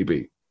it's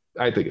creepy.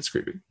 I think it's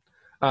creepy.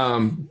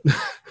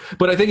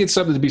 But I think it's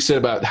something to be said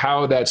about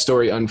how that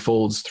story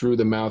unfolds through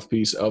the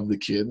mouthpiece of the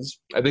kids.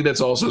 I think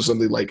that's also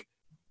something like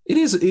it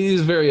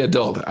is very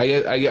adult.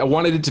 I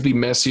wanted it to be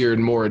messier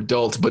and more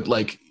adult, but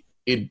like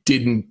it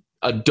didn't.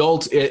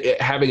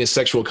 Having a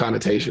sexual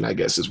connotation, I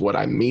guess, is what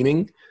I'm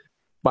meaning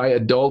by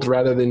adult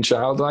rather than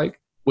childlike,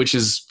 which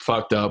is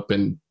fucked up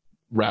and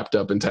wrapped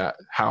up into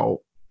how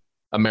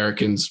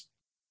Americans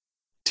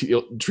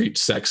treat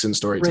sex in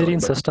storytelling. Rating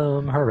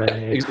system,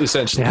 hooray!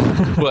 Essentially,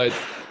 yeah. But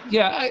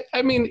yeah,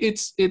 I mean,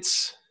 it's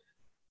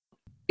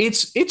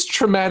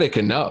traumatic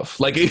enough.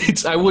 Like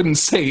I wouldn't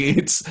say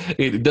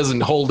it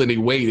doesn't hold any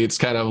weight. It's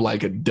kind of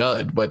like a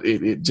dud, but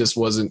it just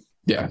wasn't.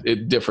 Yeah,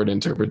 different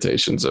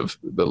interpretations of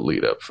the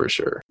lead up for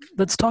sure.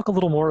 Let's talk a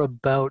little more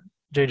about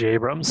J.J.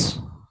 Abrams.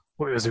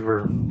 As we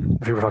were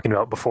talking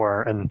about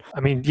before, and I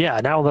mean,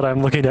 yeah. Now that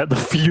I'm looking at the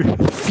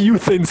few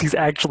things he's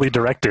actually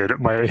directed,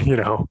 my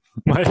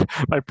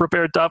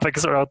prepared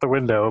topics are out the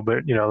window.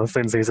 But the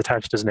things he's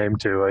attached his name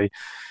to,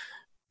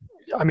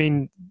 I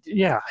mean,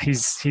 yeah,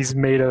 he's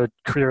made a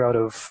career out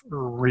of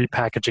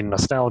repackaging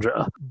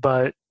nostalgia,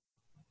 but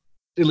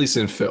at least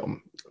in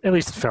film,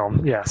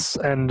 yes,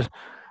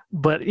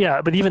 but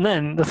even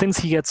then, the things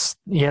he has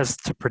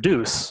to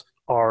produce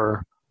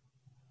are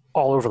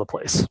all over the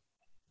place.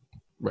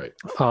 Right.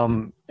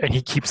 And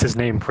he keeps his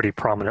name pretty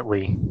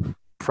prominently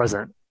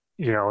present,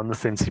 in the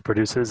things he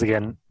produces.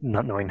 Again,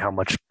 not knowing how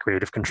much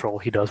creative control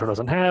he does or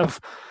doesn't have,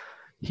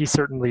 he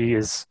certainly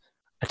is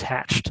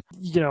attached,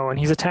 and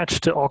he's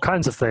attached to all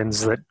kinds of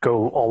things that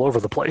go all over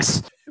the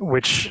place,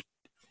 which,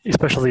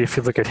 especially if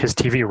you look at his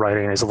TV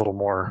writing, is a little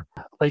more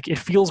like, it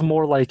feels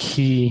more like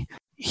he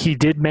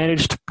did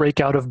manage to break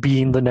out of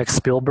being the next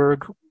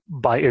Spielberg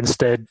by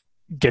instead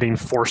getting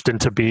forced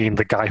into being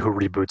the guy who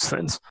reboots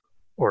things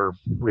or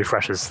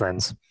refreshes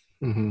things.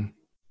 Mm-hmm.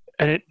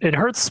 And it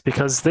hurts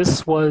because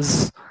this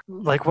was,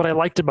 like, what I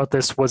liked about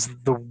this was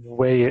the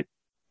way it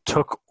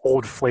took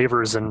old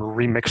flavors and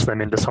remixed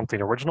them into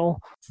something original.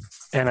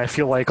 And I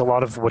feel like a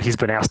lot of what he's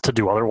been asked to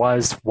do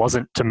otherwise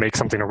wasn't to make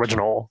something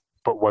original,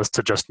 but was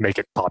to just make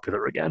it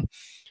popular again.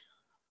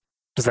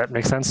 Does that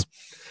make sense?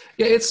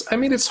 Yeah,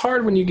 it's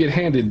hard when you get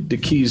handed the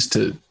keys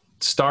to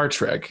Star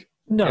Trek.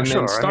 No, and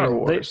sure. then Star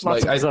Wars.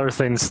 Lots of these other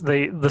things,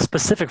 the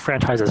specific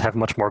franchises have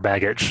much more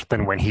baggage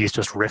than when he's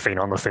just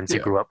riffing on the things he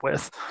grew up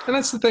with. And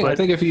that's the thing. I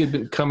think if he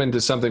had come into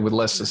something with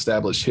less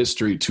established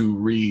history to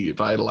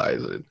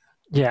revitalize it.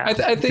 Yeah, I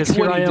think because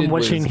here I am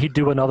wishing he'd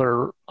do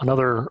another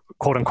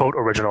quote unquote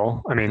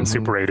original. I mean, Mm-hmm.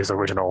 Super 8 is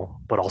original,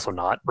 but also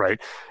not, right?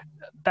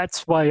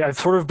 That's why I've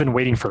sort of been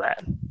waiting for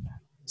that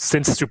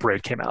since Super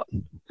 8 came out,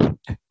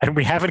 and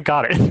we haven't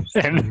got it, and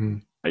Mm-hmm.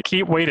 I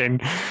keep waiting.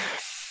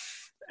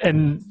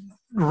 And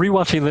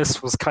rewatching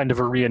this was kind of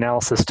a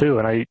reanalysis too,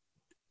 and I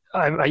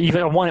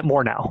want it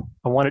more now.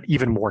 I want it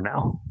even more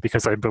now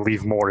because I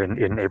believe more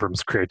in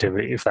Abrams'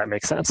 creativity, if that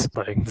makes sense.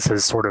 Like, this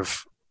has sort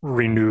of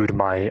renewed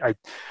I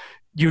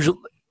usually,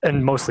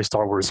 and mostly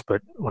Star Wars,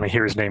 but when I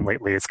hear his name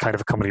lately, it's kind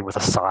of accompanied with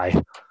a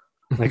sigh.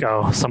 Like,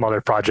 oh, some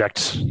other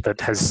project that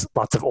has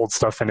lots of old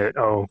stuff in it.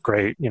 Oh,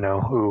 great.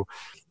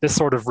 This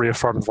sort of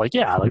reaffirms, like,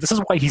 yeah, like, this is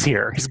why he's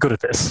here. He's good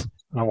at this.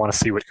 And I want to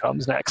see what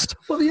comes next.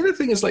 Well, the other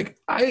thing is, like,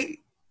 I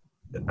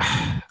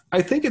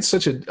think it's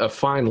such a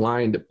fine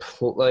line to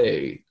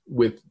play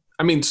with.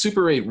 I mean,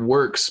 Super 8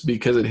 works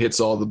because it hits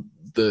all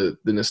the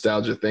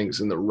nostalgia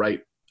things in the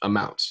right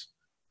amounts,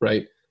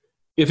 right?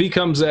 If he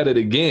comes at it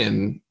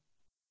again,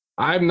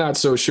 I'm not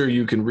so sure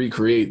you can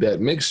recreate that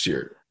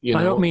mixture.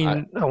 I don't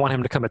mean I want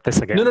him to come at this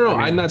again. No, I mean,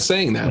 I'm not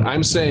saying that.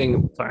 I'm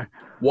saying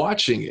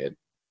watching it,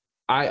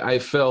 I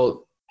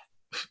felt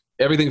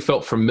everything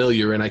felt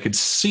familiar, and I could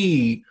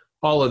see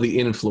all of the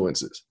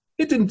influences.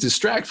 It didn't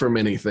distract from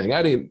anything.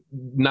 I didn't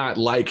not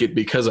like it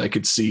because I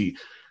could see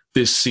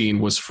this scene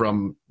was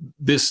from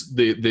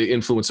the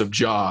influence of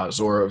Jaws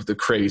or of The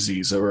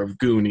Crazies or of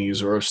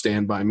Goonies or of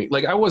Stand By Me.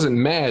 Like, I wasn't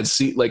mad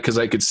because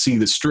I could see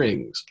the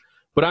strings.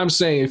 But I'm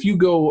saying if you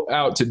go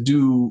out to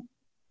do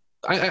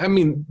I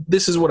mean,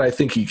 this is what I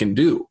think he can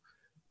do.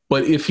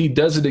 But if he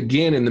does it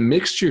again and the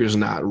mixture is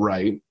not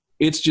right,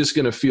 it's just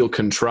going to feel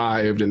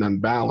contrived and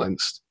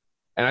unbalanced.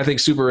 And I think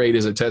Super 8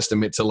 is a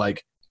testament to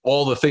like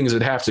all the things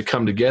that have to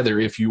come together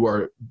if you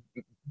are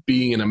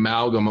being an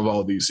amalgam of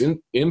all these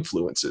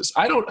influences.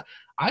 I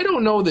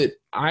don't know that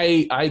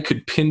I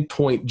could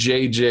pinpoint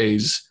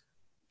JJ's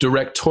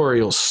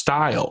directorial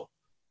style.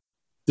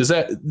 Does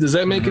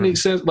that make any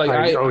sense? Like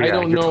I don't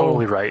know. You're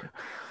totally right.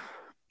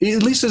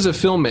 At least as a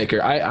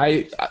filmmaker,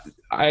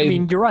 I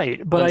mean, you're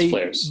right, but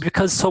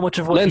because so much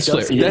of what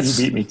he does,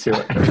 you beat me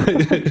to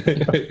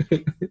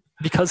it.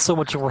 Because so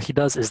much of what he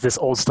does is this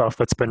old stuff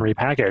that's been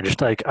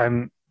repackaged. Like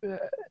I'm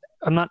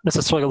not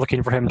necessarily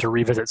looking for him to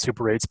revisit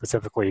Super 8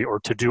 specifically, or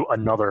to do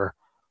another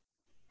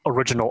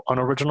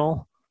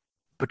unoriginal,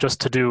 but just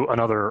to do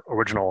another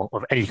original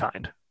of any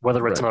kind,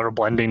 whether it's another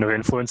blending of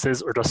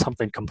influences or just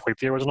something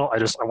completely original. I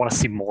want to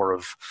see more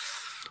of.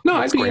 No,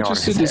 I'd be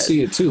interested to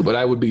see it too, but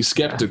I would be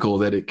skeptical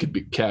that it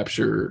could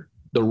capture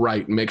the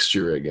right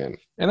mixture again.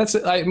 And that's,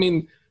 I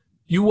mean,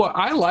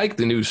 I like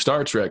the new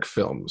Star Trek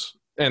films,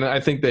 and I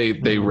think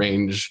they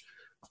range.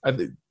 I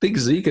think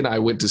Zeke and I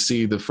went to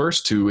see the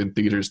first two in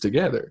theaters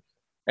together,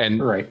 and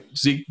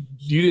Zeke,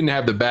 you didn't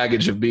have the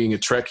baggage of being a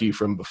Trekkie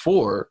from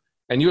before,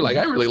 and you're like,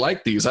 I really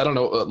like these. I don't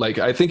know, like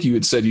I think you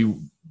had said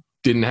you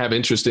didn't have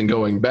interest in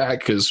going back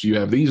because you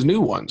have these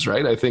new ones,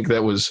 right? I think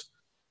that was,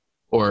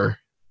 or.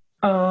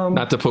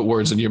 Not to put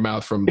words in your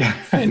mouth from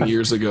 10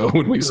 years ago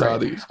when we saw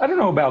these. I don't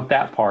know about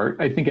that part.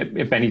 I think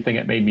if anything,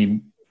 it made me,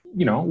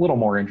 a little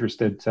more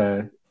interested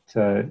to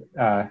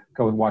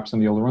go and watch some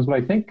of the older ones. But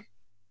I think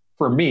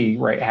for me,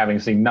 right, having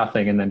seen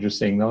nothing and then just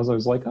seeing those, I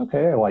was like,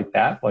 okay, I like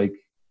that. Like,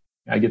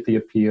 I get the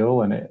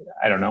appeal, and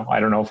I don't know. I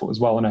don't know if it was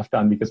well enough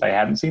done because I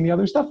hadn't seen the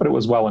other stuff, but it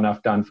was well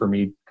enough done for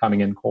me coming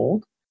in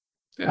cold.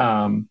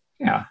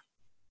 Yeah.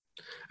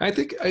 I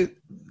think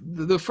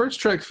the first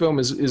Trek film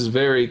is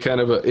very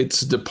kind of it's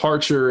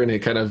departure, and it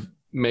kind of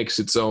makes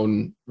its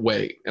own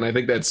way. And I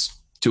think that's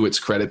to its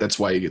credit. That's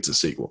why he gets a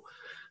sequel.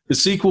 The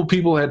sequel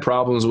people had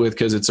problems with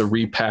because it's a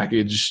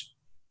repackaged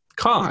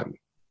Khan,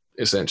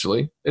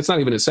 essentially. It's not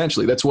even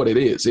essentially. That's what it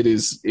is. It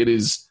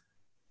is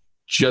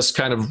just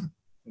kind of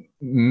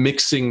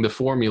mixing the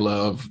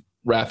formula of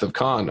Wrath of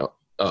Khan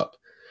up.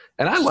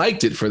 And I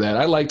liked it for that.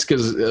 I liked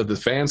because of the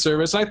fan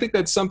service. I think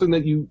that's something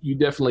that you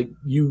definitely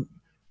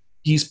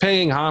he's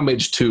paying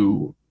homage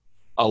to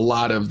a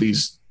lot of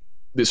this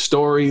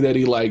story that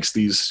he likes,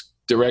 these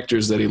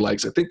directors that he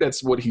likes. I think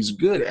that's what he's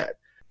good at.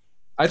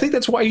 I think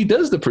that's why he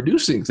does the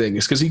producing thing,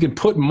 is because he can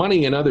put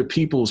money in other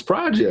people's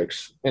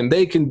projects and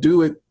they can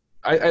do it.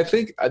 I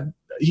think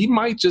he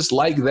might just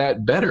like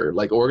that better,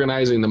 like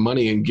organizing the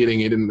money and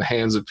getting it in the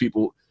hands of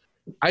people.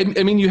 I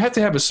mean, you have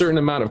to have a certain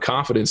amount of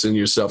confidence in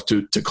yourself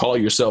to call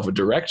yourself a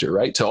director,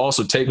 right? To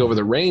also take over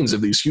the reins of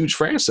these huge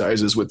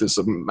franchises with this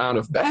amount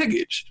of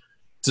baggage.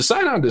 To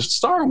sign on to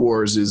Star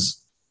Wars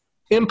is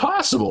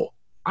impossible.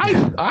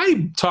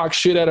 I talk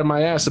shit out of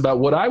my ass about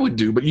what I would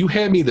do, but you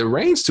hand me the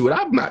reins to it.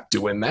 I'm not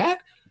doing that.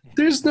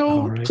 There's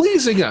no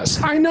pleasing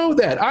us. I know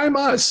that. I'm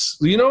us.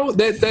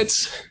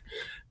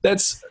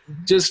 That's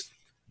just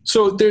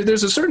so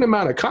there's a certain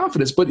amount of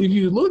confidence. But if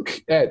you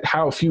look at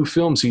how few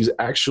films he's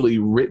actually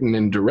written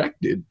and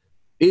directed,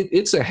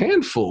 it's a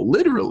handful,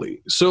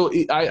 literally. So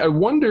I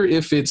wonder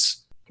if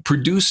it's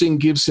producing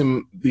gives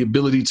him the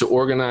ability to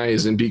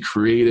organize and be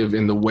creative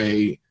in the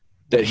way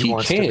that he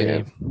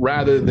can,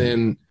 rather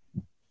than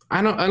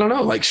I don't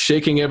know, like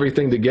shaking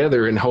everything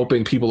together and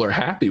hoping people are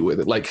happy with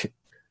it. Like,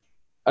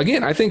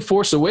 again, I think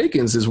Force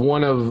Awakens is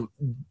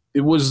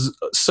it was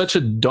such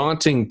a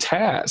daunting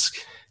task.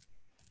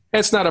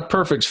 It's not a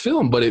perfect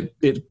film, but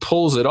it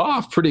pulls it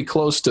off pretty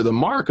close to the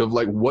mark of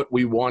like what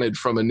we wanted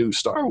from a new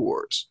Star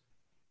Wars.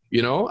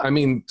 I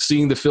mean,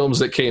 seeing the films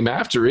that came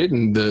after it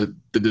and the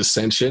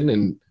dissension,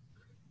 and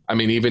I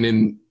mean, even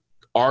in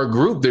our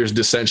group, there's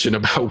dissension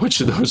about which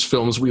of those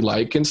films we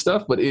like and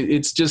stuff, but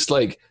it's just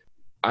like,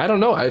 I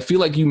don't know. I feel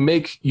like you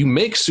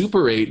make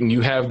Super 8 and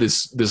you have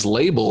this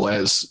label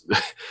as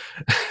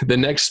the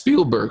next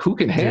Spielberg. Who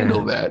can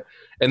handle that?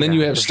 And then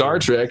you have Star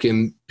Trek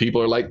and people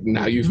are like,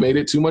 now you've made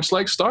it too much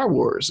like Star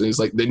Wars. And it's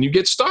like, then you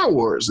get Star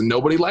Wars and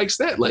nobody likes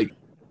that. Like,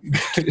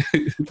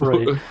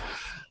 right.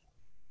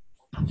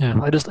 Yeah,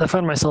 I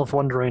find myself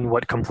wondering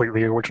what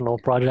completely original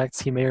projects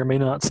he may or may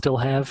not still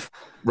have.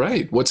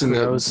 Right. What's on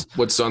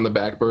the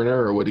back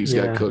burner or what he's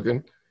got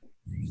cooking.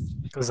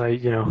 Because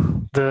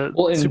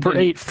Super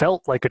 8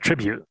 felt like a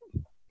tribute.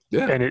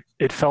 Yeah. And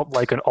it felt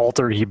like an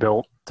altar he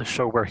built to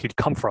show where he'd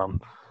come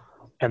from.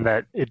 And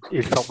that it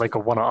felt like a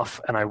one-off,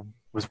 and I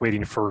was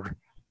waiting to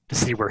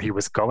see where he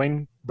was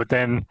going. But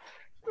then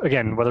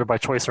again, whether by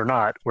choice or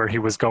not, where he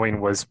was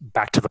going was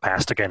back to the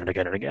past again and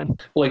again and again.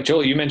 Well, like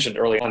Joel, you mentioned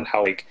early on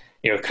how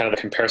kind of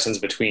the comparisons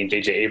between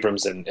J.J.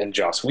 Abrams and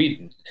Joss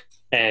Whedon.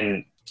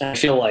 And I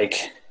feel like,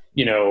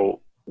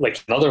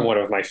 like another one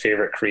of my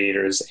favorite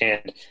creators,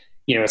 and,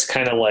 it's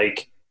kind of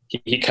like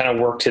he kind of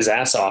worked his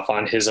ass off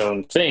on his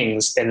own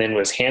things and then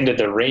was handed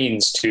the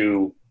reins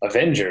to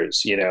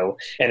Avengers, you know?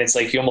 And it's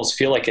like, you almost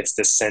feel like it's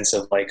this sense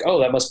of like, oh,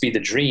 that must be the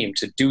dream,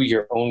 to do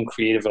your own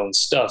creative own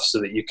stuff so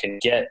that you can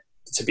get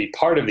to be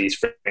part of these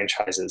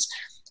franchises.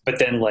 But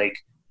then, like,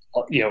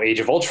 you know, Age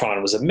of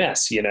Ultron was a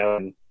mess, you know,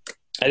 and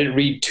I didn't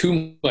read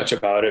too much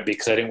about it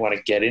because I didn't want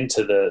to get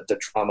into the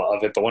drama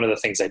of it. But one of the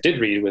things I did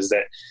read was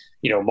that,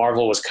 you know,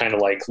 Marvel was kind of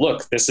like,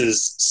 look, this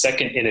is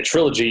second in a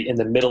trilogy in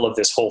the middle of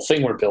this whole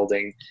thing we're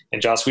building.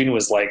 And Joss Whedon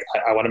was like,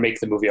 I want to make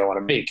the movie I want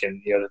to make.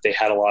 And, you know, that they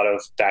had a lot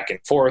of back and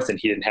forth and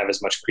he didn't have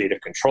as much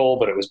creative control,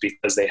 but it was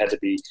because they had to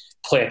be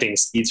planting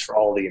seeds for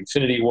all the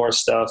Infinity War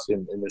stuff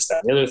and this,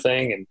 that, and the other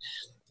thing.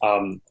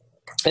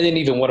 And then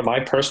even one of my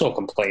personal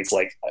complaints,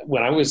 like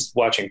when I was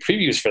watching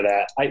previews for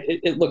that,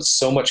 it looked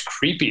so much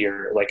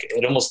creepier. Like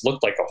it almost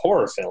looked like a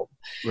horror film.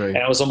 Right. And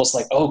I was almost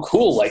like, oh,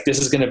 cool. Like this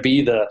is going to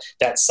be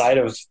that side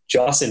of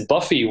Joss and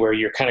Buffy where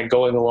you're kind of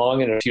going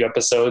along in a few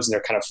episodes and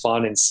they're kind of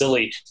fun and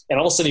silly. And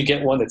all of a sudden you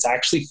get one that's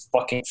actually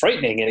fucking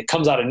frightening and it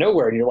comes out of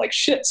nowhere and you're like,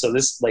 shit. So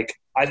this, like,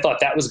 I thought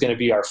that was going to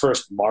be our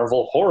first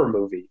Marvel horror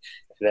movie.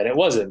 And then it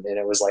wasn't. And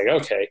it was like,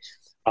 okay.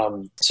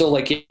 So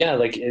like, yeah,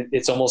 like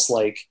it's almost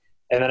like,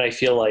 and then I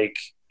feel like,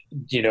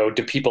 you know,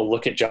 do people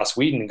look at Joss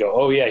Whedon and go,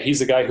 oh yeah, he's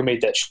the guy who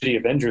made that shitty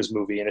Avengers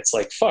movie? And it's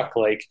like, fuck,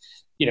 like,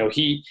 you know,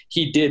 he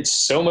did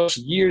so much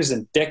years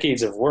and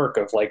decades of work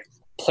of like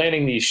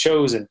planning these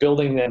shows and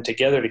building them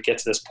together to get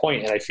to this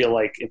point. And I feel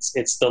like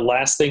it's the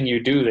last thing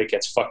you do that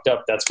gets fucked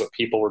up. That's what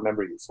people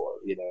remember you for,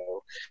 you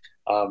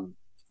know?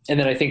 And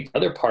then I think the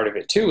other part of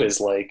it too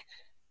is like,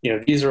 you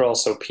know, these are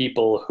also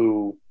people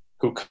who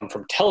come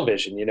from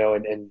television, you know,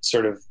 and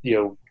sort of, you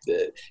know,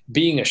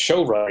 being a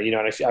showrunner, you know,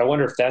 and I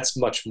wonder if that's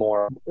much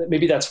more,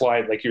 maybe that's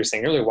why, like you were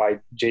saying earlier, why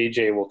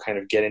JJ will kind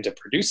of get into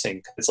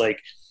producing. It's like,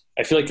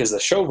 I feel like as a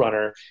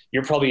showrunner,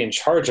 you're probably in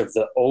charge of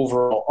the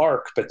overall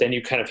arc, but then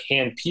you kind of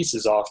hand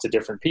pieces off to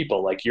different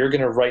people. Like you're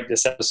going to write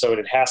this episode.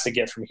 It has to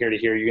get from here to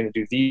here. You're going to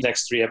do these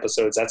next 3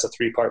 episodes. That's a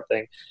 3-part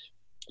thing.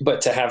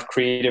 But to have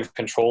creative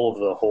control of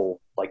the whole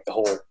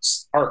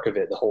arc of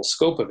it, the whole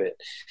scope of it.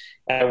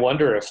 And I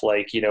wonder if,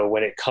 like, you know,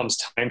 when it comes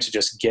time to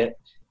just get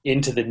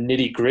into the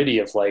nitty gritty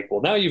of like,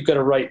 well, now you've got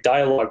to write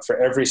dialogue for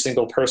every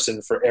single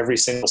person for every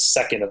single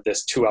second of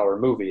this 2-hour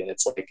movie. And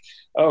it's like,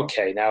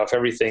 okay, now if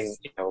everything,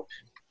 you know,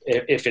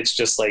 if it's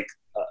just like,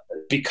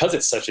 because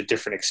it's such a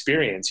different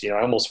experience, you know,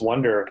 I almost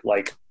wonder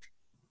like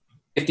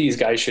if these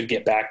guys should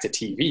get back to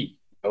TV, you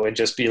know, and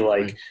just be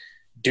like,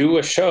 do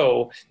a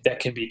show that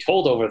can be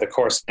told over the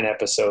course of 10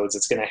 episodes.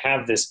 It's going to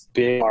have this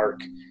big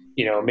arc,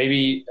 you know,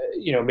 maybe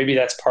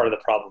that's part of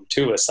the problem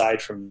too,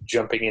 aside from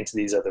jumping into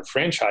these other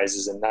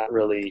franchises and not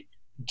really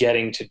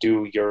getting to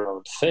do your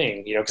own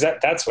thing, you know, because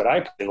that's what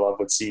I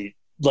probably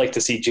like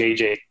to see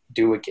JJ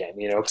do again,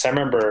 you know, because I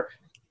remember,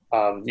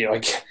 you know,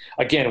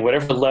 again,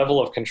 whatever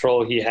level of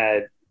control he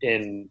had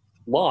in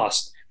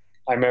Lost,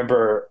 I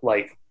remember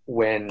like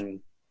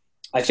when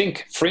I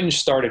think Fringe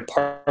started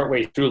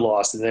partway through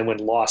Lost, and then when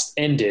Lost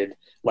ended,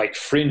 like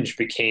Fringe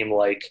became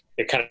like,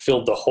 it kind of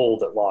filled the hole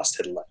that Lost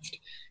had left.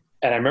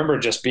 And I remember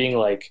just being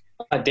like,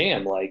 oh,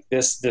 damn, like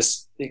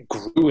this it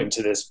grew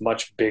into this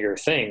much bigger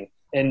thing.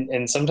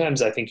 And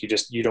sometimes I think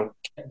you don't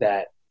get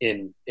that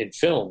in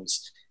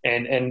films.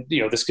 And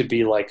you know, this could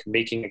be like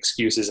making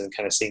excuses and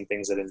kind of seeing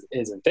things that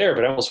isn't there.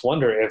 But I almost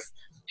wonder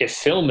if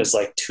film is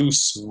like too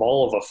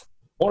small of a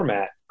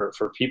format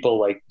for people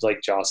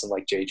like Joss and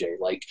like JJ.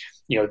 Like,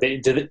 you know,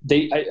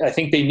 I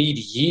think they need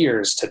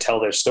years to tell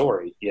their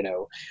story, you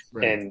know.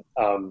 Right.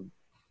 And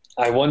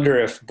I wonder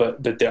if,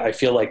 but I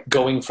feel like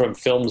going from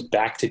films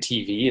back to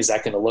TV, is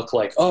that going to look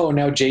like, oh,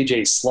 now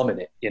JJ's slumming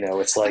it? You know,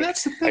 it's like,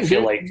 that's the thing. I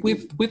feel like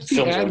with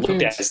films are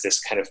looked at as this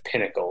kind of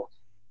pinnacle.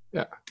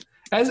 Yeah.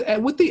 As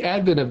with the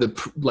advent of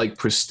the like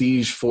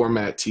prestige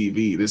format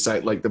TV, this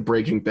like the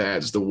Breaking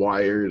Bads, the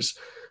Wires,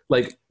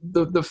 like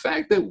the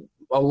fact that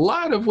a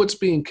lot of what's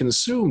being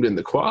consumed and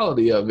the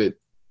quality of it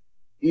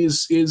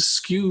is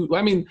skewed.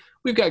 I mean,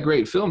 we've got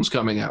great films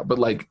coming out, but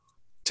like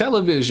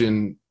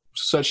television,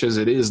 such as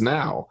it is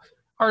now,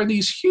 are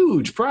these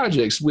huge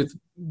projects with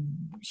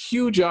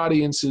huge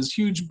audiences,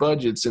 huge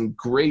budgets, and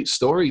great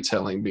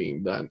storytelling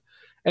being done.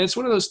 And it's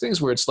one of those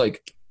things where it's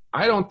like,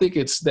 I don't think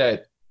it's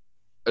that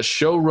a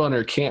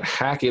showrunner can't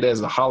hack it as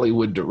a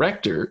Hollywood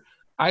director.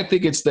 I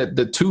think it's that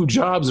the two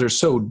jobs are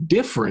so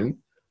different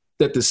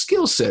that the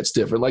skill set's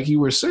different, like you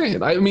were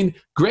saying. I mean,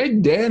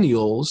 Greg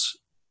Daniels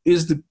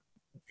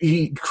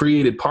he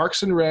created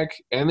Parks and Rec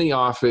and The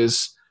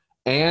Office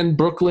and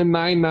Brooklyn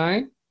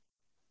Nine-Nine.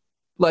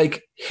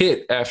 Like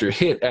hit after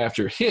hit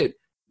after hit.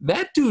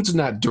 That dude's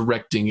not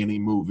directing any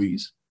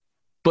movies,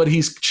 but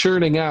he's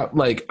churning out.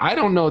 Like, I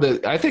don't know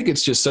that. I think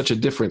it's just such a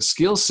different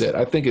skill set.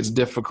 I think it's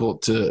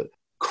difficult to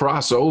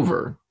cross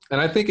over.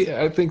 And I think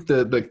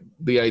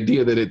the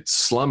idea that it's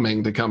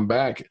slumming to come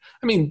back.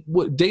 I mean,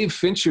 what Dave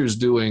Fincher's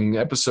doing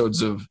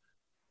episodes of,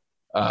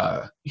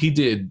 he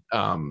did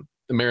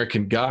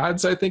American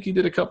Gods. I think he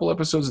did a couple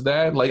episodes of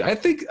that. Like, I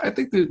think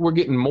that we're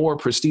getting more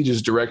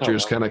prestigious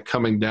directors kind of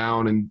coming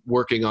down and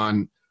working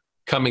on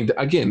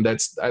again.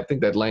 I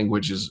think that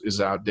language is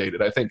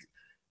outdated. I think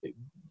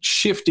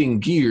shifting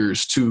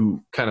gears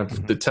to kind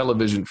of the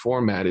television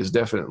format is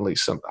definitely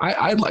something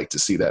I'd like to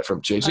see that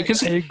from JJ,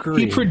 because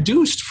he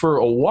produced for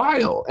a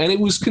while and it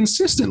was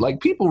consistent. Like,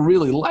 people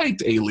really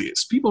liked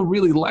Alias. People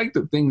really liked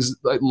the things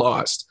like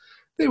Lost.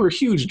 They were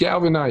huge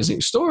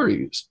galvanizing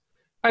stories.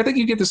 I think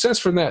you get the sense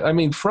from that. I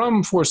mean,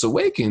 from Force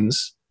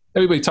Awakens,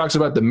 everybody talks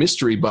about the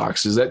mystery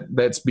boxes.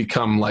 That's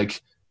become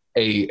like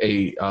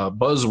a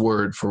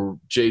buzzword for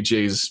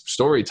JJ's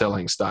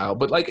storytelling style.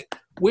 But like,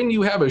 when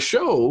you have a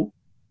show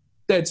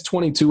that's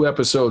 22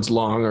 episodes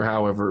long or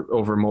however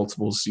over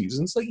multiple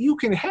seasons, like, you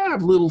can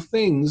have little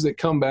things that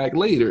come back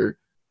later.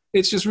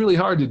 It's just really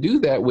hard to do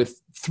that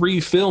with 3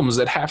 films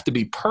that have to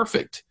be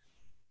perfect,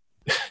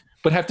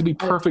 but have to be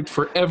perfect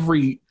for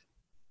every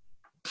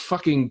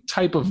fucking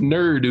type of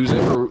nerd who's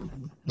ever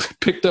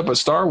picked up a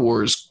Star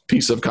Wars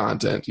piece of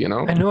content, you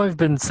know? I know I've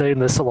been saying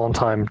this a long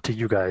time to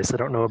you guys. I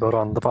don't know about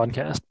on the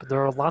podcast, but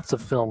there are lots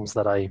of films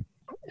that I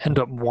end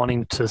up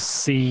wanting to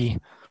see,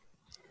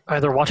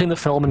 either watching the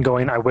film and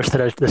going, I wish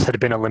that this had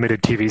been a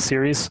limited TV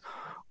series,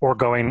 or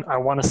going, I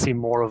want to see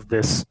more of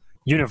this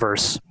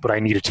universe, but I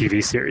need a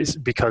TV series,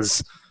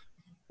 because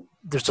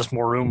there's just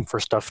more room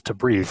for stuff to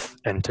breathe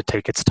and to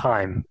take its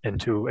time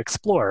and to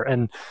explore.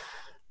 And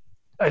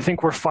I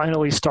think we're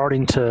finally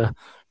starting to,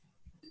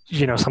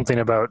 something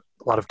about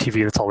a lot of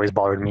TV that's always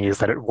bothered me is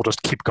that it will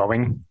just keep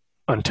going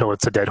until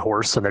it's a dead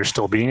horse and they're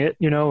still being it,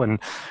 and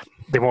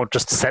they won't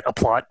just set a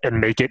plot and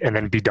make it and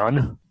then be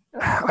done.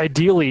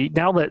 Ideally,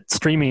 now that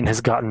streaming has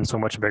gotten so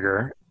much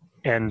bigger,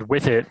 and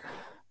with it,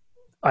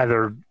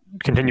 either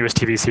continuous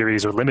TV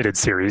series or limited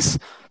series,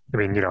 I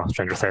mean,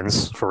 Stranger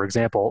Things, for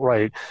example,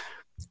 right?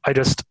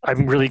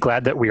 I'm really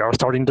glad that we are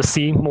starting to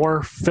see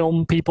more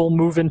film people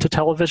move into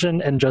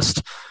television, and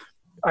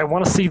I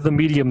want to see the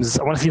mediums,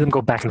 I want to see them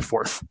go back and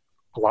forth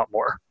a lot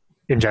more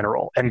in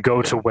general, and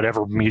go to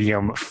whatever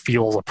medium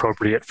feels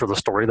appropriate for the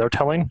story they're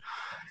telling,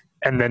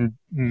 and then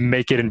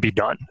make it and be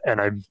done.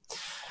 And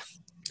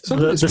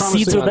the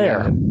seeds are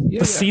there.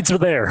 The seeds are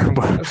there.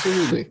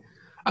 Absolutely.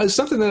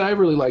 Something that I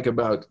really like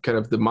about kind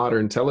of the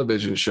modern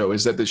television show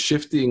is that the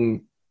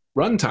shifting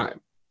runtime.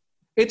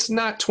 It's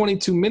not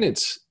 22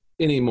 minutes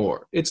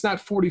anymore. It's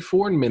not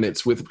 44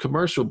 minutes with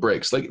commercial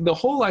breaks. Like, the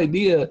whole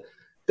idea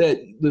that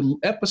the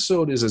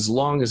episode is as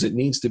long as it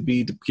needs to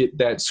be to get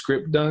that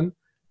script done,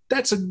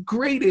 that's a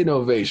great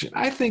innovation.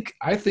 I think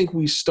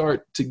we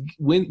start to,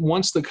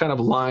 once the kind of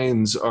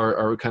lines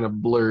are kind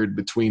of blurred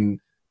between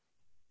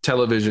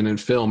television and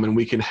film, and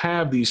we can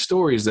have these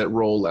stories that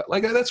roll out.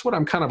 Like, that's what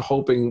I'm kind of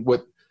hoping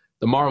what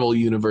the Marvel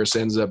universe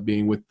ends up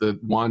being with the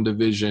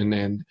WandaVision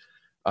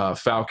and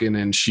Falcon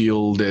and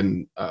Shield,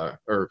 and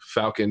or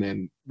Falcon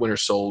and Winter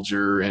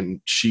Soldier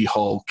and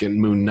She-Hulk and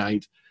Moon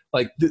Knight.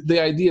 Like, the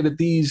idea that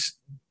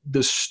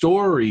the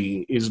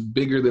story is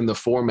bigger than the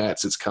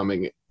formats it's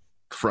coming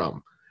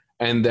from,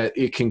 and that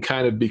it can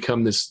kind of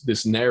become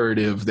this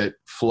narrative that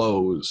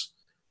flows.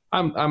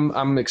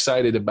 I'm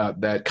excited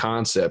about that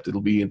concept.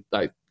 It'll be,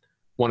 I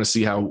want to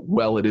see how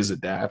well it is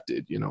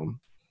adapted.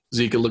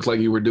 Zeke, it looked like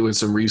you were doing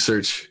some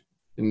research,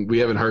 and we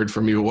haven't heard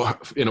from you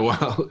in a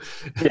while.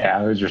 Yeah,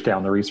 I was just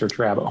down the research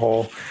rabbit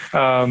hole.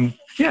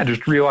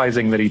 Just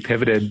realizing that he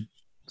pivoted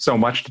so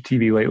much to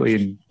TV lately,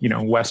 and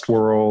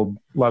Westworld,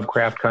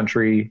 Lovecraft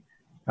Country,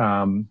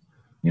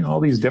 all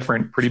these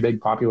different pretty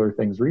big popular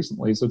things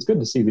recently. So it's good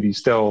to see that he's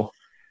still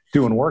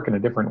doing work in a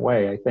different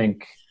way. I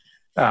think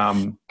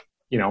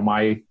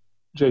my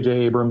J.J.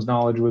 Abrams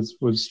knowledge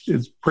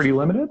is pretty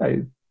limited.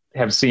 I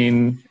have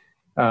seen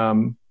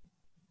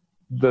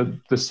the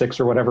 6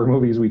 or whatever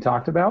movies we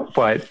talked about,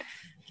 but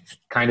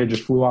kind of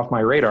just flew off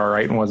my radar,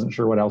 right? And wasn't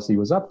sure what else he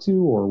was up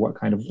to or what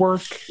kind of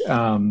work.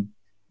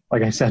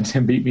 Like I said,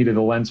 Tim beat me to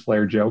the lens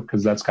flare joke,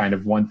 because that's kind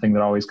of one thing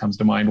that always comes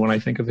to mind when I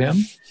think of him.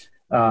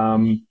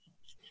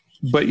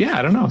 But yeah,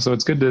 I don't know. So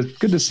it's good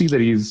to see that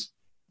he's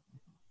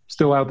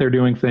still out there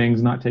doing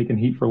things, not taking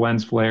heat for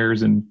lens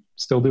flares, and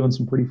still doing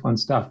some pretty fun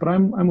stuff. But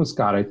I'm with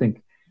Scott. I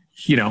think,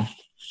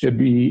 it'd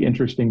be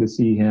interesting to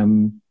see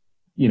him,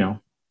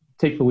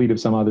 take the lead of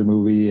some other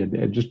movie,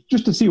 and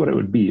just to see what it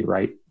would be,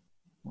 right?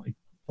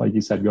 Like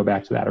you said, go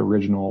back to that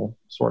original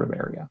sort of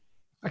area.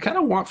 I kind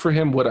of want for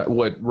him what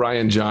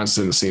Rian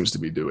Johnson seems to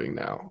be doing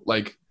now.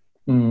 Like,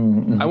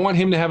 I want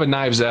him to have a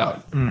Knives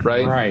Out,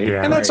 right? Right.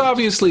 Yeah, and that's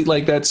obviously,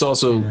 like, that's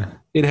also,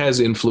 it has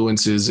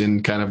influences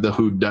in kind of the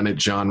whodunit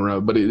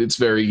genre, but it's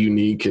very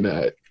unique.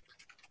 And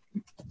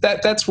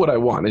that's what I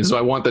want, is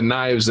I want the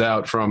Knives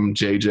Out from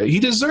JJ. He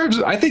deserves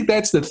it. I think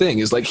that's the thing,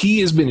 is like,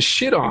 he has been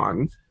shit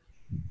on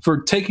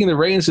for taking the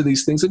reins of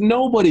these things that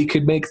nobody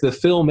could make the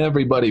film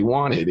everybody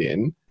wanted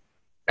in.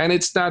 And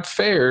it's not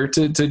fair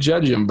to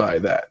judge him by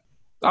that.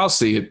 I'll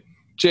see it.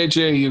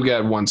 JJ, you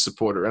got one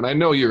supporter, and I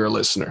know you're a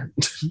listener.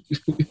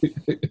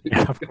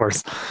 Yeah, of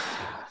course.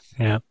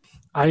 Yeah.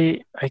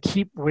 I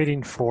keep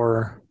waiting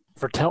for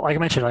like I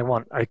mentioned,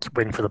 I keep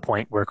waiting for the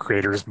point where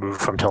creators move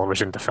from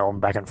television to film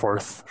back and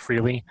forth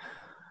freely,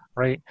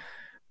 right?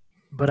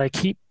 But I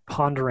keep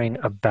pondering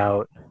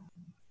about,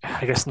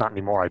 I guess not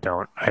anymore,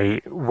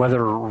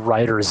 whether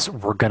writers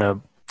were going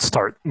to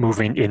start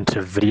moving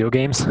into video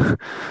games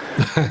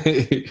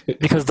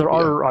because there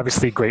are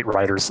obviously great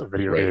writers of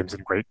video games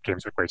and great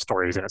games with great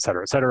stories and et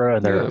cetera, et cetera.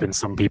 And there have been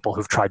some people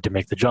who've tried to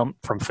make the jump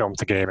from film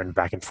to game and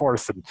back and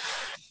forth. And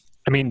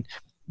I mean,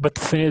 but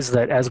the thing is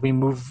that as we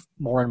move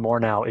more and more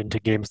now into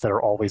games that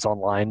are always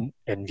online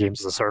and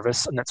games as a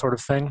service and that sort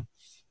of thing,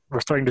 we're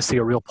starting to see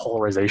a real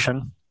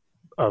polarization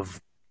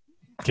of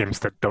games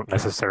that don't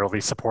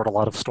necessarily support a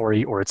lot of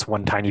story, or it's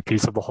one tiny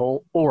piece of the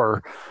whole,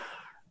 or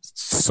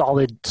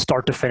solid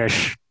start to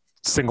finish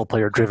single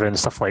player driven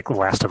stuff like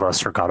Last of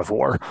Us or God of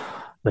War.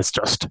 That's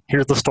just,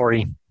 here's the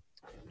story,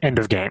 end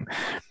of game.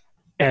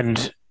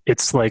 And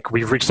it's like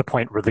we've reached a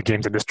point where the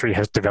games industry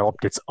has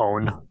developed its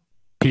own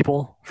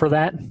people for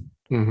that,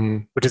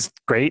 which is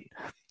great.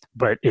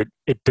 But it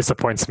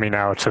disappoints me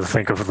now to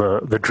think of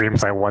the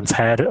dreams I once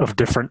had of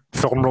different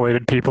film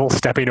related people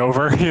stepping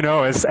over,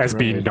 as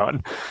being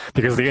done,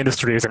 because the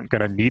industry isn't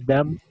going to need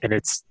them. And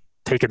it's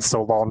taken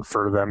so long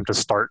for them to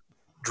start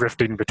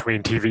drifting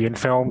between TV and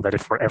film that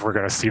if we're ever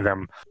going to see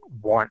them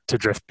want to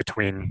drift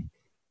between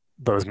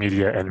those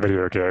media and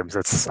video games,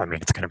 it's going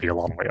to be a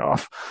long way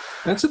off.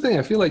 That's the thing.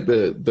 I feel like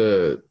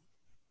the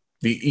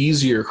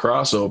easier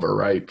crossover,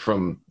 right,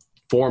 from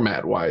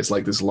format wise,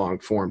 like this long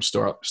form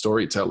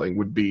storytelling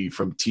would be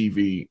from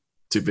TV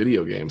to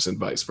video games and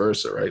vice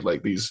versa, right?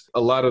 Like a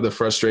lot of the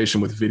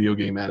frustration with video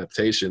game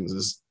adaptations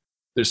is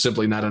there's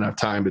simply not enough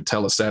time to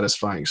tell a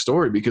satisfying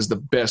story because the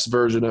best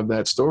version of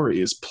that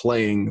story is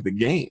playing the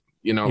game.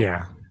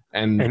 Yeah.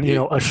 And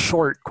a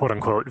short, quote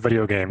unquote,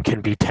 video game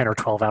can be 10 or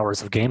 12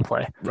 hours of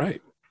gameplay.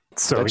 Right.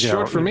 So that's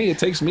short for me. It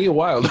takes me a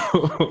while.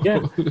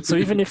 Yeah. So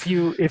even if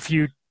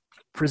you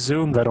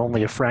presume that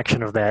only a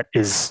fraction of that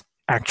is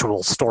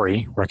actual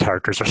story where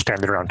characters are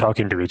standing around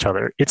talking to each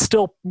other, it's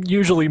still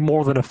usually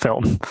more than a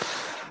film.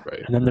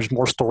 Right. And then there's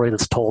more story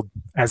that's told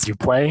as you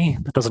play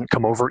that doesn't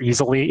come over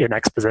easily in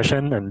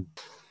exposition. And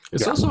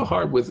it's also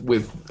hard with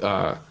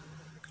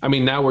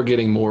now we're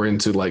getting more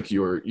into like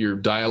your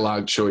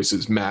dialogue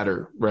choices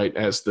matter, right?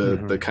 As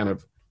the kind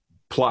of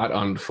plot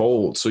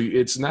unfolds. So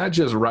it's not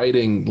just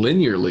writing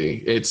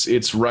linearly,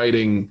 it's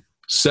writing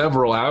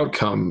several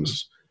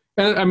outcomes.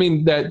 And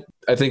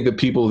I think the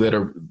people that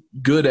are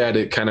good at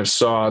it kind of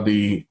saw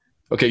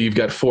you've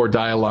got 4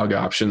 dialogue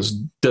options.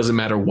 Doesn't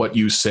matter what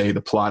you say,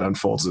 the plot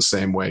unfolds the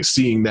same way.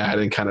 Seeing that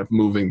and kind of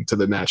moving to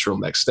the natural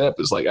next step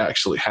is like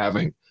actually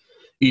having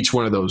each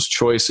one of those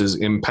choices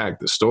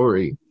impact the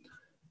story.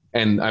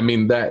 And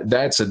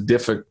that's a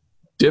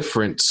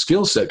different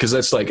skill set, because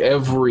that's like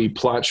every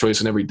plot choice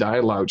and every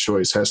dialogue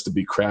choice has to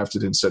be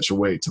crafted in such a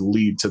way to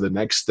lead to the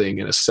next thing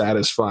in a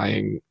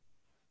satisfying,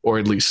 or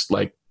at least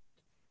like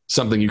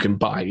something you can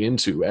buy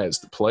into as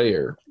the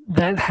player.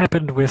 That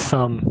happened with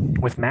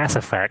Mass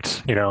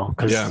Effect,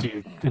 because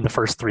in the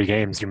first 3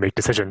 games you make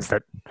decisions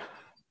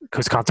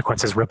whose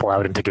consequences ripple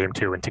out into game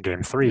 2, into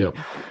game 3. Yep.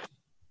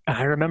 And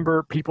I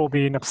remember people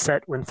being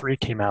upset when 3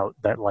 came out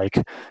that,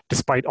 like,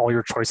 despite all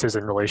your choices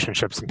and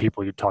relationships and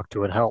people you talked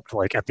to and helped,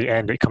 like, at the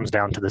end it comes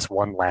down to this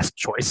one last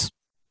choice,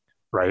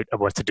 right, of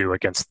what to do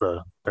against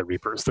the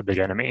Reapers, the big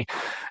enemy.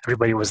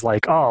 Everybody was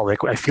like, oh,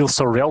 like, I feel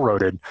so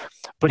railroaded.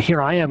 But here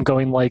I am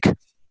going, like,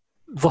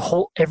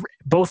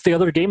 both the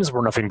other games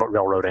were nothing but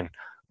railroading.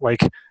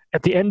 Like,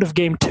 at the end of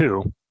game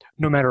 2,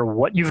 no matter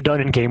what you've done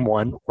in game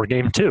 1 or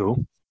game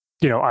 2,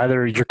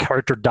 either your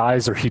character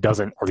dies or he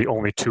doesn't are the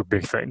only 2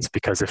 big things,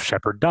 because if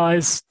Shepard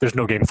dies, there's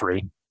no game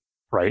 3,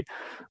 right?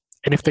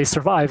 And if they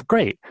survive,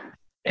 great.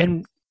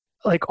 And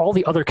like all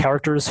the other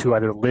characters who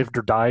either lived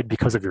or died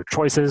because of your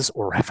choices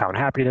or have found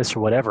happiness or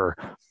whatever,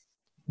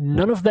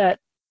 none of that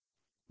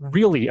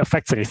really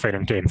affects anything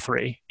in game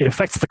 3. It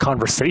affects the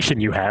conversation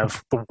you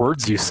have, the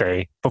words you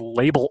say, the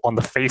label on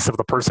the face of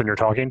the person you're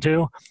talking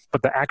to,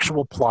 but the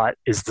actual plot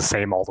is the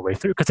same all the way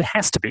through, because it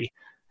has to be.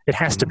 It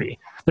has to be.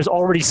 There's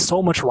already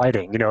so much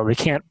writing,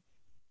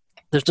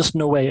 there's just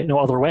no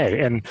other way.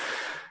 And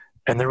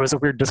there was a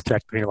weird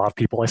disconnect between a lot of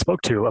people I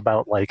spoke to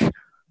about like,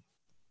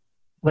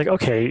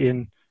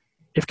 okay,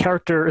 if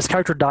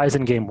character dies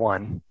in game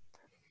 1,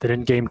 then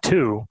in game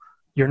 2,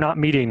 you're not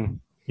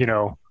meeting,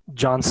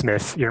 John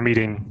Smith, you're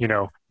meeting,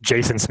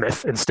 Jason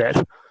Smith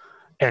instead.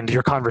 And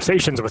your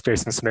conversations with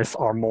Jason Smith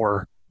are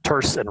more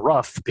terse and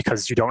rough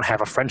because you don't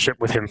have a friendship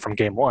with him from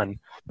game 1.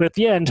 But at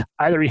the end,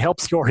 either he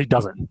helps you or he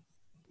doesn't.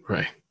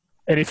 Right.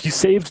 And if you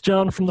saved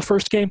John from the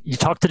first game, you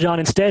talk to John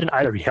instead, and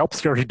either he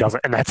helps you or he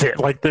doesn't, and that's it.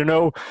 Like, there are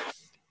no,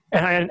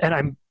 I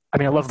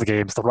love the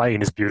games. The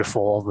writing is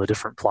beautiful, all the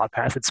different plot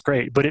paths. It's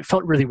great, but it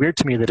felt really weird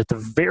to me that at the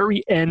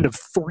very end of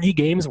 3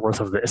 games worth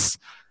of this,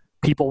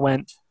 people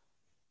went,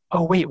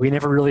 "Oh wait, we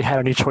never really had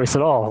any choice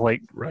at all."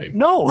 Like, right?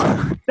 No,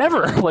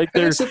 never. Like,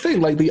 that's the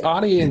thing. Like, the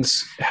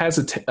audience has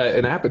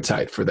an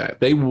appetite for that.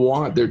 They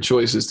want their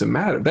choices to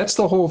matter. That's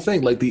the whole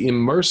thing. Like, the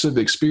immersive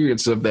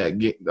experience of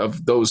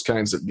of those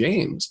kinds of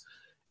games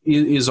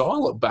is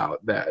all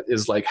about that.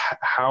 Is like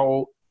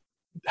how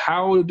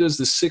does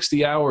the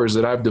 60 hours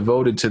that I've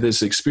devoted to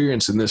this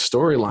experience and this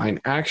storyline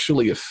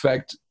actually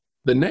affect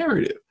the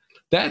narrative?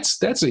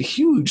 That's a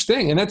huge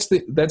thing, and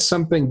that's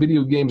something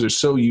video games are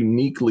so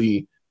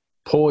uniquely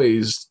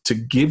poised to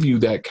give you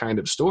that kind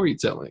of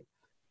storytelling.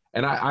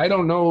 And I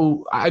don't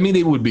know. I mean,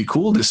 it would be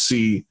cool to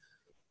see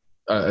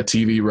a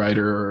TV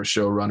writer or a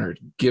showrunner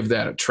give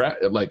that a try.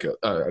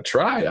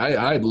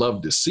 I'd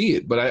love to see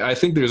it, but I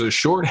think there's a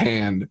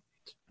shorthand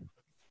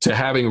to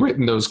having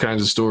written those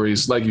kinds of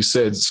stories. Like you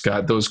said,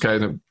 Scott, those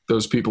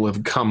people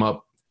have come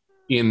up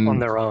on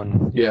their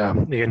own. Yeah.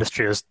 The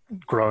industry has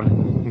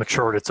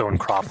matured its own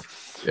crop.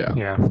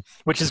 Yeah.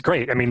 Which is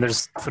great. I mean,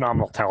 there's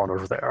phenomenal talent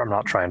over there. I'm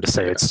not trying to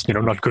say it's,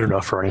 not good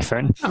enough or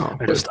anything. No,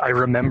 I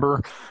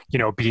remember,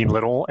 being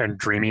little and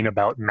dreaming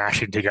about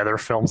mashing together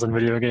films and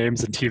video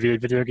games and TV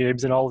and video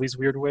games in all these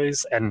weird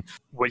ways. And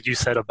what you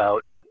said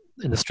about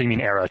in the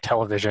streaming era,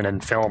 television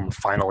and film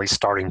finally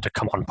starting to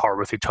come on par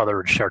with each other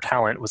and share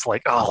talent was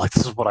like,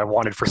 this is what I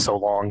wanted for so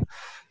long.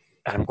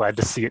 And I'm glad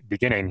to see it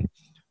beginning.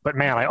 But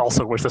man, I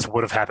also wish this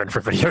would have happened for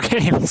video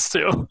games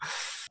too.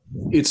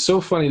 It's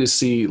so funny to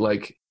see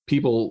like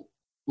people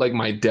like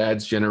my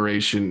dad's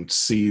generation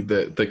see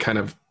the kind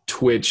of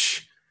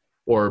Twitch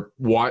or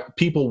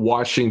people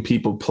watching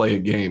people play a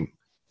game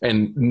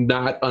and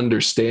not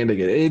understanding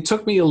it. It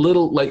took me a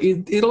little, like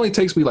it only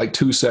takes me like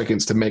 2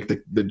 seconds to make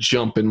the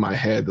jump in my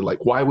head.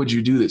 Like, why would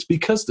you do this?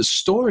 Because the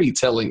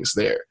storytelling's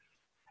there.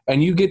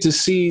 And you get to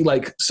see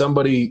like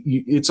somebody,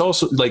 it's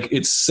also like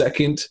it's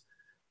second,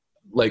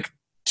 like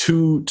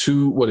to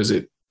what is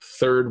it?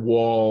 Third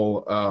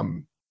wall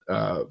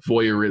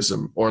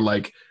voyeurism or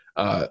like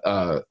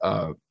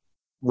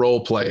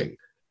role playing.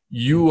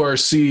 You are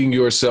seeing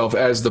yourself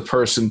as the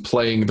person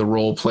playing the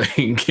role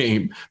playing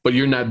game, but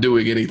you're not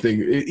doing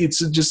anything. It's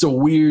just a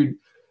weird,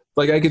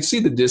 like I could see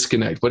the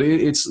disconnect, but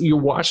it's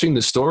you're watching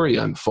the story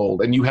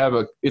unfold and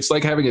it's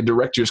like having a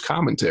director's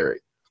commentary,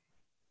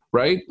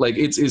 right? Like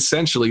it's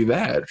essentially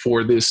that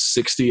for this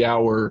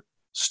 60-hour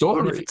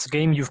story. If it's a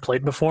game you've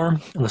played before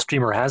and the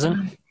streamer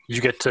hasn't,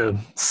 you get to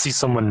see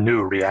someone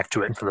new react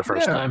to it for the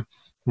first time.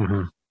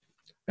 Mm-hmm.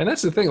 And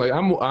that's the thing. Like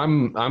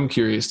I'm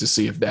curious to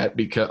see if that,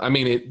 because I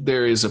mean,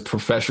 there is a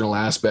professional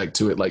aspect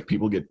to it. Like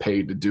people get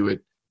paid to do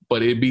it,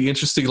 but it'd be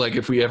interesting. Like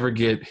if we ever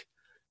get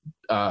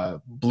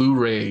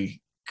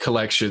Blu-ray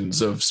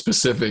collections of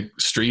specific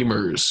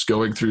streamers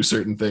going through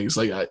certain things,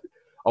 like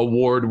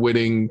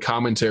award-winning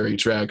commentary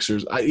tracks,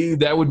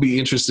 that would be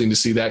interesting to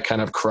see that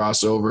kind of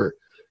crossover.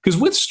 Because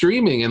with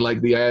streaming and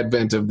like the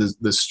advent of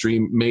the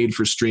stream made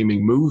for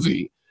streaming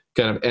movie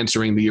kind of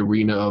entering the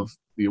arena of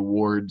the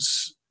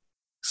awards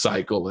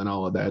cycle and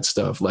all of that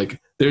stuff, like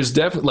there's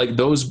definitely like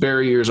those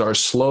barriers are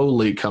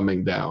slowly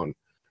coming down,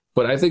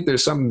 but I think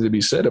there's something to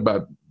be said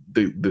about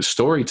the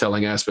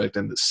storytelling aspect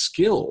and the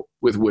skill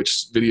with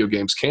which video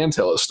games can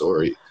tell a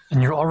story.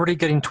 And you're already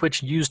getting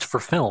Twitch used for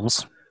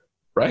films,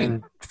 right?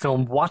 And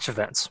film watch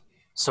events,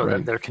 so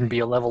that there can be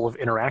a level of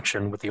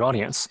interaction with the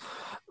audience,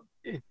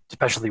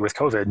 especially with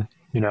COVID.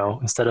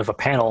 Instead of a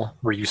panel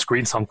where you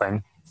screen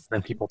something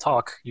then people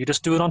talk, you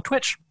just do it on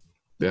Twitch.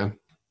 Yeah.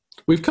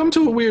 We've come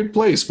to a weird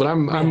place, but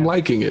I'm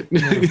liking it.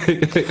 Yeah.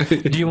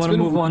 Do you want to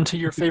move on to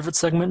your favorite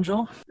segment,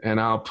 Joel? And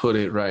I'll put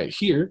it right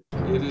here.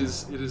 It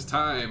is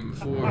time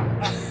for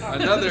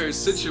another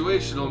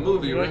situational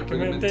movie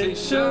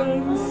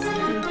recommendations.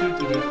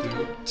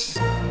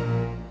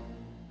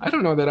 I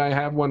don't know that I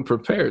have one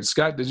prepared.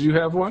 Scott, did you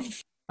have one?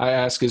 I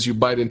ask as you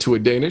bite into a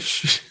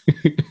Danish.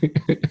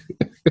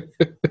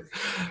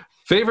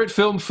 Favorite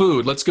film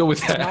food. Let's go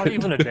with that. It's not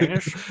even a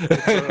Danish.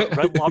 It's a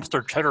Red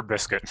Lobster cheddar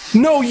biscuit.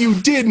 No, you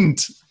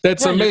didn't.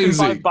 That's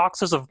amazing. You can buy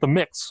boxes of the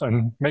mix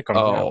and make them.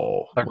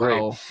 Oh, they're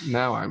great. Well,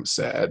 now I'm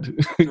sad.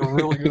 They're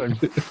really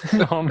good.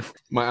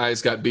 My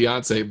eyes got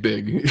Beyonce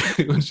big.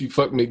 When she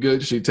fucked me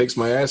good, she takes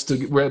my ass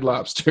to Red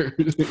Lobster.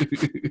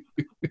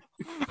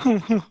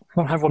 I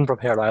don't have one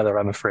prepared either,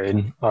 I'm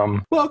afraid.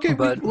 Well, okay,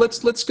 but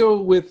let's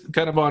go with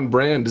kind of on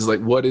brand. Is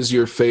like, what is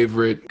your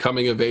favorite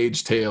coming of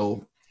age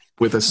tale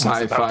with a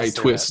sci-fi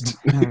twist?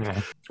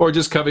 Or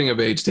just coming of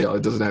age tale?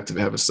 It doesn't have to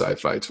have a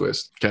sci-fi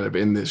twist. Kind of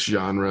in this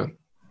genre. I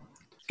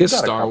guess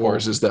Star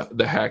Wars is the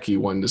hacky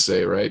one to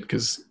say, right?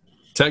 Because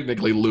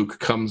technically Luke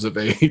comes of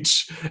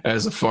age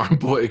as a farm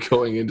boy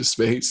going into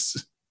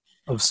space.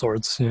 Of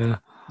sorts, yeah.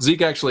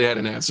 Zeke actually had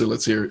an answer.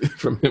 Let's hear it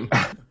from him.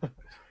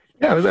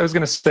 Yeah, I was going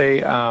to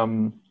say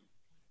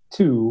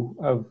two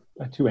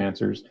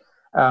answers.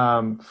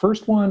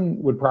 First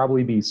one would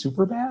probably be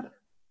Superbad,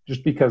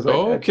 just because.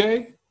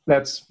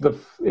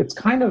 It's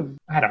kind of,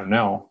 I don't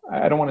know.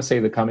 I don't want to say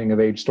the coming of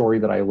age story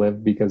that I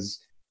lived because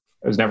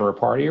it was never a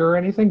party or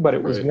anything, but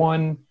it was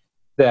one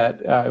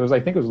that I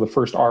think it was the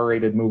first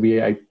R-rated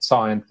movie I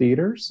saw in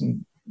theaters,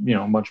 and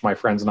a bunch of my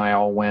friends and I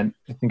all went.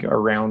 I think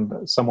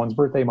around someone's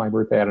birthday, my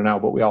birthday, I don't know,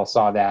 but we all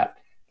saw that.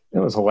 It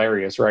was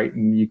hilarious, right?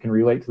 And you can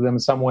relate to them in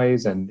some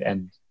ways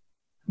and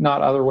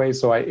not other ways.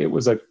 So it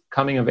was a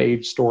coming of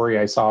age story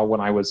I saw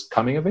when I was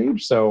coming of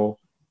age. So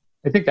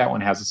I think that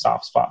one has a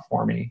soft spot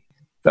for me.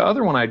 The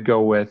other one I'd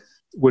go with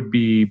would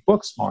be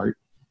Booksmart.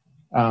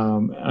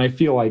 And I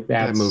feel like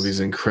that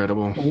movie's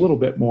incredible. A little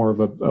bit more of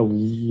a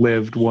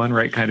lived one,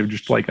 right? Kind of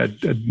just like a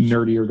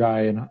nerdier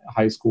guy in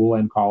high school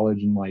and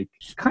college, and like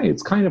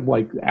it's kind of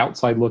like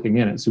outside looking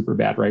in at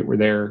Superbad, right? Where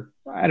they're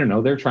I don't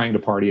know, they're trying to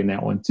party in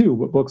that one too.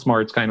 But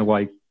Booksmart's kind of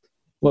like,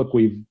 look,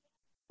 we've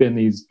been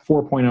these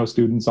 4.0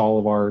 students all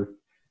of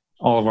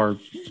our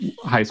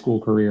high school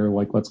career.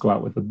 Like, let's go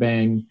out with a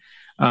bang.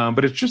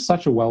 But it's just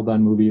such a well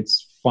done movie.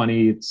 It's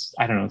funny. It's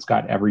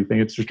got everything.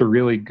 It's just a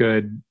really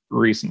good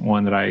recent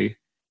one that I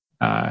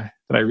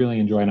really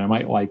enjoy, and I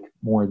might like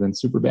more than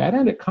Superbad.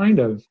 And it kind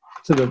of,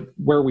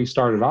 where we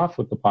started off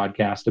with the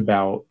podcast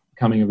about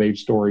coming of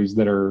age stories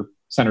that are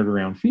centered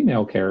around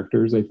female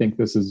characters. I think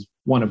this is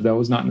one of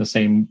those, not in the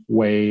same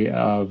way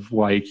of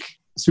like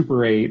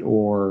Super 8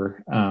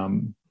 or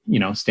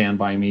Stand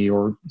By Me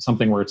or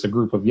something where it's a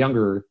group of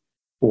younger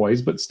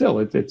boys, but still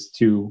it's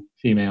two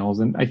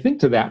females. And I think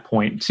to that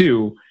point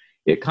too,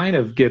 it kind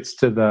of gets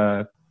to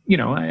the,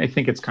 I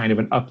think it's kind of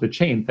an up the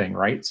chain thing,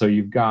 right? So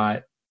you've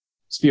got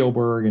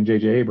Spielberg and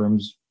J.J.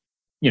 Abrams,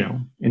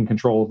 in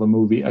control of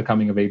a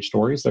coming of age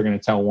story. So they're going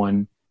to tell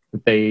one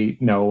that they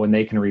know and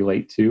they can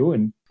relate to.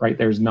 And right,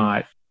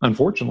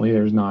 unfortunately,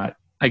 there's not,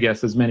 I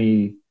guess, as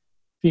many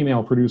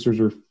female producers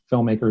or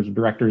filmmakers or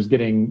directors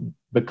getting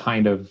the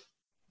kind of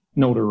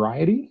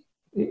notoriety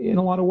in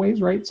a lot of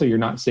ways, right? So you're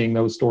not seeing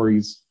those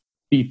stories,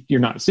 you're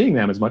not seeing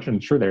them as much,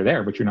 and sure they're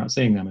there, but you're not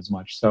seeing them as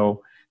much.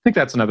 So I think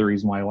that's another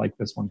reason why I like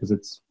this one, because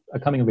it's a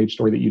coming of age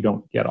story that you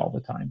don't get all the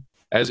time.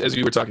 As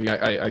you were talking,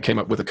 I came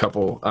up with a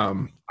couple.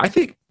 I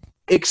think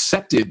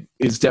Accepted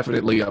is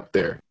definitely up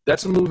there.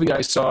 That's a movie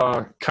I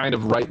saw kind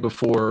of right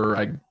before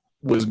I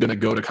was going to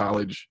go to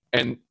college.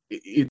 And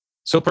it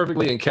so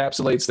perfectly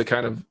encapsulates the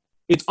kind of,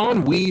 it's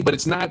ennui, but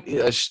it's not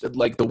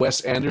like the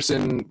Wes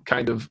Anderson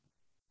kind of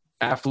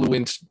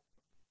affluent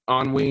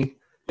ennui.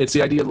 It's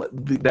the idea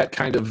that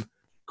kind of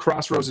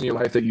crossroads in your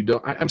life that you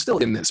don't, I'm still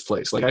in this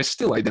place. Like I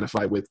still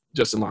identify with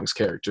Justin Long's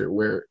character.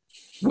 Where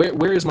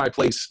is my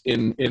place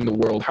in the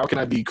world? How can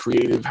I be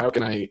creative? How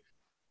can I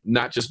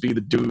not just be the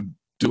dude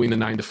doing the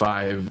 9 to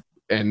 5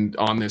 and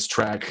on this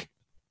track?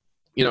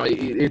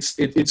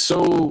 It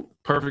so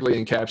perfectly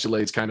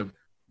encapsulates kind of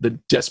the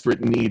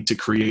desperate need to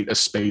create a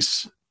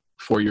space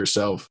for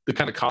yourself. The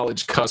kind of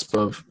college cusp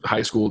of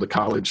high school to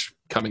college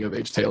coming of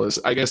age tale is,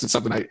 I guess it's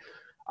something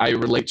I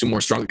relate to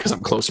more strongly because I'm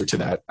closer to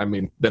that. I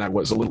mean, than I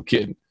was a little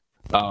kid.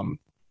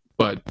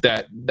 But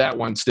that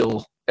one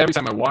still, every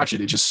time I watch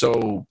it, it just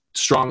so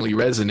strongly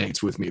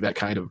resonates with me. That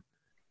kind of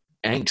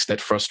angst,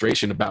 that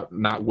frustration about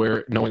not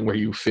knowing where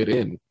you fit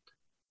in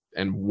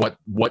and what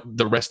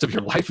the rest of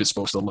your life is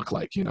supposed to look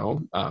like.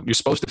 You're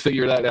supposed to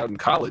figure that out in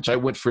college. I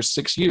went for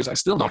 6 years. I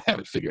still don't have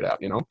it figured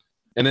out,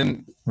 And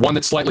then one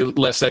that's slightly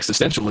less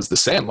existential is The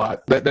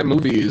Sandlot. That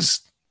movie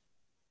is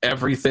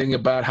everything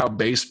about how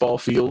baseball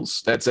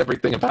feels. That's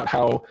everything about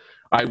how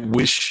I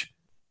wish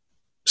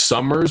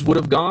summers would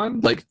have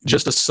gone. Like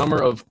just a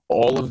summer of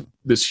all of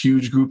this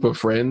huge group of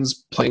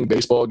friends playing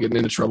baseball, getting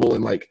into trouble,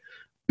 and like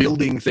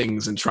building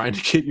things and trying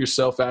to get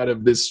yourself out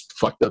of this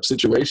fucked up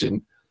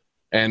situation.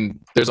 And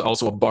there's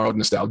also a borrowed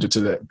nostalgia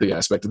to the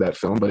aspect of that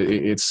film, but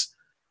it's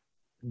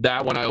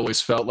that one. I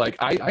always felt like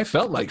I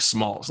felt like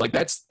Smalls. Like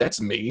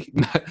that's me,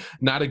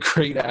 not a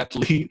great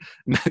athlete.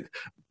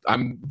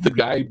 I'm the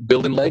guy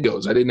building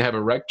Legos. I didn't have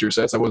erector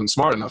sets. I wasn't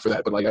smart enough for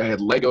that, but like I had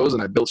Legos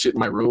and I built shit in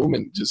my room,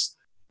 and just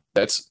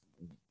that's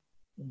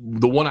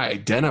the one I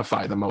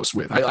identify the most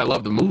with. I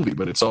love the movie,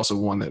 but it's also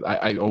one that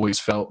I always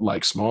felt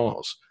like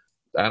Smalls.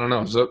 I don't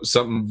know,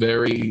 something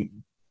very,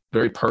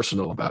 very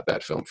personal about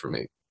that film for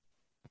me.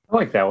 I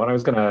like that one. I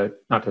was gonna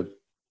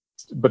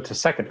to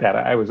second that.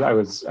 I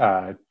was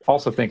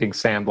also thinking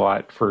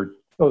Sandlot for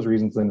those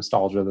reasons, the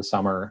nostalgia of the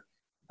summer.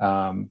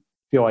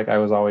 Feel like I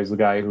was always the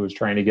guy who was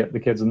trying to get the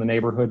kids in the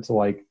neighborhood to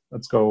like,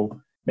 let's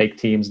go make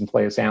teams and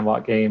play a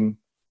Sandlot game,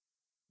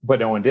 but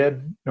no one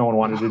did. No one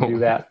wanted to do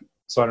that.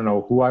 So I don't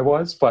know who I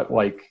was, but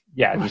like,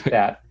 yeah, just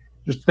that.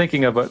 Just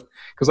thinking of it,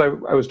 because I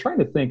was trying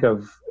to think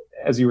of,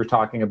 as you were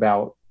talking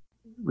about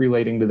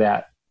relating to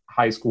that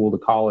high school to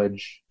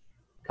college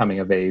coming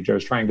of age, I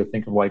was trying to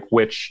think of like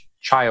which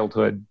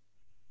childhood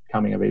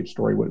coming of age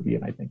story would it be,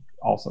 and I think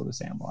also The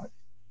Sandlot.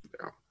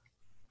 Yeah.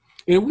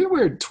 In a weird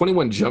way,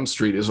 21 Jump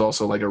Street is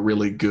also like a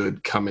really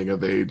good coming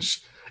of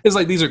age. It's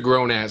like these are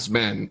grown ass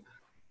men,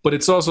 but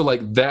it's also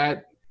like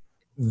that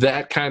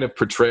kind of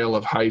portrayal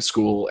of high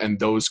school and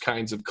those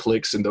kinds of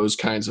cliques and those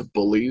kinds of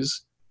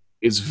bullies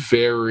is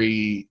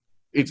very,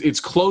 it's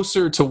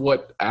closer to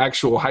what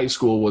actual high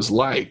school was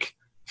like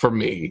for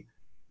me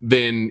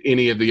than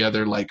any of the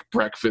other like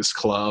Breakfast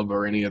Club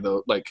or any of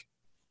the like.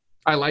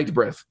 I liked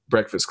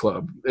Breakfast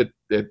Club.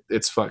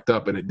 It's fucked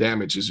up and it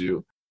damages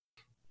you.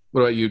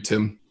 What about you,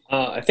 Tim?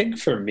 I think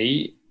for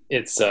me,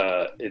 it's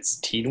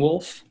Teen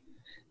Wolf.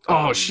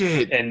 Oh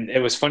shit! And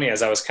it was funny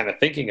as I was kind of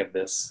thinking of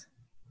this.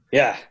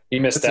 Yeah, you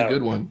missed out. That's a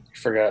good one.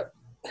 You forgot.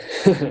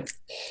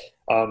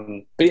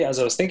 But yeah, as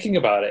I was thinking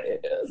about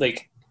it,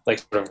 like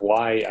sort of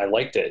why I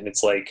liked it, and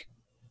it's like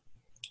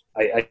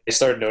I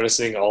started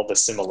noticing all the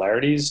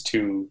similarities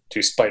to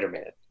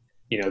Spider-Man.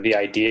 The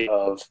idea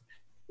of,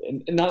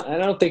 and I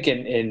don't think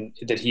in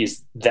that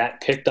he's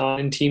that picked on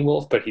in Teen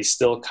Wolf, but he's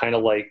still kind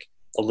of like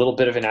a little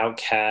bit of an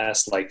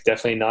outcast, like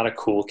definitely not a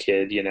cool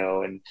kid,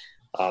 and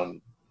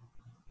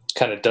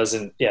kind of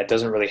doesn't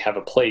really have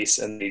a place,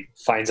 and he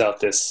finds out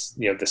this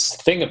this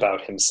thing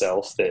about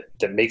himself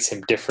that makes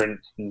him different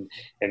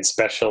and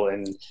special,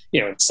 and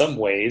in some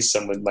ways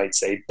someone might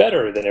say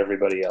better than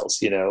everybody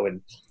else,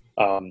 and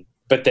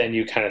but then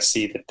you kind of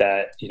see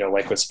that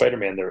like with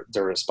Spider-Man,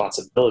 the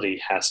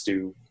responsibility has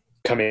to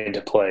come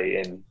into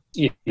play, and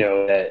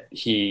that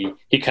he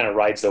kind of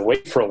rides the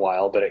wave for a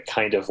while, but it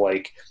kind of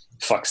like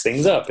fucks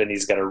things up, and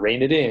he's got to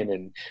rein it in,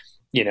 and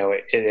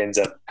it ends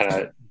up kind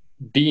of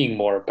being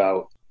more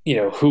about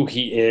who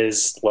he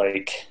is,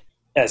 like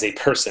as a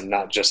person,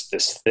 not just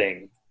this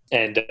thing.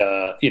 And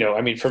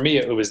I mean, for me,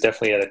 it was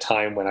definitely at a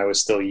time when I was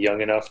still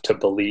young enough to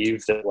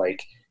believe that,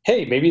 like,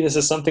 hey, maybe this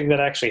is something that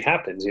actually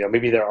happens.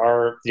 Maybe there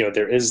are,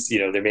 there is,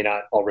 there may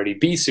not already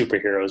be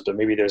superheroes, but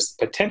maybe there's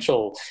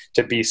potential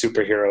to be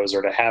superheroes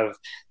or to have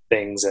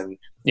things. And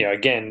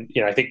again,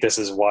 I think this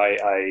is why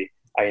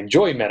I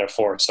enjoy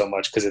metaphor so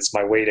much, because it's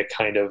my way to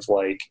kind of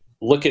like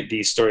look at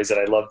these stories that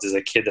I loved as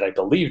a kid that I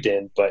believed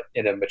in, but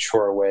in a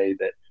mature way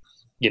that,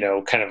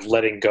 kind of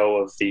letting go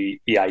of the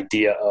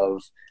idea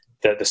of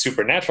the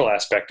supernatural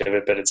aspect of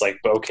it, but it's like,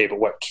 okay, but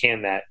what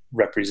can that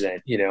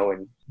represent,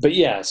 but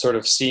yeah, sort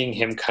of seeing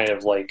him kind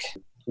of like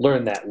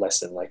learn that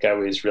lesson. Like I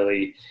always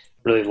really,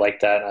 really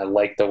liked that. I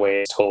liked the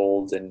way it's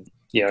told, and,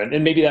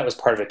 and maybe that was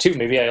part of it too.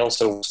 Maybe I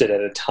also watched it at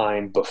a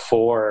time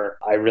before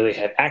I really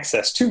had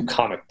access to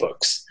comic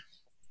books.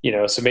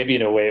 So maybe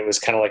in a way it was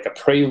kind of like a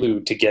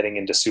prelude to getting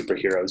into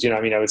superheroes. I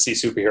mean, I would see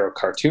superhero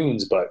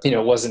cartoons, but,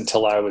 it wasn't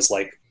until I was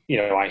like,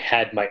 I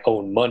had my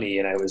own money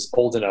and I was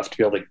old enough to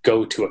be able to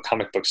go to a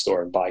comic book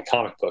store and buy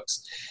comic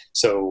books.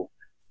 So,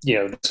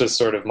 this was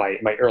sort of my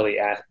early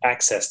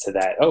access to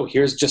that. Oh,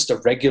 here's just a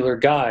regular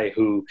guy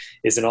who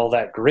isn't all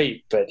that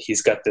great, but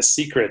he's got this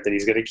secret that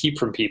he's going to keep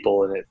from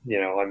people. And it,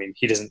 I mean,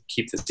 he doesn't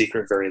keep the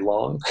secret very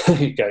long.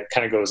 He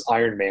kind of goes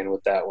Iron Man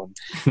with that one.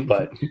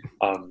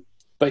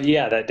 But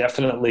yeah, that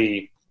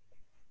definitely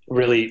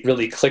really,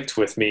 really clicked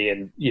with me.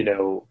 And,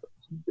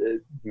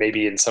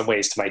 maybe in some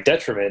ways to my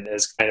detriment,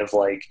 is kind of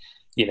like,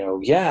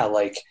 yeah,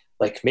 like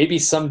maybe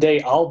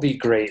someday I'll be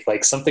great.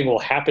 Like something will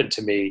happen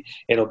to me.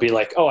 It'll be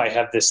like, oh, I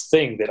have this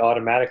thing that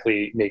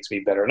automatically makes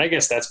me better. And I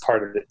guess that's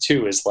part of it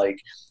too, is like,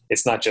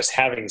 it's not just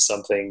having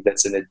something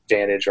that's an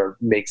advantage or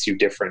makes you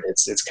different.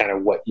 It's kind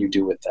of what you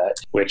do with that,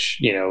 which,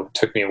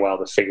 took me a while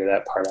to figure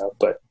that part out.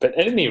 But at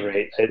any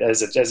rate,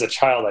 as a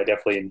child, I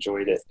definitely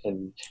enjoyed it.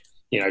 And,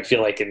 I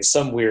feel like in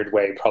some weird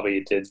way, probably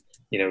it did,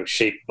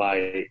 shape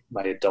my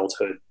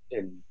adulthood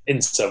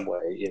in some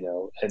way,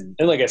 and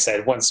like I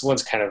said, once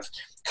kind of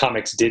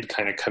comics did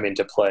kind of come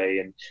into play,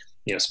 and,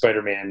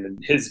 Spider-Man and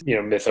his,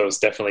 mythos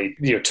definitely,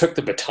 took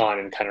the baton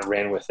and kind of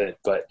ran with it.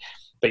 But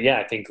yeah,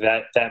 I think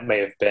that may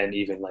have been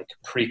even like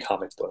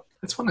pre-comic book.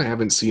 That's one I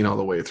haven't seen all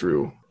the way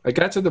through. I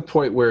got to the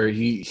point where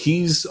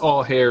he's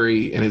all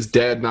hairy and his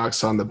dad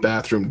knocks on the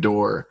bathroom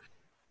door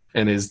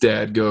and his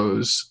dad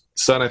goes,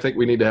 "Son, I think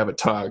we need to have a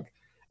talk."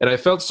 And I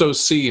felt so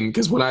seen,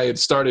 because when I had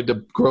started to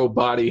grow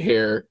body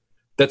hair,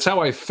 that's how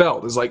I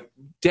felt. It's like,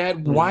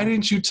 Dad, why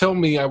didn't you tell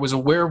me I was a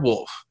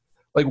werewolf?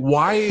 Like,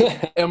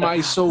 why am I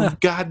so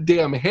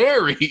goddamn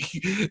hairy?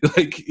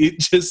 Like, it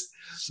just,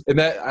 and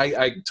that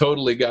I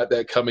totally got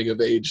that coming of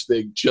age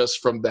thing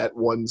just from that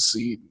one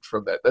scene.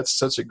 That's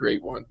such a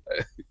great one.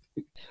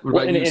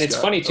 Well, and it's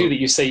funny too that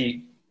you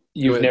say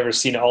you've never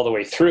seen it all the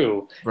way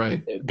through,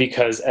 right?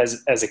 Because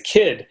as a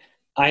kid,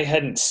 I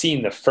hadn't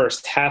seen the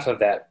first half of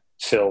that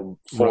film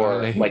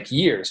for like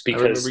years,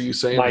 because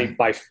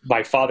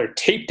my father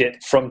taped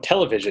it from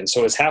television.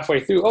 So it was halfway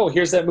through. Oh,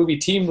 here's that movie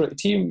Teen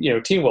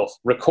Wolf,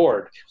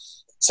 record.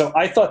 So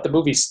I thought the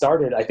movie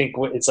started, I think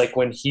it's like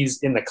when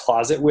he's in the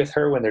closet with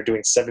her, when they're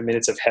doing 7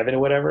 Minutes of Heaven or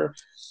whatever.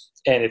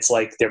 And it's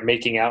like they're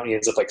making out and he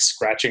ends up like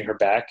scratching her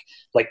back.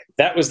 Like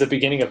that was the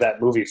beginning of that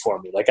movie for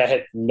me. Like I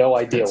had no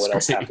idea what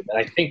else happened. And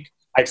I think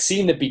I've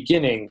seen the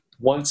beginning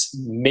once,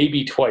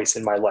 maybe twice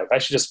in my life. I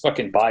should just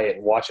fucking buy it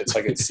and watch it so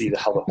I can see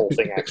how the whole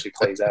thing actually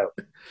plays out.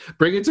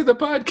 Bring it to the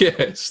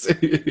podcast.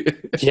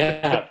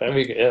 Yeah,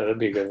 that'd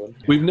be a good one.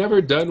 We've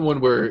never done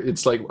one where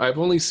it's like, I've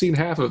only seen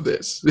half of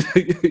this.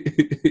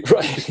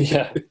 Right,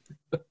 yeah.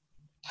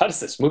 How does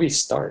this movie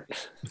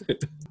start?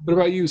 What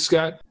about you,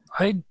 Scott?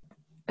 I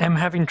am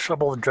having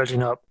trouble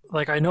dredging up.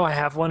 Like, I know I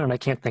have one and I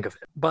can't think of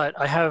it. But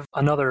I have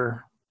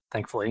another,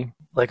 thankfully,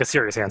 like a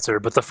serious answer.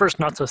 But the first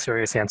not so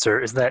serious answer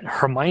is that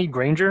Hermione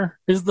Granger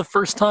is the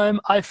first time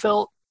I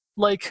felt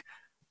like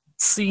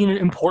seen and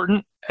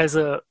important as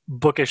a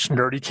bookish,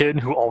 nerdy kid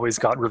who always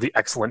got really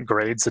excellent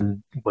grades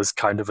and was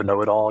kind of a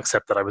know-it-all,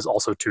 except that I was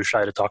also too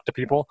shy to talk to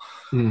people.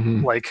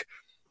 Mm-hmm. Like,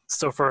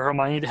 so for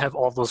Hermione to have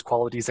all of those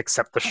qualities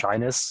except the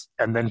shyness,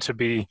 and then to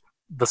be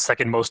the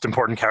second most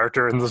important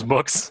character in those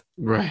books,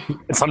 right,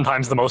 and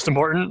sometimes the most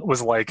important,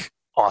 was like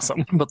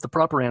awesome. But the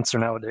proper answer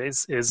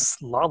nowadays is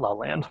La La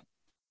Land.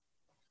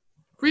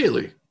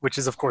 Really? Which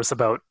is, of course,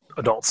 about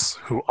adults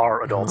who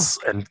are adults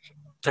and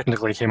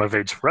technically came of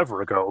age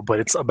forever ago, but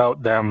it's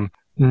about them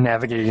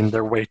navigating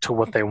their way to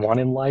what they want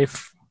in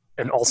life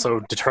and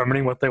also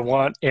determining what they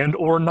want and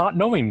or not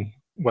knowing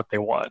what they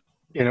want.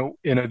 in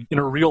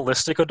a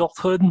realistic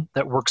adulthood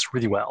that works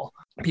really well.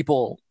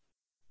 People,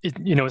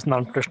 it's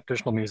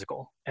non-traditional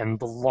musical, and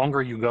the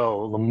longer you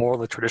go, the more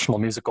the traditional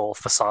musical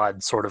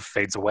facade sort of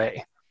fades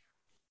away.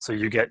 So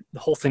you get the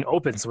whole thing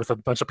opens with a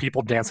bunch of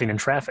people dancing in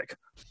traffic.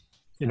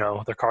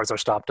 Their cars are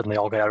stopped and they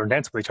all get out and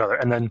dance with each other.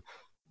 And then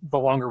the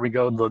longer we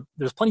go,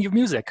 there's plenty of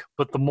music,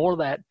 but the more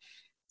that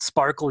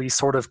sparkly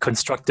sort of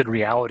constructed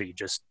reality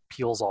just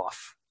peels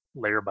off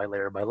layer by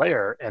layer by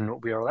layer, and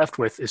what we are left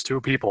with is two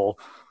people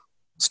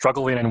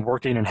struggling and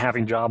working and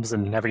having jobs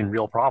and having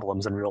real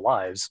problems and real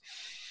lives.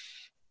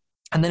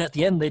 And then at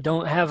the end, they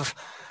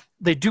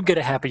do get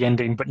a happy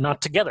ending, but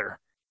not together.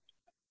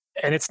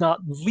 And it's not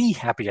the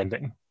happy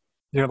ending,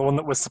 the one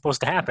that was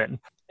supposed to happen.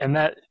 And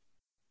that,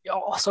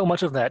 so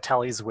much of that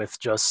tallies with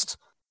just,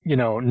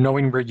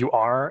 knowing where you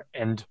are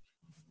and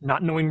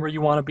not knowing where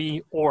you want to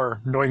be,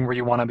 or knowing where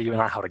you want to be and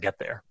not how to get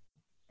there.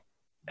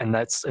 And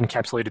that's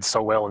encapsulated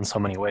so well in so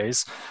many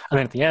ways. And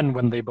then at the end,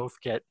 when they both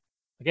get,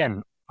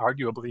 again,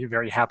 arguably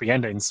very happy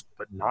endings,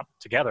 but not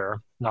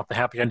together, not the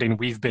happy ending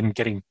we've been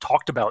getting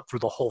talked about through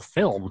the whole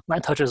film,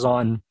 that touches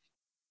on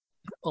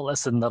a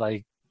lesson that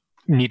I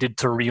needed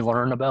to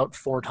relearn about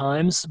 4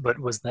 times, but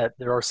was that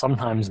there are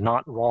sometimes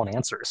not wrong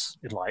answers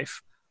in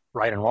life,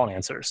 right and wrong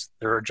answers.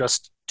 There are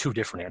just 2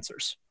 different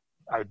answers.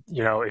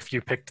 If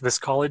you picked this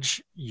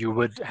college, you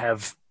would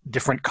have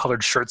different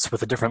colored shirts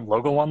with a different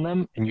logo on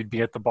them, and you'd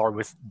be at the bar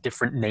with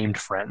different named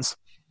friends.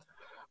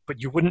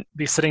 But you wouldn't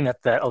be sitting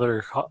at that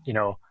other,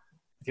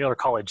 the other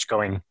college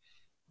going,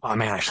 oh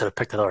man, I should have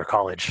picked that other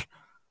college.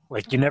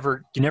 Like you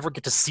never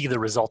get to see the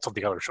results of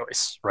the other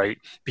choice, right?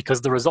 Because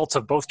the results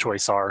of both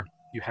choice are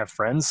you have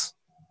friends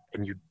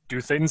and you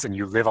do things and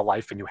you live a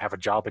life and you have a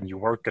job and you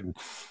work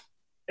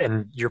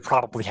and you're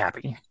probably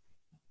happy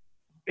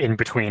in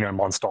between or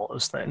amongst all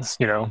those things,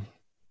 Does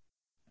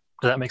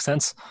that make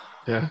sense?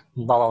 Yeah.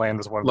 La La Land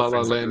is one of the La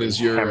La Land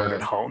is your,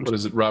 what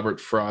is it, Robert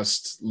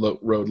Frost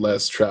Road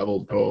Less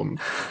Traveled poem.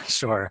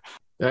 Sure.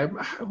 I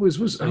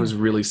was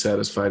really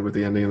satisfied with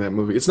the ending of that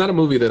movie. It's not a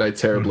movie that I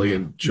terribly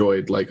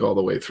enjoyed like all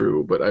the way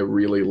through, but I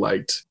really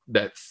liked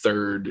that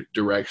third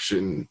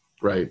direction,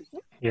 right?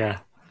 Yeah.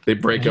 They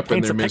break up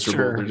and they're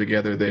miserable. They're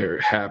together. They're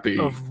happy.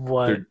 Of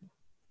what? They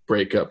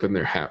break up and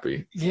they're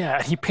happy.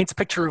 Yeah. He paints a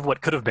picture of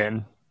what could have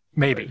been,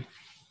 maybe,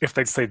 if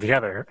they'd stayed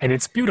together. And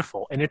it's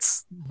beautiful. And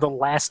it's the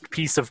last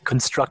piece of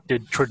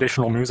constructed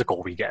traditional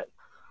musical we get.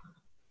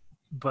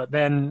 But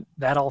then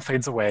that all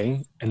fades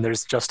away, and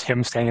there's just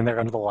him standing there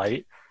under the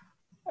light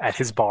at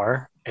his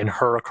bar, and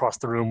her across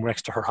the room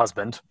next to her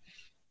husband,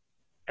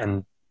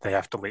 and they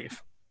have to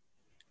leave.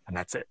 And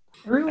that's it.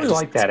 I really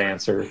like that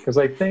answer, because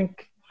I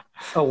think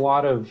a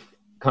lot of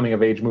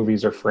coming-of-age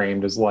movies are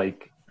framed as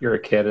like you're a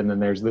kid, and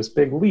then there's this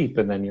big leap,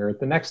 and then you're at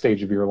the next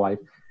stage of your life.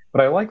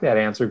 But I like that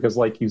answer, because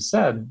like you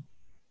said,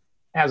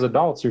 as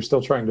adults, you're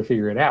still trying to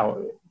figure it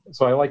out.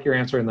 So I like your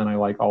answer, and then I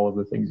like all of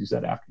the things you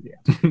said after the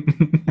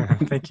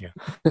answer. Thank you.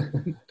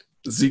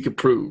 Zeke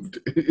approved.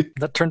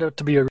 That turned out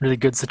to be a really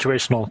good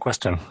situational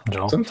question,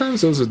 Joel.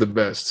 Sometimes those are the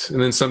best.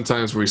 And then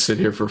sometimes we sit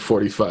here for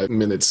 45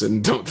 minutes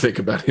and don't think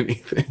about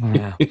anything.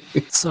 Yeah.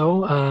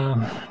 So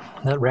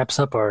that wraps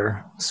up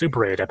our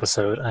Super 8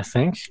 episode, I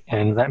think.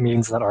 And that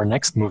means that our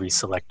next movie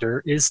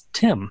selector is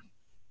Tim.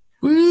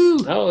 Woo!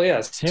 Oh,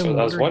 yeah. Tim, so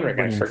I was wondering,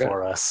 I forgot.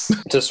 For us?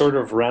 To sort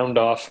of round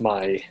off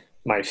my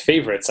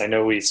favorites, I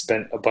know we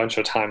spent a bunch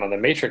of time on the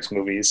Matrix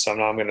movies, so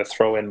now I'm going to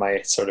throw in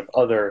my sort of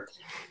other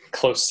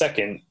close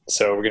second.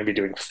 So we're going to be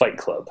doing Fight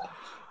Club.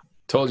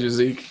 Told you,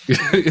 Zeke.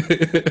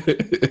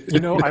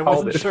 I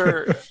wasn't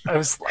sure. I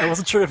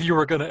wasn't sure if you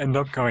were going to end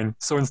up going.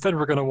 So instead,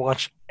 we're going to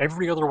watch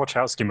every other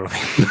Wachowski movie.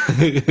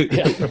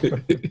 Yeah,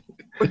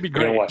 would be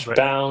great. We're going to watch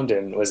Bound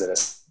and was it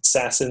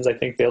Assassins? I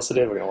think they also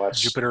did. We're going to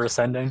watch Jupiter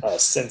Ascending.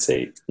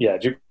 Sense8. Yeah,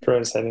 Jupiter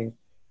Ascending.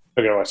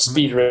 We're going to watch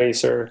Speed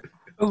Racer.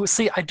 Oh,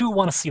 see, I do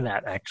want to see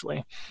that,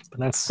 actually.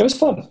 But it was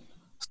fun.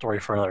 Story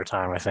for another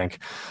time, I think.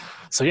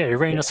 So yeah, you're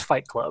rating us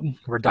Fight Club.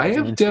 I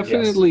have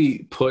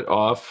definitely put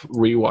off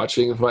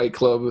rewatching Fight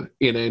Club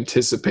in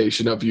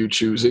anticipation of you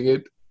choosing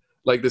it.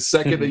 Like the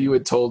second that you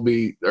had told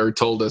me or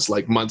told us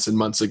like months and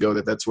months ago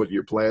that that's what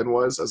your plan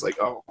was, I was like,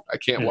 oh, I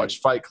can't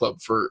watch Fight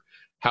Club for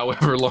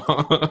however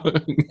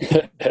long.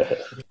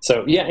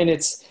 So yeah, and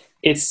it's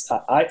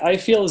I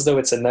feel as though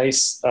it's a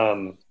nice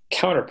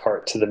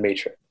counterpart to The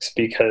Matrix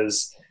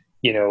because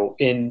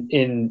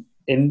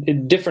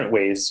in different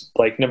ways,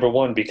 like number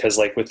one, because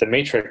like with the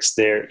Matrix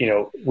there,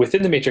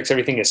 within the Matrix,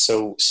 everything is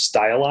so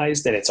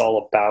stylized and it's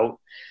all about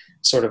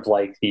sort of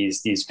like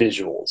these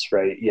visuals,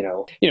 right?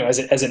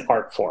 As an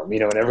art form,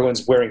 and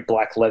everyone's wearing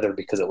black leather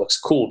because it looks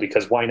cool,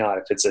 because why not?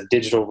 If it's a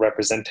digital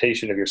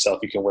representation of yourself,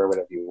 you can wear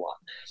whatever you want.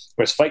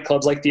 Whereas Fight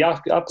Club's like the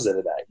opposite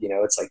of that,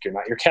 it's like you're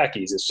not your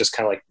khakis. It's just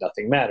kind of like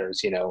nothing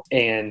matters,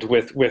 and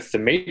with the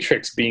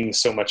Matrix being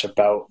so much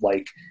about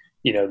like,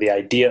 the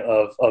idea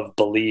of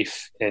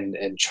belief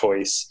and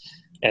choice.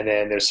 And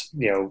then there's,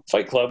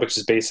 Fight Club, which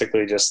is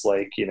basically just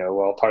like,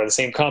 part of the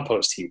same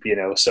compost heap,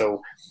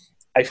 so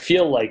I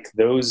feel like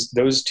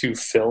those two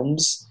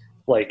films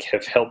like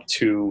have helped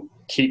to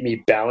keep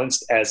me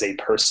balanced as a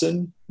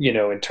person, you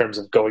know, in terms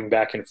of going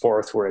back and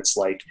forth where it's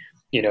like,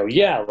 you know,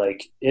 yeah,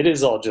 like it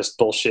is all just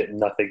bullshit and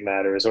nothing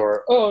matters,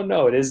 or, oh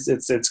no,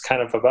 it's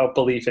kind of about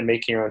belief and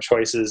making your own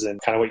choices, and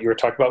kind of what you were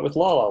talking about with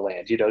La La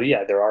Land, you know,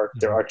 yeah, there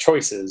are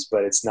choices,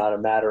 but it's not a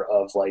matter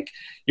of like,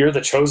 you're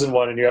the chosen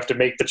one and you have to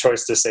make the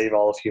choice to save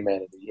all of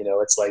humanity. You know,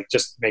 it's like,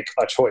 just make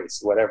a choice,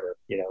 whatever,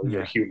 you know,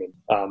 you're human.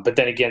 But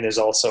then again, there's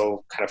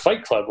also kind of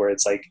Fight Club where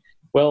it's like,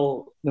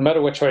 well, no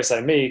matter what choice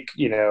I make,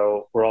 you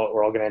know, we're all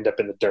going to end up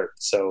in the dirt.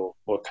 So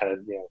we'll kind of,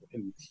 you know,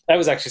 and that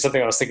was actually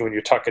something I was thinking when you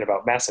were talking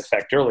about Mass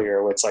Effect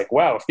earlier, where it's like,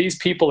 wow, if these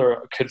people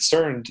are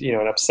concerned, you know,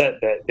 and upset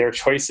that their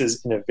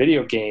choices in a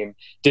video game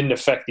didn't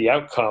affect the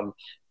outcome,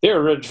 they're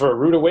ready for a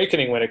rude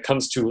awakening when it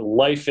comes to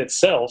life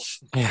itself.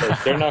 Yeah.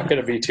 Like, they're not going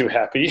to be too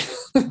happy.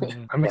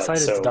 I'm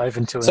excited to dive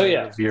into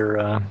of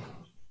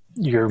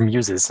your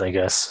muses, I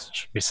guess,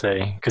 should we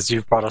say, because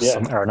you've brought us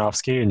some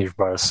Aronofsky and you've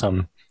brought us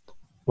some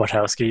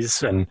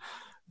Wachowskis, and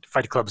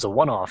Fight Club's a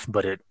one-off,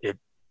 but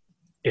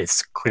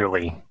it's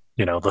clearly,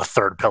 you know, the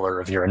third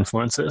pillar of your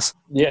influences.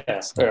 Yeah,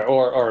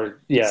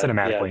 or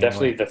cinematically,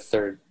 definitely anyway. the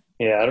third.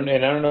 Yeah, I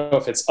don't know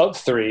if it's of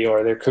three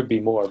or there could be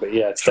more, but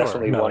yeah, it's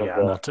definitely one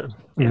of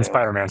the.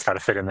 Spider-Man's got to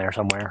fit in there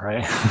somewhere,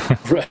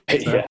 right? Right.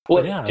 Yeah.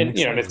 Well, yeah, and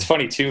you know, and it's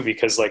funny too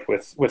because like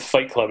with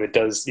Fight Club, it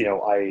does. You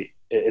know,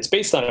 it's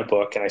based on a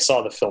book, and I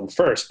saw the film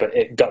first, but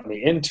it got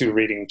me into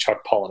reading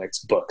Chuck Palahniuk's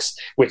books,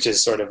 which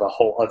is sort of a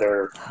whole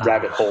other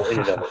rabbit hole in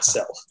and of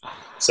itself.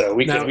 So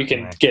we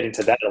can get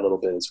into that a little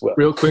bit as well.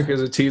 Real quick,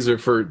 as a teaser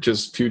for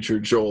just future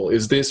Joel,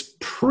 is this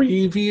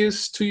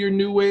previous to your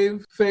new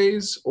wave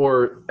phase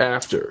or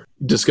after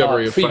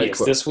discovery of Fight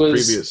Club?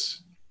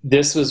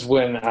 This was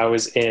when I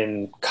was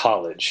in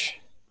college.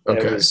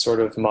 Okay. It was sort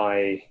of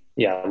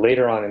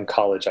later on in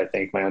college, I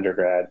think, my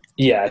undergrad.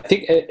 Yeah, I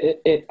think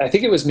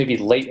it was maybe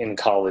late in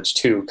college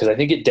too, because I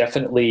think it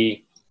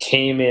definitely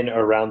came in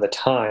around the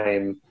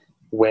time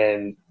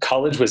when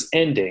college was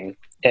ending,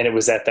 and it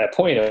was at that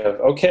point of,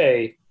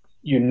 okay,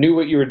 you knew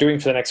what you were doing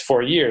for the next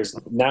 4 years.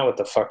 Now what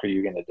the fuck are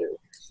you going to do?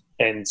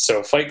 And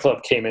so Fight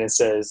Club came in and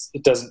says,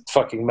 it doesn't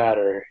fucking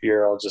matter.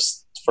 You're all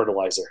just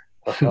fertilizer.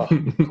 Oh,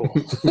 cool.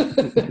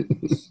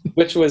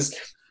 Which was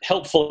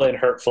helpful and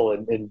hurtful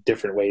in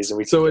different ways.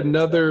 And so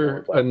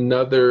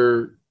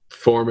another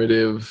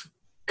formative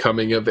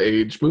coming of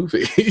age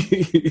movie.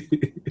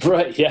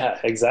 Right. Yeah,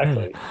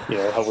 exactly. You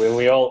know,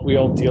 we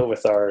all deal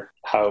with our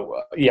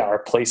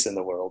place in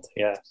the world.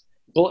 Yeah.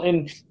 Well,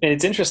 and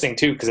it's interesting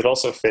too, because it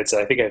also fits,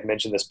 I think I've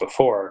mentioned this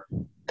before,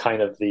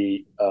 kind of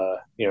the,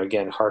 you know,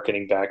 again,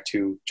 hearkening back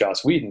to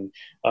Joss Whedon,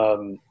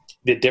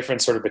 the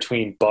difference sort of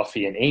between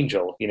Buffy and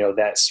Angel, you know,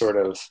 that sort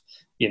of,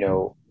 you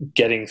know,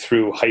 getting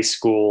through high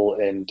school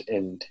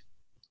and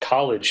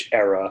college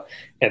era,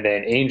 and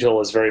then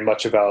Angel is very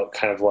much about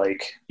kind of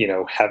like, you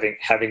know,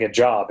 having a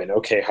job, and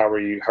okay, how are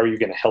you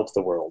going to help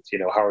the world? You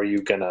know, how are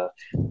you going to,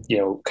 you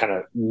know, kind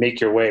of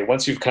make your way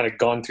once you've kind of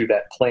gone through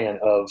that plan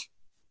of,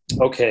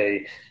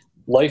 okay,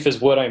 life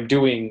is what I'm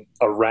doing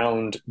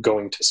around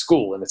going to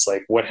school. And it's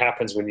like, what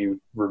happens when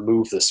you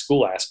remove the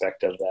school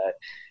aspect of that?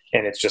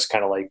 And it's just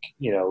kind of like,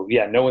 you know,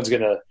 yeah, no one's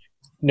got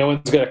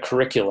a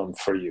curriculum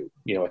for you,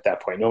 you know, at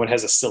that point. No one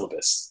has a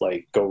syllabus.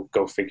 Like, go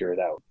figure it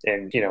out.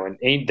 And, you know,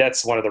 and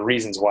that's one of the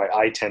reasons why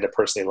I tend to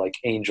personally like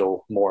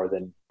Angel more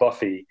than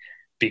Buffy,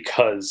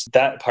 because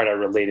that part I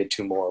related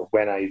to more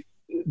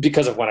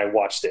because of when I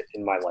watched it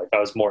in my life. I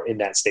was more in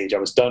that stage. I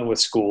was done with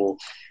school,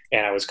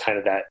 and I was kind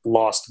of that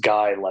lost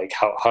guy. Like,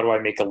 how do I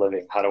make a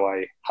living? How do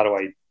I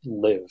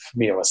live?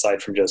 You know,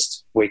 aside from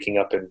just waking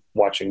up and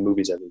watching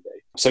movies every day.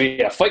 So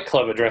yeah, Fight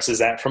Club addresses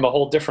that from a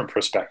whole different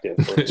perspective.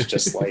 Where it's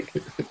just like,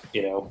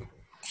 you know,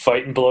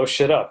 fight and blow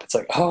shit up. It's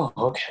like, oh,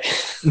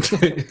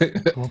 okay.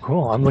 Well,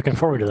 cool. I'm looking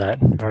forward to that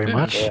very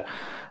much. Yeah.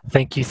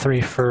 Thank you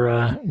three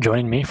for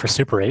joining me for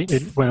Super 8.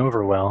 It went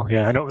over well.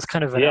 Yeah, I know it was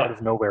kind of an out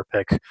of nowhere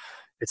pick.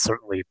 It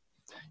certainly,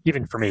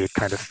 even for me, it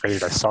kind of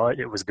faded. I saw it,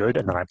 it was good,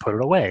 and then I put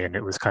it away, and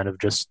it was kind of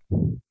just,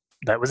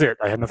 that was it.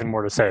 I had nothing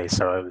more to say,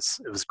 so it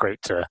was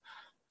great to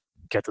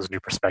get those new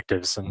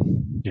perspectives and,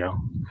 you know,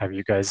 have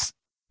you guys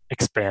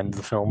expand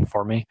the film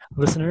for me.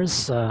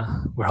 Listeners,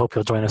 we hope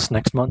you'll join us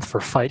next month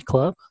for Fight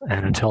Club,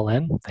 and until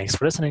then, thanks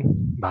for listening.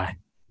 Bye.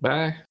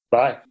 Bye.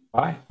 Bye.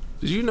 Bye.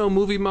 Did you know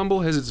Movie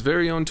Mumble has its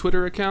very own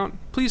Twitter account?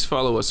 Please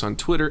follow us on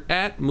Twitter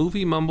at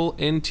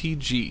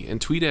MovieMumbleNTG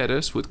and tweet at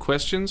us with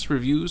questions,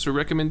 reviews, or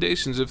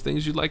recommendations of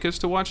things you'd like us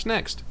to watch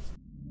next.